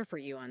solid answer for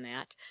you on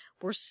that.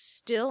 We're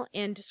still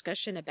in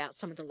discussion about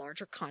some of the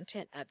larger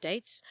content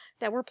updates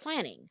that we're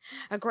planning.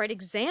 A great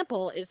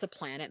example is the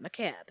planet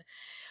Makeb.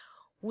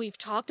 We've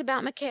talked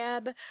about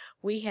Makeb.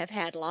 We have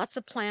had lots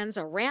of plans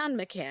around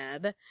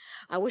Makeb.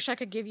 I wish I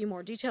could give you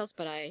more details,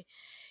 but I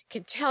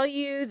can tell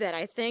you that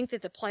I think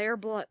that the player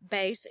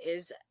base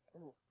is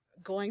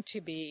going to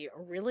be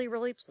really,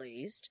 really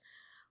pleased.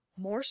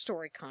 More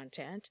story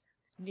content,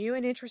 new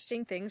and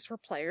interesting things for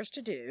players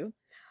to do,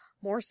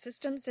 more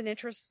systems and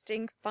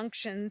interesting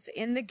functions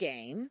in the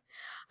game.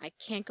 I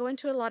can't go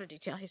into a lot of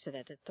detail. He said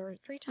that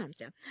three times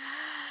now.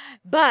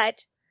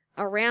 But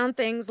around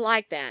things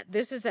like that,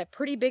 this is a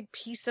pretty big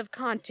piece of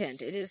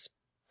content. It is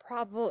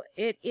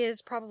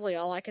probably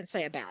all I can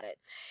say about it.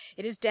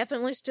 It is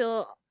definitely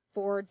still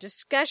for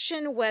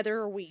discussion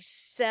whether we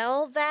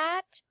sell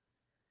that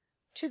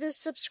to the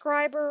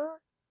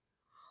subscriber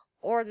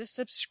or the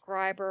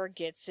subscriber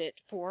gets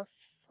it for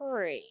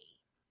free,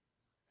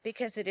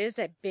 because it is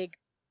a big,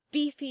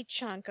 beefy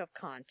chunk of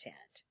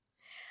content.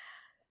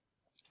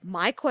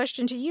 My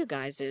question to you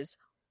guys is,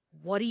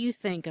 what do you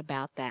think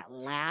about that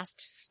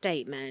last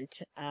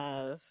statement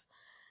of,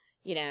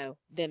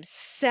 them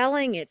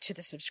selling it to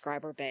the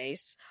subscriber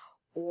base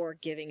or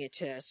giving it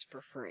to us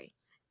for free?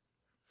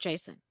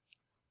 Jason?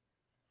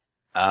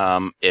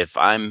 If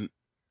I'm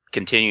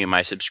continuing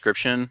my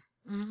subscription,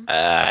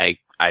 I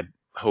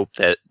hope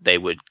that they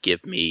would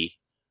give me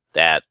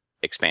that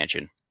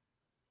expansion.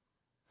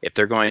 If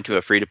they're going to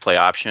a free-to-play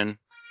option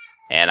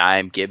and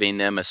I'm giving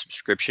them a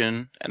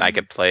subscription and I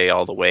could play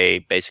all the way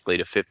basically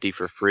to 50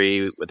 for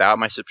free without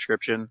my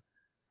subscription,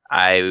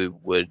 I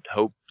would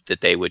hope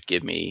that they would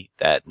give me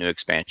that new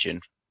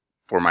expansion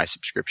for my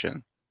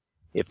subscription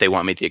if they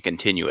want me to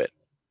continue it.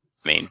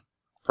 I mean,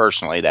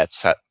 personally,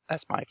 that's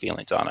my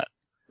feelings on it.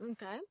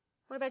 Okay.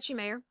 What about you,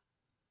 Mayor?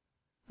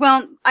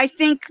 Well, I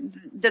think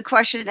the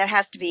question that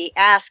has to be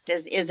asked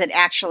is it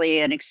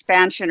actually an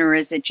expansion or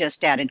is it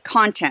just added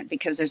content?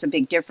 Because there's a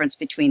big difference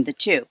between the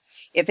two.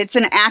 If it's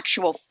an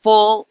actual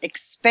full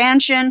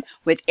expansion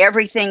with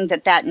everything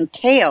that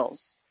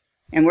entails,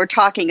 and we're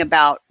talking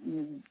about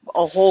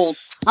a whole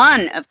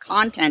ton of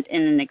content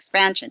in an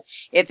expansion.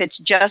 If it's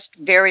just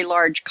very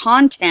large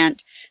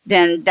content,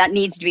 then that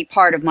needs to be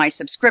part of my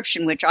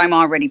subscription, which I'm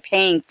already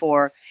paying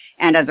for.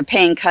 And as a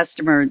paying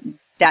customer,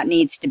 that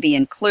needs to be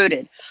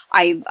included.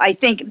 I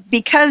think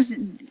because the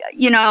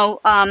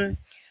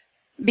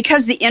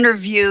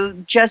interview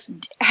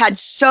just had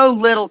so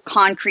little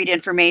concrete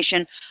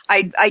information,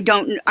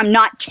 I'm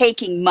not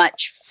taking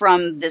much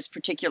from this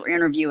particular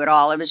interview at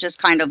all. It was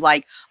just kind of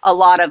like a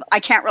lot of,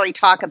 I can't really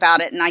talk about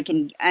it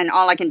and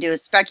all I can do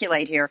is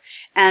speculate here.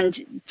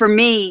 And for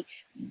me,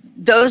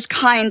 those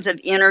kinds of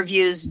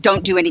interviews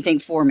don't do anything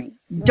for me.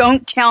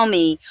 Don't tell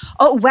me,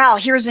 oh, wow,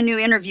 here's a new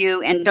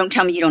interview, and don't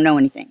tell me you don't know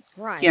anything.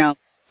 Right.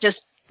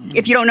 Just,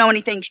 if you don't know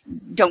anything,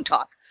 don't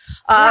talk.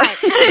 Right.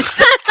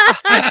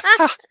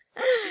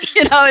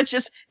 It's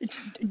just,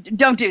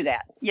 don't do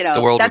that.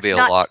 The world would be a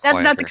lot quieter.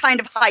 That's not the kind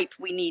of hype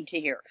we need to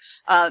hear.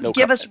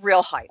 Give us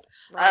real hype.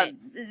 Right.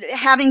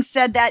 Having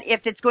said that,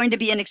 if it's going to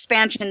be an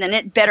expansion, then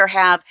it better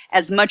have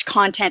as much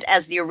content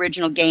as the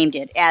original game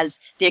did, as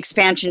the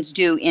expansions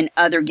do in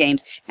other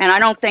games. And I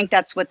don't think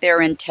that's what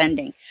they're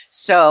intending.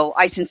 So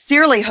I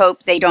sincerely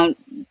hope they don't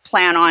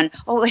plan on,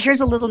 oh, here's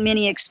a little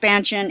mini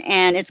expansion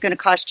and it's going to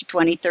cost you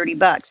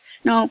 $20-$30.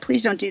 No,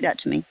 please don't do that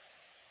to me.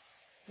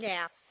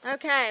 Yeah.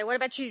 Okay. What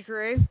about you,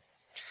 Drew?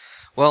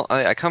 Well,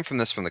 I come from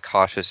this from the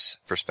cautious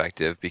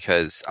perspective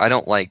because I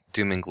don't like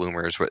doom and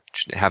gloomers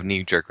which have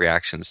knee-jerk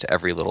reactions to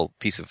every little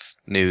piece of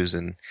news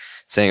and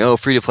saying, oh,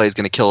 free-to-play is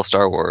going to kill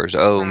Star Wars.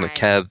 Oh, Right.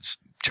 McKeb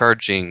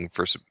charging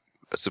for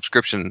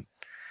subscription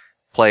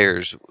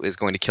players is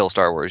going to kill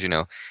Star Wars,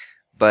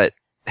 But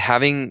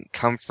having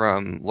come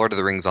from Lord of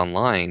the Rings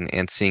Online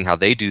and seeing how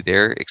they do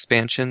their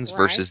expansions Right.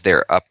 versus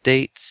their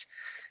updates,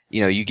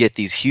 you get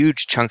these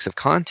huge chunks of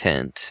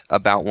content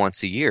about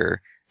once a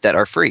year that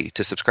are free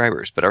to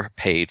subscribers, but are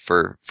paid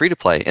for free to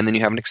play. And then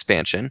you have an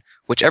expansion,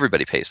 which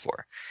everybody pays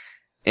for.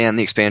 And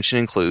the expansion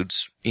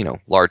includes,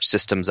 large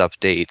systems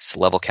updates,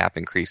 level cap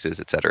increases,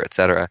 et cetera, et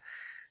cetera.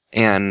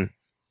 And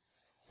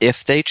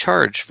if they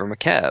charge for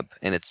McKeb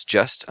and it's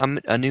just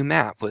a new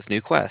map with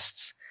new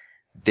quests,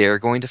 they're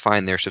going to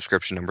find their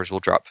subscription numbers will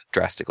drop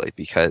drastically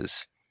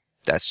because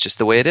that's just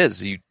the way it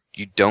is. You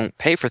don't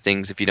pay for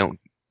things if you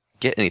don't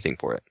get anything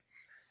for it.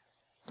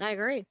 I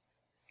agree.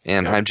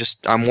 And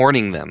I'm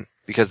warning them.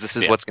 Because this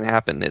is what's going to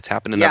happen. It's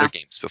happened in other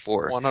games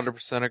before.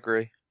 100%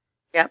 agree.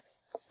 Yep.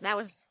 That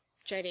was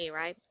JD,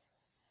 right?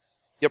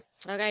 Yep.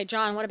 Okay,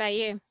 John, what about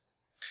you?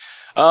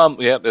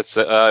 It's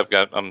I've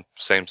got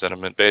same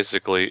sentiment.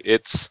 Basically,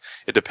 it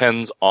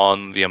depends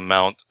on the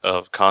amount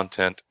of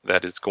content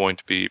that is going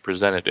to be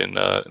presented in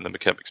the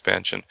McKeb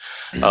expansion.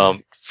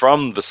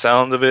 From the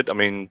sound of it, I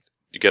mean,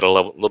 you get a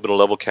little bit of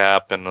level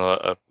cap and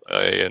a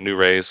new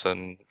race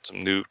and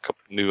some new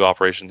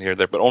operation here and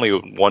there, but only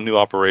one new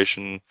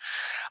operation.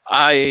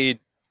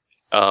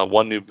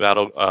 One new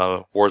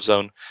battle war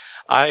zone.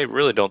 I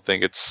really don't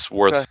think it's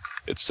worth. Okay.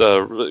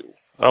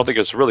 I don't think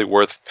it's really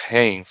worth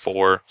paying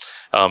for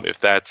if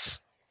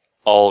that's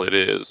all it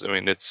is. I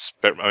mean,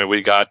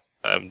 we got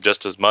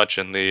just as much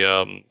in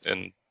the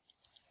in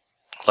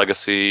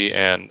Legacy,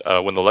 and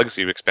when the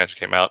Legacy expansion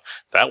came out,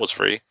 that was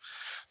free.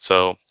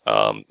 So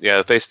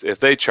if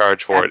they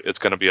charge for it, it's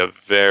going to be a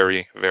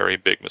very, very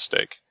big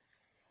mistake.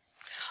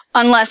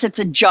 Unless it's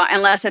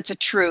a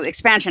true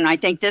expansion. I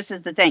think this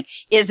is the thing.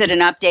 Is it an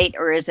update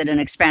or is it an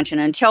expansion?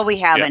 Until we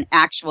have an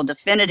actual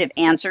definitive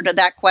answer to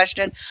that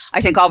question,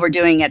 I think all we're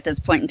doing at this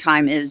point in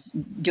time is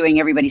doing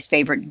everybody's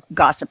favorite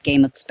gossip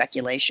game of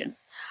speculation.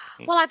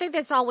 Well, I think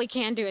that's all we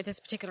can do at this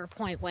particular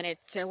point when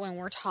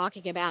we're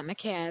talking about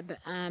McKeb.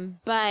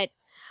 But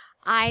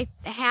I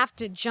have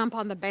to jump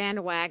on the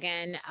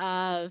bandwagon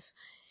of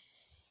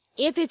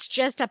if it's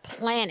just a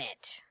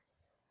planet,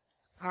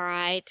 all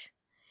right,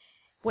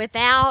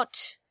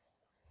 without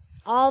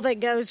all that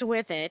goes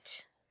with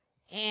it,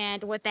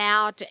 and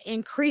without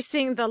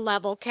increasing the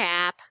level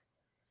cap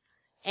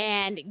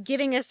and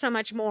giving us so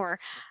much more.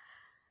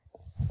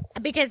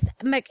 Because,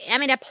 I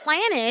mean, a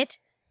planet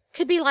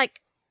could be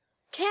like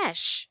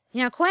Kesh,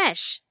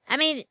 Quesh. I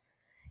mean,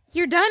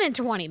 you're done in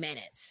 20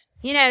 minutes,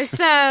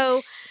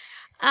 so,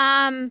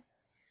 I'm,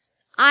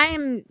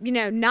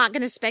 not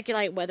going to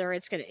speculate whether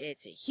it's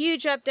a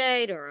huge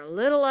update or a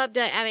little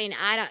update. I mean,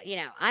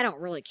 I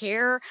don't really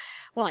care.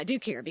 Well, I do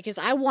care because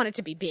I want it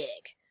to be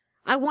big.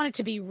 I want it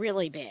to be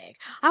really big.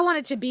 I want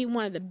it to be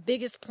one of the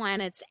biggest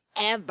planets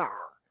ever,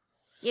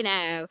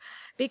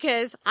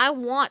 because I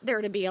want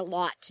there to be a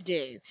lot to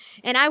do.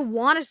 And I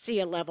want to see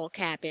a level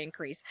cap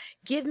increase.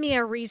 Give me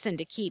a reason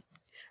to keep,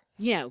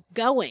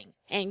 going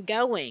and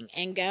going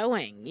and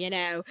going,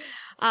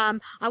 I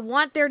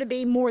want there to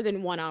be more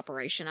than one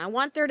operation. I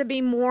want there to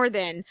be more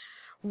than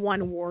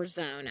one war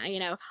zone.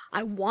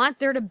 I want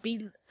there to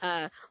be,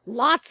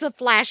 lots of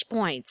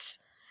flashpoints.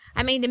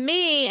 I mean, to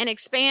me, an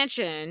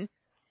expansion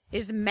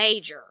is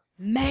major,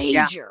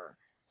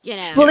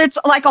 Well, it's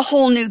like a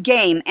whole new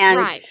game. And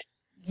right.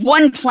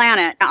 One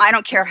planet, I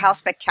don't care how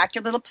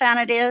spectacular the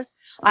planet is,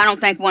 I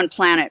don't think one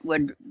planet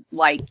would,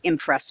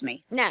 impress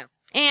me. No.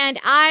 And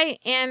I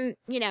am,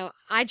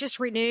 I just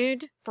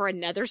renewed for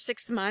another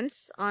 6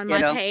 months on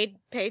my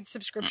paid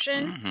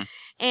subscription. Mm-hmm.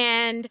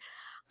 And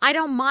I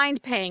don't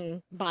mind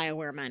paying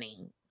BioWare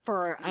money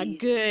for a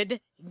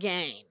good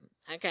game.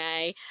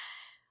 Okay.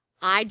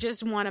 I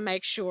just want to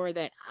make sure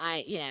that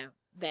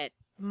that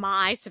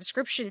my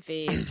subscription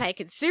fee is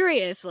taken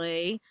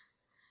seriously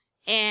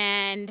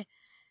and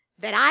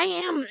that I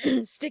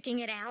am sticking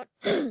it out.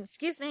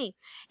 Excuse me.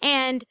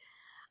 And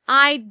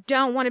I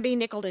don't want to be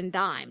nickeled and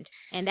dimed.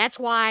 And that's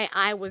why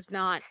I was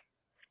not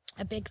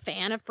a big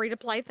fan of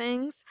free-to-play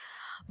things.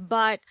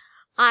 But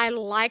I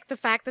like the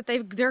fact that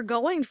they're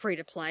going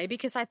free-to-play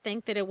because I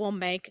think that it will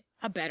make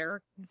a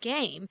better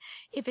game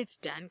if it's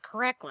done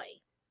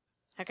correctly.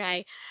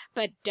 Okay?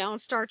 But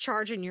don't start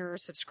charging your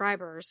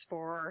subscribers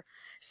for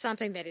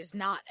something that is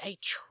not a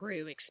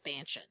true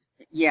expansion.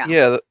 Yeah.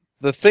 Yeah,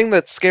 the thing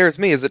that scares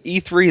me is at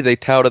E3 they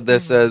touted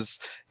this as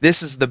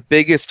this is the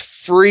biggest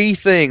free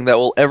thing that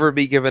will ever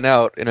be given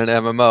out in an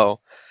MMO.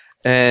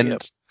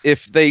 And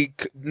if they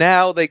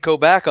go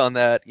back on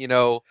that,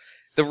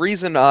 the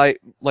reason one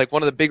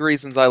of the big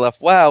reasons I left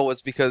WoW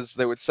was because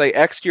they would say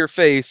X to your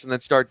face and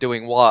then start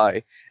doing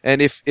Y.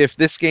 And if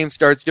this game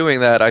starts doing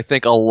that, I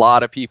think a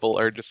lot of people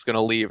are just going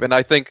to leave. And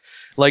I think,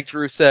 like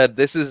Drew said,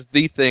 this is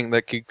the thing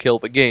that could kill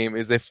the game,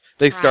 is if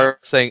they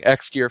start saying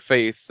X to your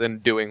face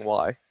and doing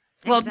Y.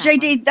 Well,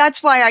 Exactly. JD,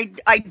 that's why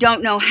I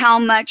don't know how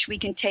much we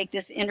can take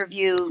this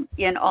interview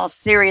in all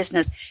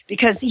seriousness,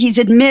 because he's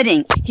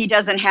admitting he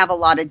doesn't have a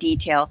lot of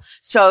detail.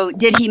 So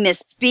did he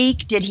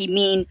misspeak? Did he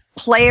mean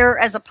player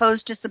as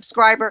opposed to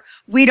subscriber?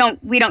 We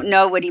don't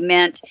know what he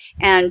meant.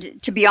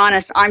 And to be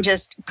honest, I'm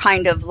just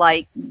kind of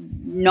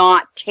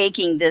not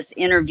taking this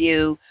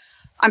interview.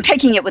 I'm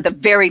taking it with a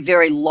very,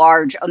 very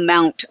large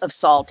amount of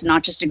salt,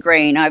 not just a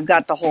grain. I've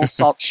got the whole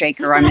salt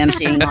shaker I'm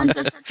emptying on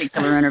this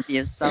particular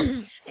interview.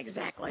 So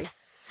Exactly.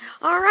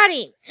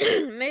 Alrighty,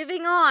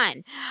 moving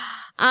on.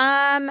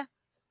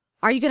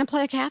 Are you going to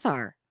play a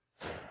Cathar?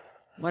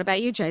 What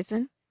about you,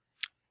 Jason?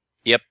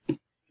 Yep,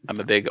 I'm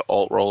a big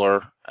alt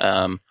roller.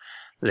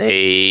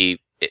 The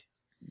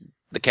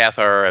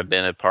Cathar have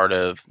been a part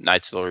of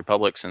Knights of the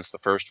Republic since the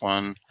first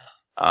one,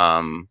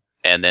 and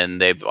then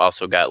they've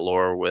also got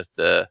lore with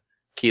the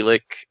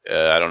Keelik.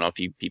 I don't know if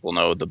you people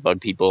know the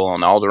Bug People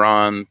on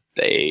Alderaan.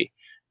 They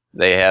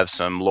have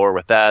some lore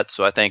with that,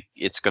 so I think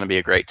it's going to be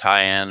a great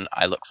tie-in.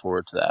 I look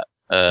forward to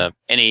that.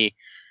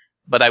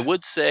 But I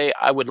would say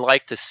I would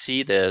like to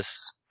see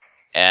this,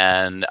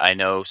 and I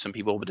know some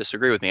people would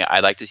disagree with me.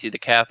 I'd like to see the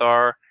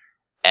Cathar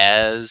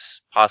as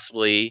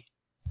possibly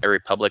a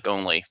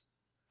Republic-only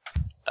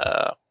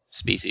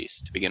species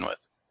to begin with.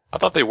 I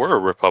thought they were a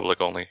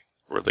Republic only.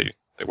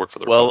 They work for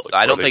the Well, Republic.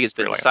 I don't think it's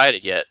been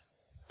decided yet.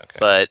 Okay.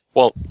 But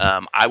well,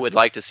 I would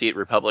like to see it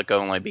Republic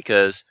only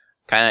because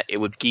it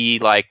would be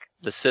like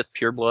the Sith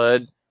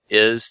pureblood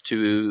is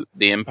to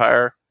the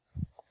Empire.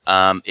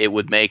 It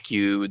would make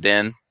you'd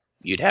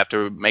have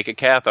to make a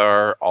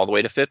Cathar all the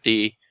way to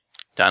 50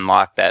 to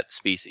unlock that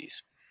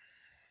species.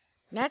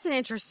 That's an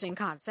interesting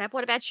concept.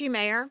 What about you,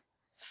 Maer?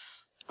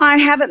 I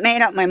haven't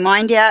made up my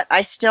mind yet.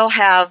 I still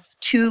have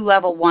 2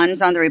 level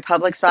 1s on the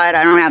Republic side.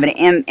 I don't have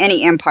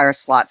any Empire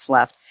slots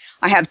left.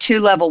 I have 2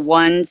 level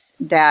 1s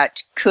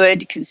that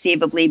could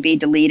conceivably be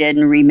deleted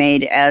and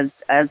remade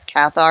as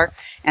Cathar,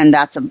 and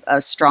that's a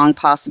strong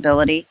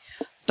possibility.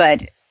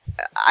 But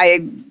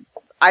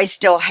I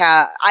still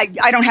have,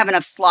 I don't have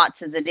enough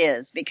slots as it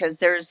is, because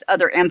there's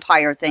other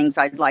Empire things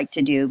I'd like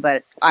to do,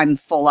 but I'm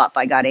full up.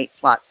 I got 8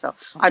 slots, so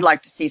I'd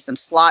like to see some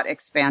slot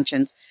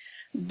expansions.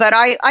 But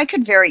I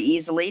could very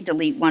easily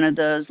delete one of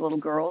those little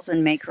girls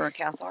and make her a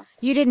Cathar.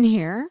 You didn't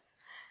hear?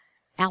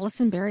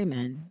 Allison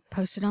Berryman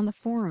posted on the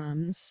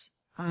forums,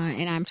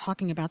 and I'm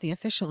talking about the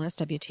official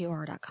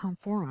SWTOR.com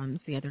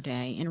forums the other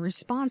day, in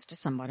response to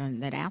someone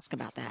that asked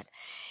about that.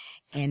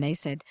 And they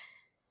said,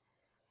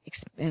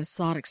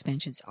 slot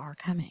expansions are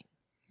coming.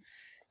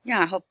 Yeah,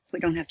 I hope we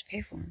don't have to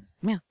pay for them.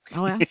 Yeah.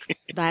 Oh, well,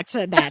 that's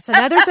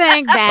another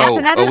thing. That's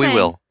another thing. We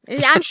will.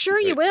 Yeah, I'm sure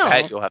you will.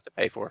 That you'll have to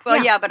pay for.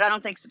 Well, yeah, but I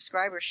don't think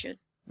subscribers should.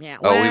 Yeah.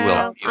 Well, we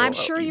will. I'm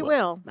sure you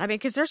will. I mean,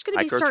 because there's going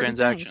to be certain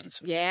things.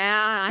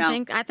 Yeah,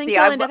 I think See,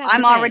 you'll end up having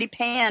I'm to pay. already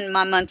paying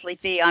my monthly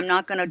fee. I'm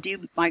not going to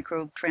do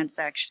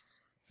microtransactions.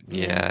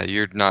 Yeah,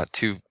 you're not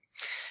too.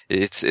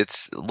 It's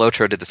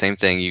Lotro did the same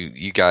thing.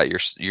 You got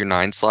your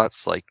 9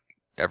 slots like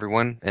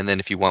everyone, and then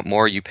if you want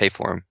more, you pay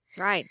for them.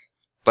 Right.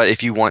 But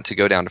if you want to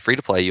go down to free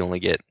to play, you only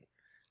get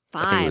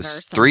 5 I think it was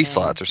or 3 something.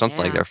 slots or something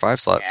like Yeah. that, or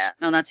 5 slots. Yeah,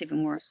 no, that's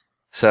even worse.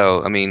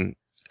 So I mean,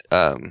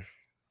 yeah.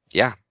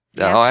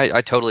 Yeah. No,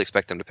 I totally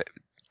expect them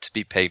to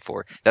be paid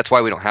for. That's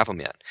why we don't have them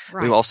yet.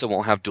 Right. We also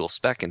won't have dual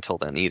spec until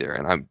then either,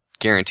 and I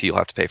guarantee you'll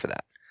have to pay for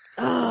that.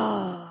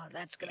 Oh,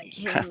 that's going to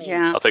kill me.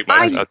 Yeah. I'll take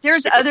my.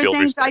 There's stick with other field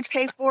things respect. I'd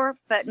pay for,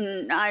 but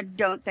I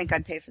don't think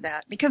I'd pay for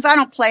that, because I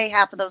don't play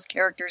half of those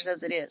characters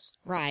as it is.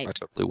 Right. I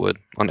totally would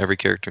on every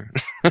character.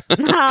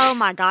 Oh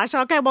my gosh.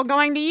 Okay, well,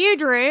 going to you,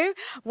 Drew.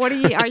 Are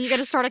you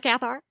going to start a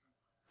Cathar?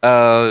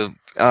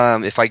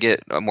 If I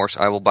get more,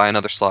 I will buy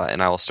another slot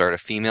and I will start a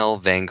female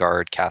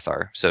Vanguard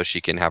Cathar so she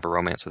can have a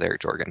romance with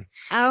Eric Jorgen.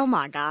 Oh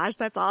my gosh,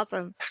 that's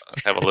awesome.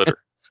 Have a litter.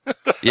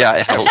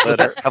 Yeah,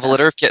 have a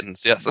litter of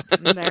kittens. Yes.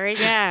 There you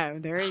go.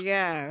 There you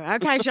go.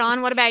 Okay,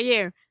 John, what about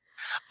you?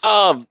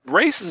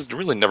 Races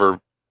really never,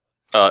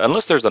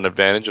 unless there's an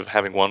advantage of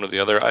having one or the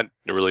other, I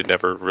really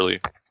never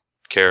really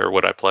care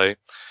what I play.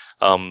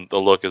 The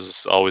look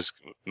is always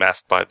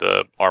masked by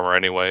the armor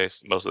anyway,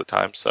 most of the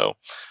time. So,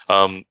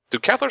 do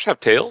Cathars have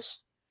tails?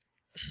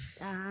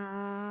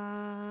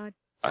 I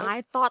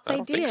thought they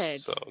don't think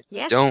did. so.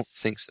 Yes. Don't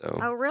think so.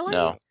 Oh, really?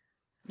 No,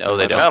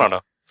 they don't. I don't know.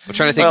 I'm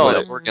trying to think Well,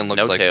 what Jorgen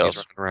looks no like when he's tails.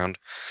 running around.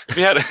 If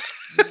you had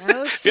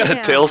No if you had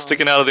a tail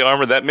sticking out of the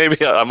armor, that maybe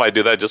I might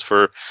do that just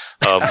for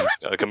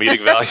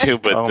comedic value.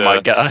 But Oh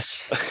my gosh!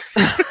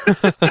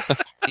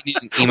 You need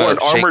an or emo an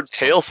armored shake.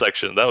 tail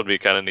section, that would be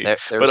kind of neat. There's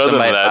But other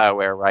somebody than at that,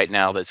 BioWare right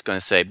now that's going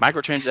to say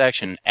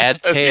microtransaction, add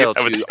You tail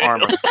have a to tail.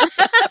 armor.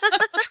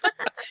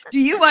 Do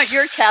you want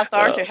your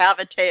Cathar to have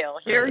a tail?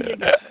 Here you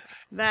go.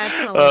 That's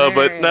hilarious.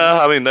 but no,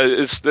 I mean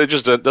it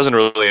just doesn't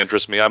really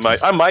interest me. I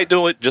might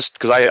do it just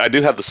because I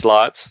do have the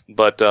slots.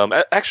 But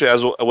actually,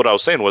 as what I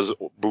was saying was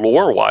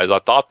lore wise, I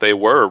thought they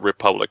were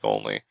Republic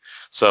only.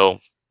 So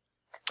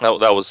that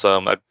was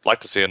I'd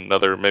like to see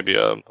another maybe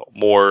a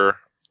more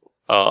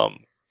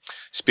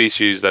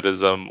species that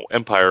is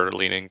Empire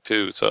leaning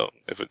too. So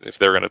if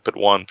they're going to put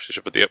one, she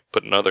should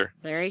put another.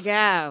 There you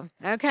go.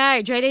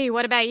 Okay, JD,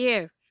 what about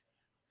you?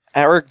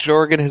 Eric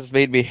Jorgen has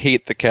made me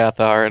hate the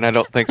Cathar, and I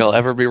don't think I'll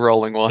ever be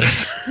rolling one.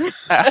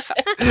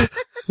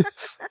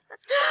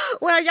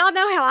 Well, y'all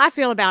know how I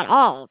feel about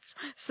alts.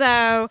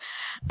 So,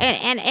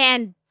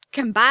 and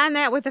combine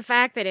that with the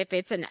fact that if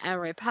it's a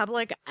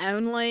Republic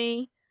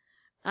only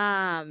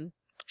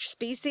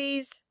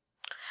species,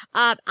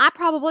 I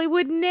probably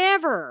would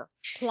never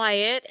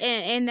play it,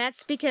 and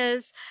that's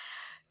because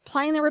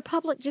playing the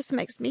Republic just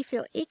makes me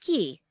feel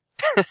icky.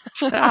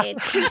 It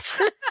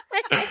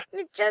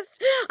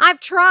just,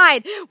 I've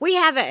tried. We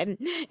have it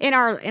in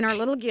our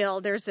little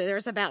guild.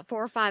 There's about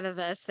 4 or 5 of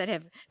us that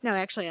have, no,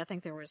 actually, I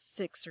think there was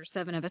 6 or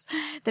 7 of us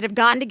that have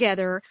gotten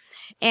together,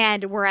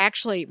 and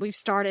we've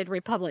started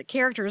Republic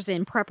characters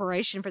in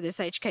preparation for this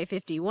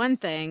HK51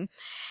 thing.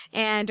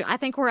 And I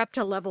think we're up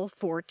to level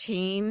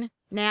 14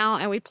 now,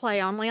 and we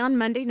play only on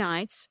Monday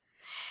nights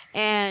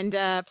and,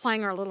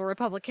 playing our little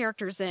Republic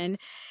characters in.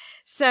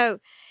 So,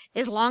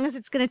 as long as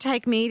it's going to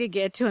take me to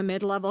get to a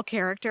mid-level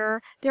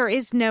character, there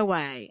is no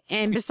way.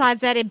 And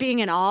besides that, it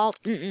being an alt,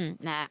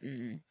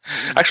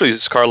 Actually,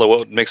 Carla,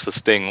 what makes the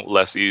sting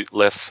less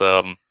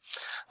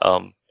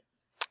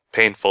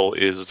painful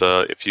is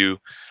if you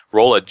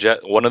roll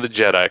one of the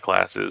Jedi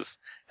classes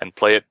and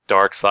play it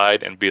dark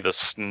side and be the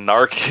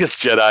snarkiest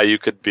Jedi you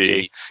could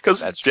be.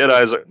 Because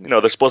Jedis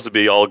are, they're supposed to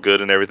be all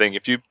good and everything.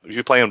 If you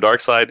play them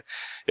dark side,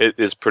 it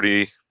is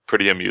pretty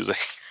amusing.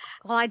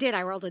 Well, I did.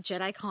 I rolled a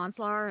Jedi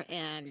Consular,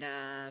 and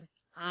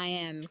I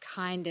am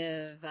kind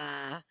of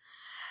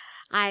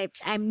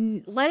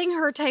I'm letting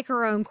her take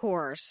her own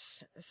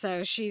course.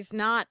 So she's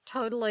not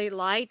totally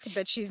light,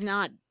 but she's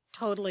not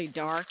totally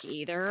dark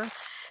either,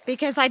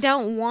 because I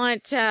don't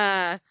want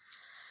I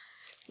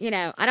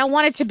don't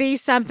want it to be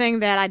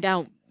something that I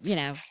don't,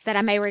 that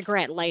I may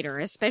regret later,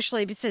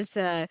 especially since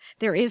there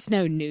is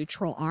no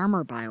neutral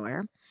armor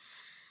BioWare.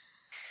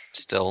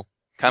 Still.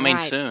 Coming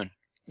Right. soon.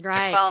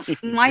 Right. Well,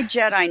 my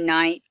Jedi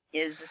Knight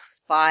is a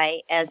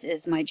spy, as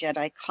is my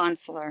Jedi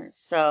Consular.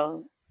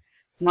 So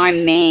my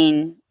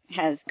main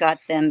has got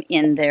them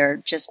in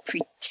there just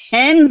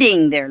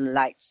pretending they're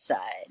light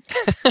side.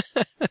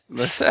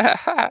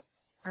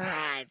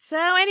 Right.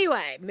 So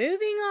anyway,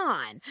 moving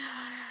on.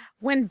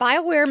 When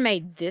BioWare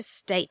made this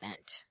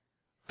statement,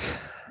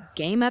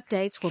 game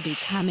updates will be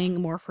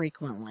coming more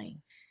frequently.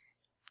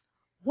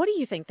 What do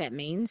you think that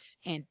means,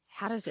 and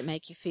how does it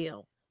make you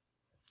feel?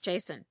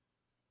 Jason?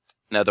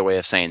 Another way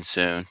of saying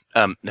soon.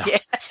 No. Yeah.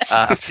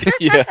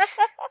 Yeah.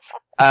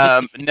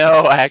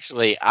 No,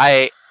 actually,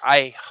 I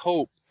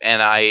hope,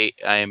 and I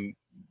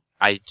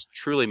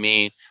truly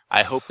mean,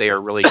 I hope they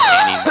are really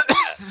gaining.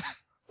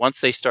 Once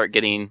they start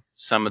getting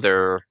some of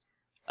their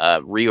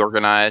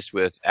reorganized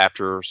with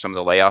after some of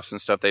the layoffs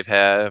and stuff they've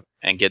had,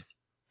 and get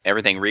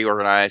everything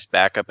reorganized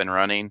back up and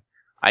running,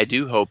 I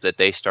do hope that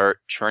they start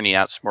churning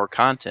out some more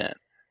content,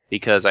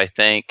 because I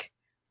think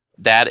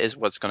that is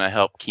what's going to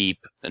help keep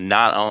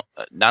not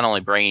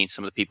only bringing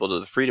some of the people to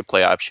the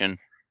free-to-play option,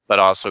 but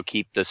also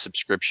keep the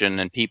subscription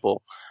and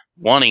people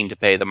wanting to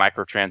pay the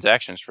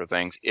microtransactions for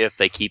things if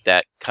they keep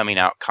that coming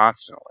out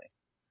constantly.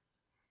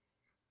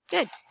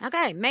 Good.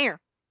 Okay, Mayor.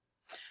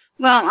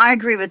 Well, I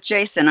agree with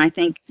Jason. I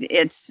think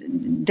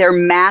they're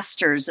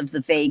masters of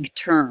the vague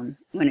term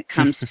when it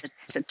comes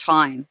to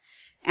time.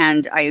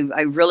 And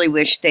I really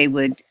wish they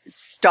would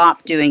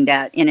stop doing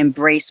that and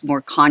embrace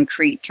more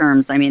concrete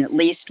terms. I mean, at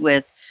least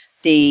with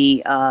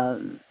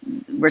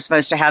we're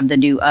supposed to have the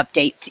new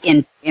updates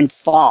in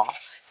fall.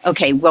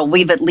 Okay, well,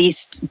 we've at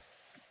least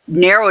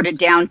narrowed it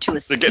down to a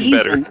They're season. getting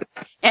better.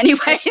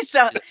 Anyway,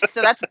 so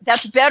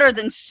that's better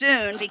than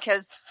soon,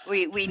 because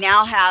we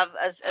now have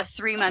a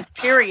 3-month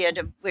period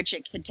of which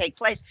it could take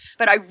place.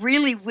 But I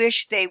really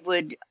wish they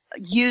would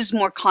use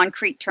more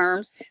concrete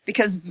terms,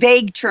 because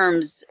vague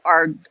terms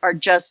are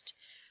just,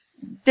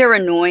 they're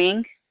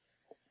annoying.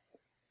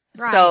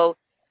 Right. So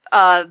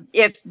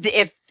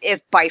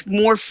if by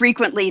more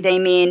frequently they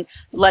mean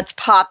let's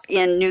pop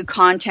in new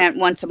content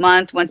once a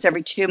month, once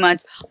every 2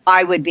 months,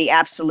 I would be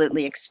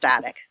absolutely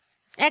ecstatic.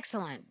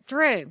 Excellent.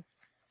 Drew.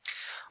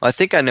 Well, I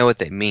think I know what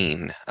they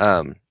mean,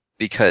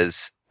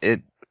 because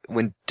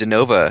when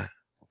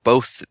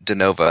both De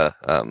Nova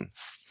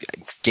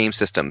game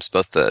systems,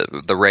 both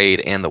the Raid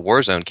and the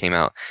Warzone came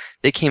out,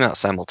 they came out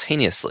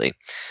simultaneously.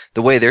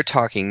 The way they're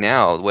talking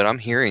now, what I'm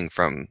hearing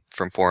from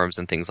forums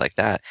and things like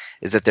that,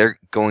 is that they're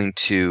going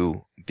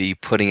to be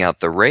putting out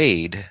the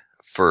Raid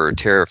for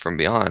Terror from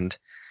Beyond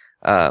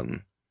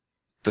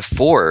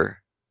before,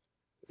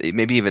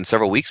 maybe even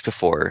several weeks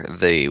before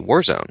the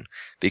Warzone,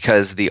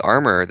 because the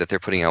armor that they're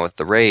putting out with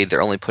the Raid,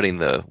 they're only putting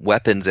the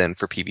weapons in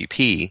for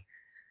PvP,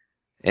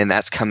 and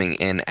that's coming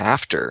in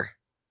after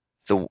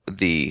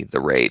the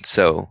Raid.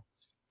 So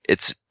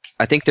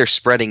I think they're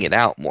spreading it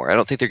out more. I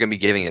don't think they're going to be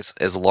giving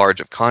as large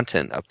of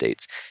content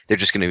updates. They're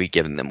just going to be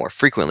giving them more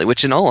frequently,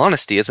 which in all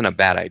honesty isn't a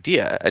bad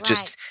idea.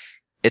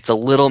 It's a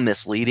little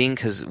misleading,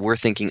 because we're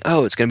thinking,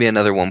 oh, it's going to be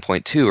another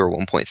 1.2 or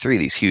 1.3,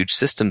 these huge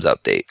systems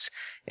updates.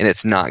 And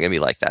it's not going to be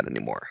like that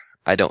anymore.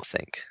 I don't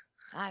think.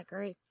 I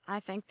agree. I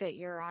think that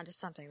you're onto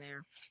something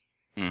there.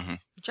 Mm-hmm.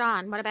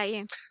 John, what about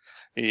you?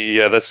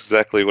 Yeah, that's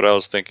exactly what I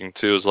was thinking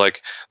too. Is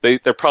like they're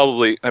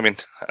probably. I mean,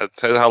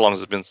 how long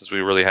has it been since we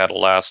really had a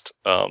last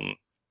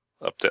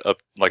update?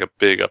 Like a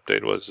big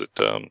update? Was it?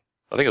 I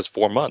think it was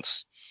 4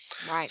 months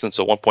since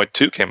the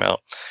 1.2 came out,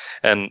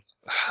 and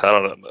I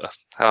don't know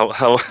how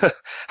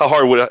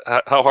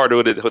hard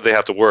would they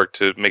have to work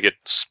to make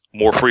it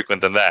more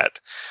frequent than that?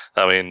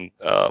 I mean,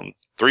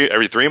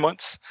 every 3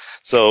 months.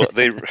 So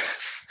they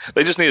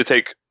just need to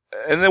take.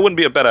 And that wouldn't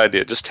be a bad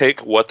idea. Just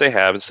take what they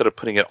have, instead of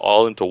putting it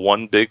all into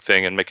one big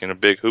thing and making a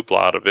big hoopla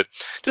out of it.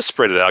 Just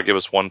spread it out. Give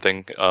us one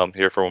thing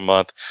here for a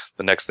month,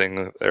 the next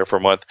thing there for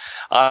a month.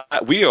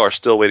 We are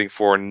still waiting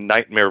for a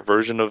nightmare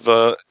version of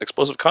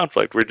Explosive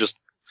Conflict. We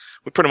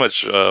pretty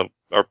much are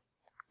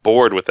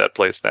bored with that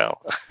place now.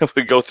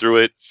 We go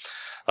through it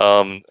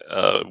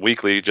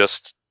weekly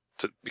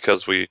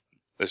because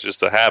it's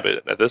just a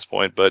habit at this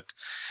point. But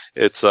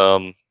it's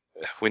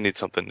we need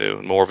something new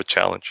and more of a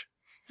challenge.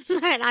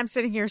 And I'm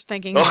sitting here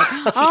thinking,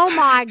 oh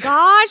my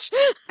gosh.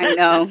 I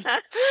know.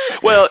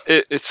 Well,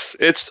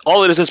 it's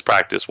all it is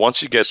practice.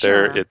 Once you get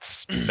there,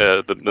 it's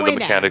the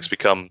mechanics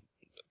become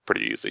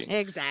pretty easy.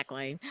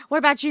 Exactly. What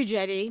about you,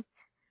 JD?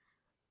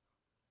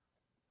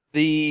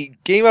 The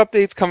game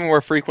updates coming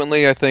more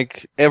frequently, I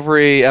think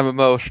every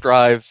MMO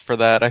strives for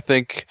that. I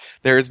think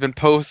there has been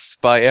posts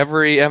by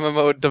every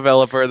MMO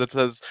developer that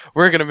says,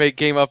 we're going to make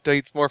game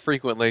updates more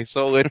frequently.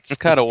 So it's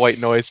kind of white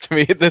noise to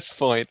me at this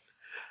point.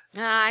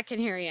 I can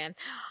hear you.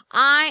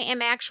 I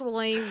am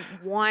actually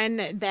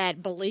one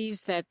that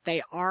believes that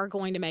they are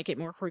going to make it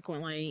more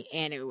frequently,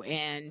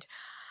 and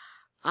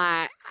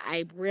I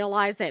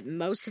realize that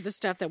most of the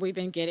stuff that we've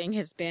been getting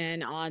has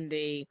been on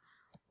the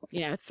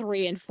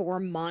 3 and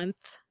 4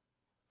 month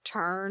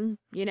turn,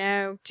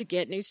 to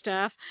get new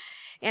stuff.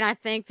 And I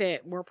think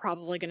that we're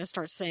probably going to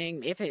start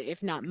seeing,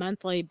 if not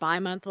monthly,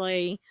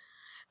 bi-monthly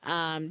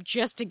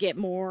just to get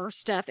more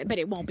stuff, but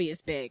it won't be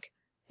as big.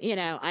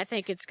 I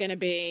think it's going to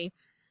be,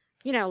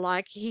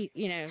 like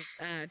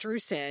Drew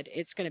said,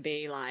 it's going to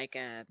be like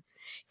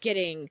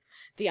getting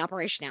the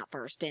operation out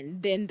first,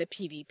 and then the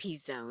PvP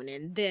zone,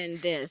 and then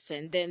this,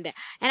 and then that.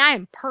 And I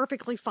am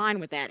perfectly fine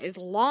with that as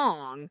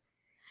long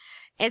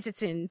as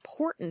it's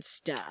important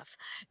stuff.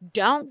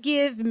 Don't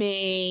give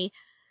me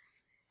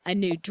a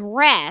new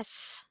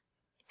dress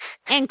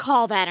and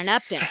call that an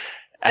update.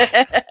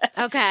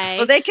 Okay.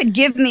 Well, they could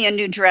give me a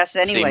new dress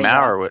anyway. See,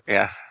 Maer would,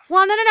 yeah.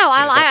 Well, no.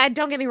 I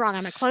don't get me wrong.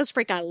 I'm a clothes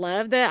freak. I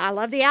love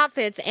the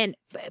outfits,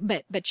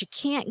 but you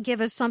can't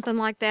give us something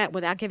like that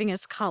without giving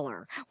us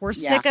color. We're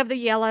sick of the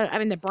yellow. I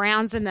mean, the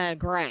browns and the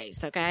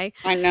grays. Okay.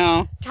 I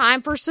know.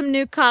 Time for some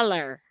new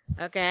color.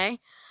 Okay.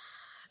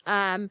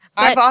 I've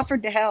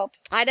offered to help.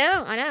 I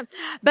know.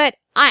 But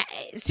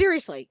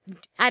seriously,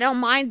 I don't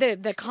mind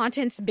the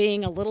contents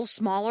being a little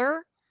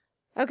smaller.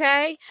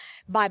 Okay?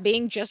 By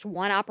being just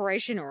one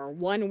operation or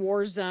one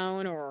war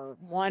zone or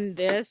one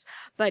this,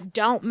 but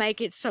don't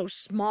make it so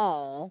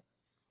small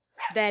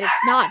that it's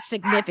not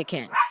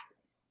significant.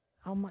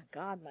 Oh my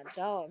God, my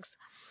dogs.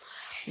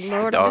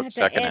 Lord, I'm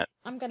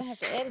gonna have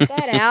to edit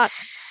that out.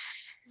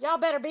 Y'all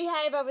better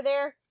behave over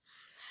there.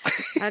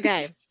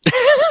 Okay.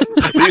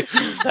 Leave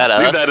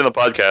that in the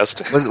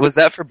podcast. Was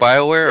that for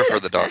BioWare or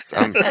for the dogs?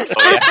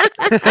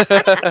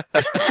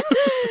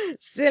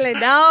 Silly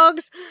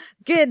dogs.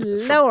 Good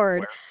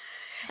Lord.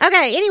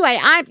 Okay. Anyway,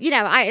 I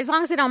as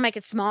long as they don't make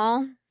it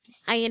small,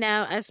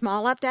 a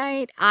small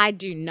update, I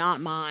do not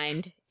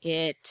mind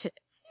it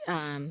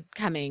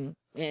coming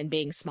and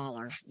being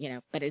smaller.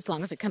 But as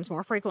long as it comes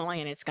more frequently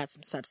and it's got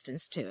some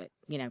substance to it,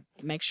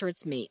 make sure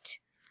it's meat.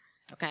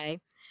 Okay.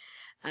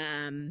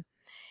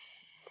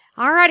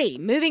 Alrighty,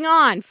 moving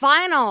on.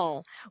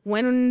 Final.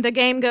 When the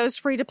game goes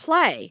free to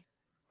play,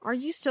 are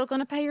you still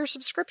going to pay your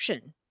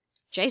subscription?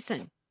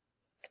 Jason.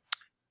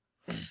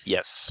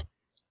 Yes.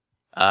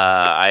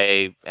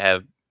 I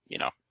have,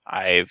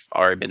 I've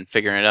already been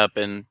figuring it up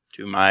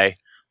into my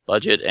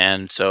budget,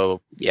 and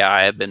so, yeah,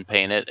 I have been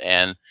paying it,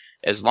 and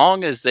as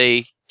long as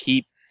they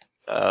keep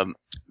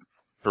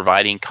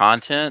providing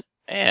content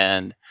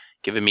and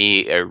giving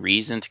me a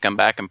reason to come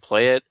back and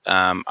play it,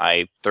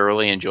 I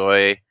thoroughly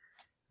enjoy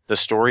the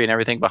story and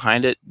everything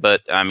behind it.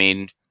 But I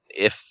mean,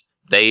 I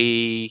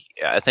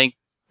think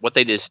what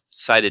they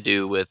decide to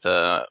do with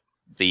the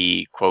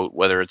quote,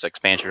 whether it's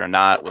expansion or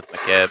not, with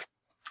McKeb,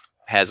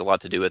 has a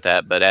lot to do with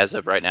that. But as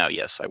of right now,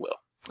 yes, I will.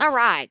 All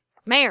right,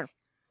 Maer.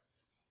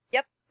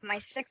 Yep, my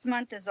 6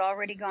 month has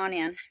already gone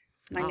in.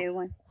 My new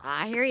one.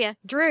 I hear you,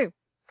 Drew.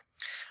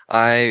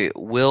 I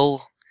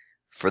will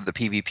for the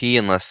PvP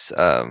unless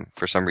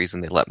for some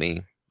reason they let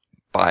me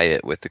buy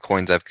it with the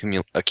coins I've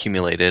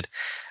accumulated,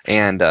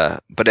 and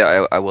but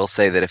I will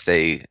say that if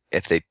they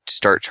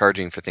start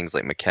charging for things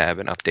like McCab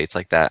and updates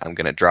like that, I'm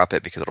gonna drop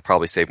it because it'll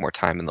probably save more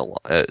time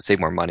save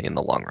more money in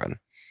the long run.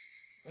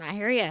 I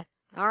hear you.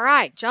 All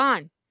right,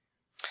 John.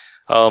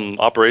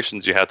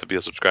 Operations, you have to be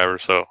a subscriber,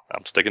 so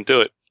I'm sticking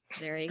to it.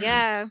 There you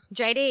go,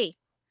 JD.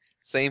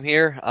 Same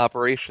here.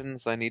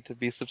 Operations, I need to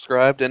be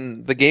subscribed,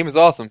 and the game is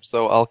awesome,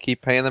 so I'll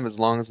keep paying them as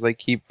long as they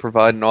keep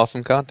providing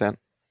awesome content.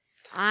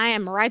 I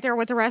am right there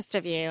with the rest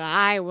of you.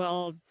 I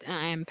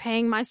am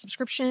paying my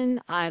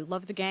subscription. I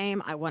love the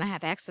game. I want to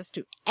have access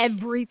to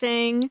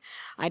everything.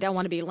 I don't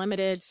want to be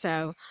limited,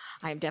 so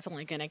I'm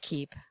definitely going to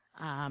keep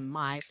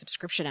my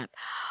subscription up.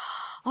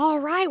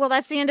 All right. Well,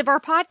 that's the end of our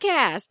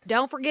podcast.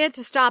 Don't forget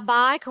to stop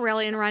by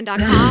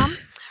CorellianRun.com.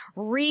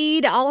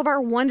 Read all of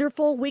our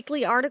wonderful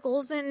weekly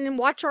articles and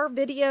watch our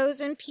videos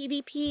and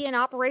PvP and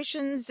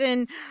operations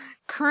and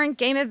current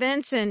game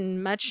events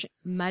and much,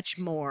 much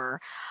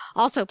more.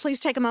 Also, please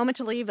take a moment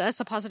to leave us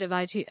a positive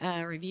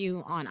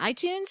review on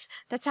iTunes.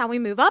 That's how we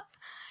move up.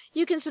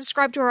 You can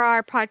subscribe to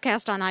our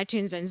podcast on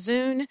iTunes and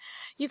Zune.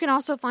 You can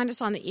also find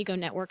us on the Ego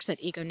Networks at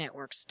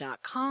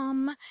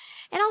egonetworks.com.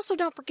 And also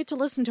don't forget to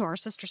listen to our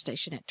sister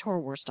station at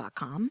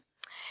torwars.com.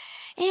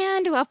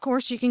 And, of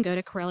course, you can go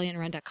to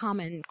CorellianRun.com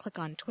and click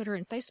on Twitter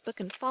and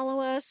Facebook and follow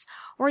us.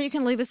 Or you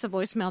can leave us a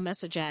voicemail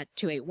message at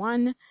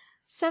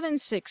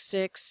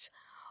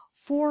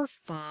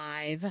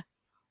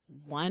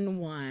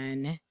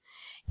 281-766-4511.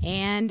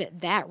 And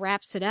that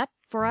wraps it up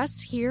for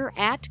us here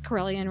at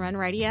Corellian Run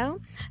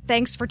Radio.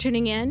 Thanks for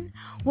tuning in.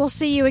 We'll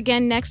see you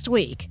again next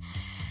week.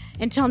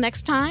 Until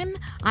next time,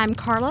 I'm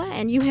Carla,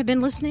 and you have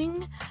been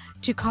listening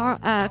to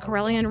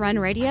Corellian Run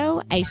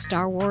Radio, a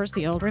Star Wars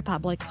The Old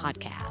Republic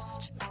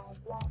podcast.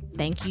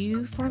 Thank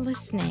you for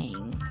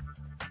listening.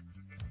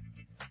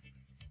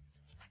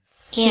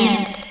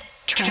 End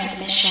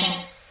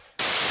transmission.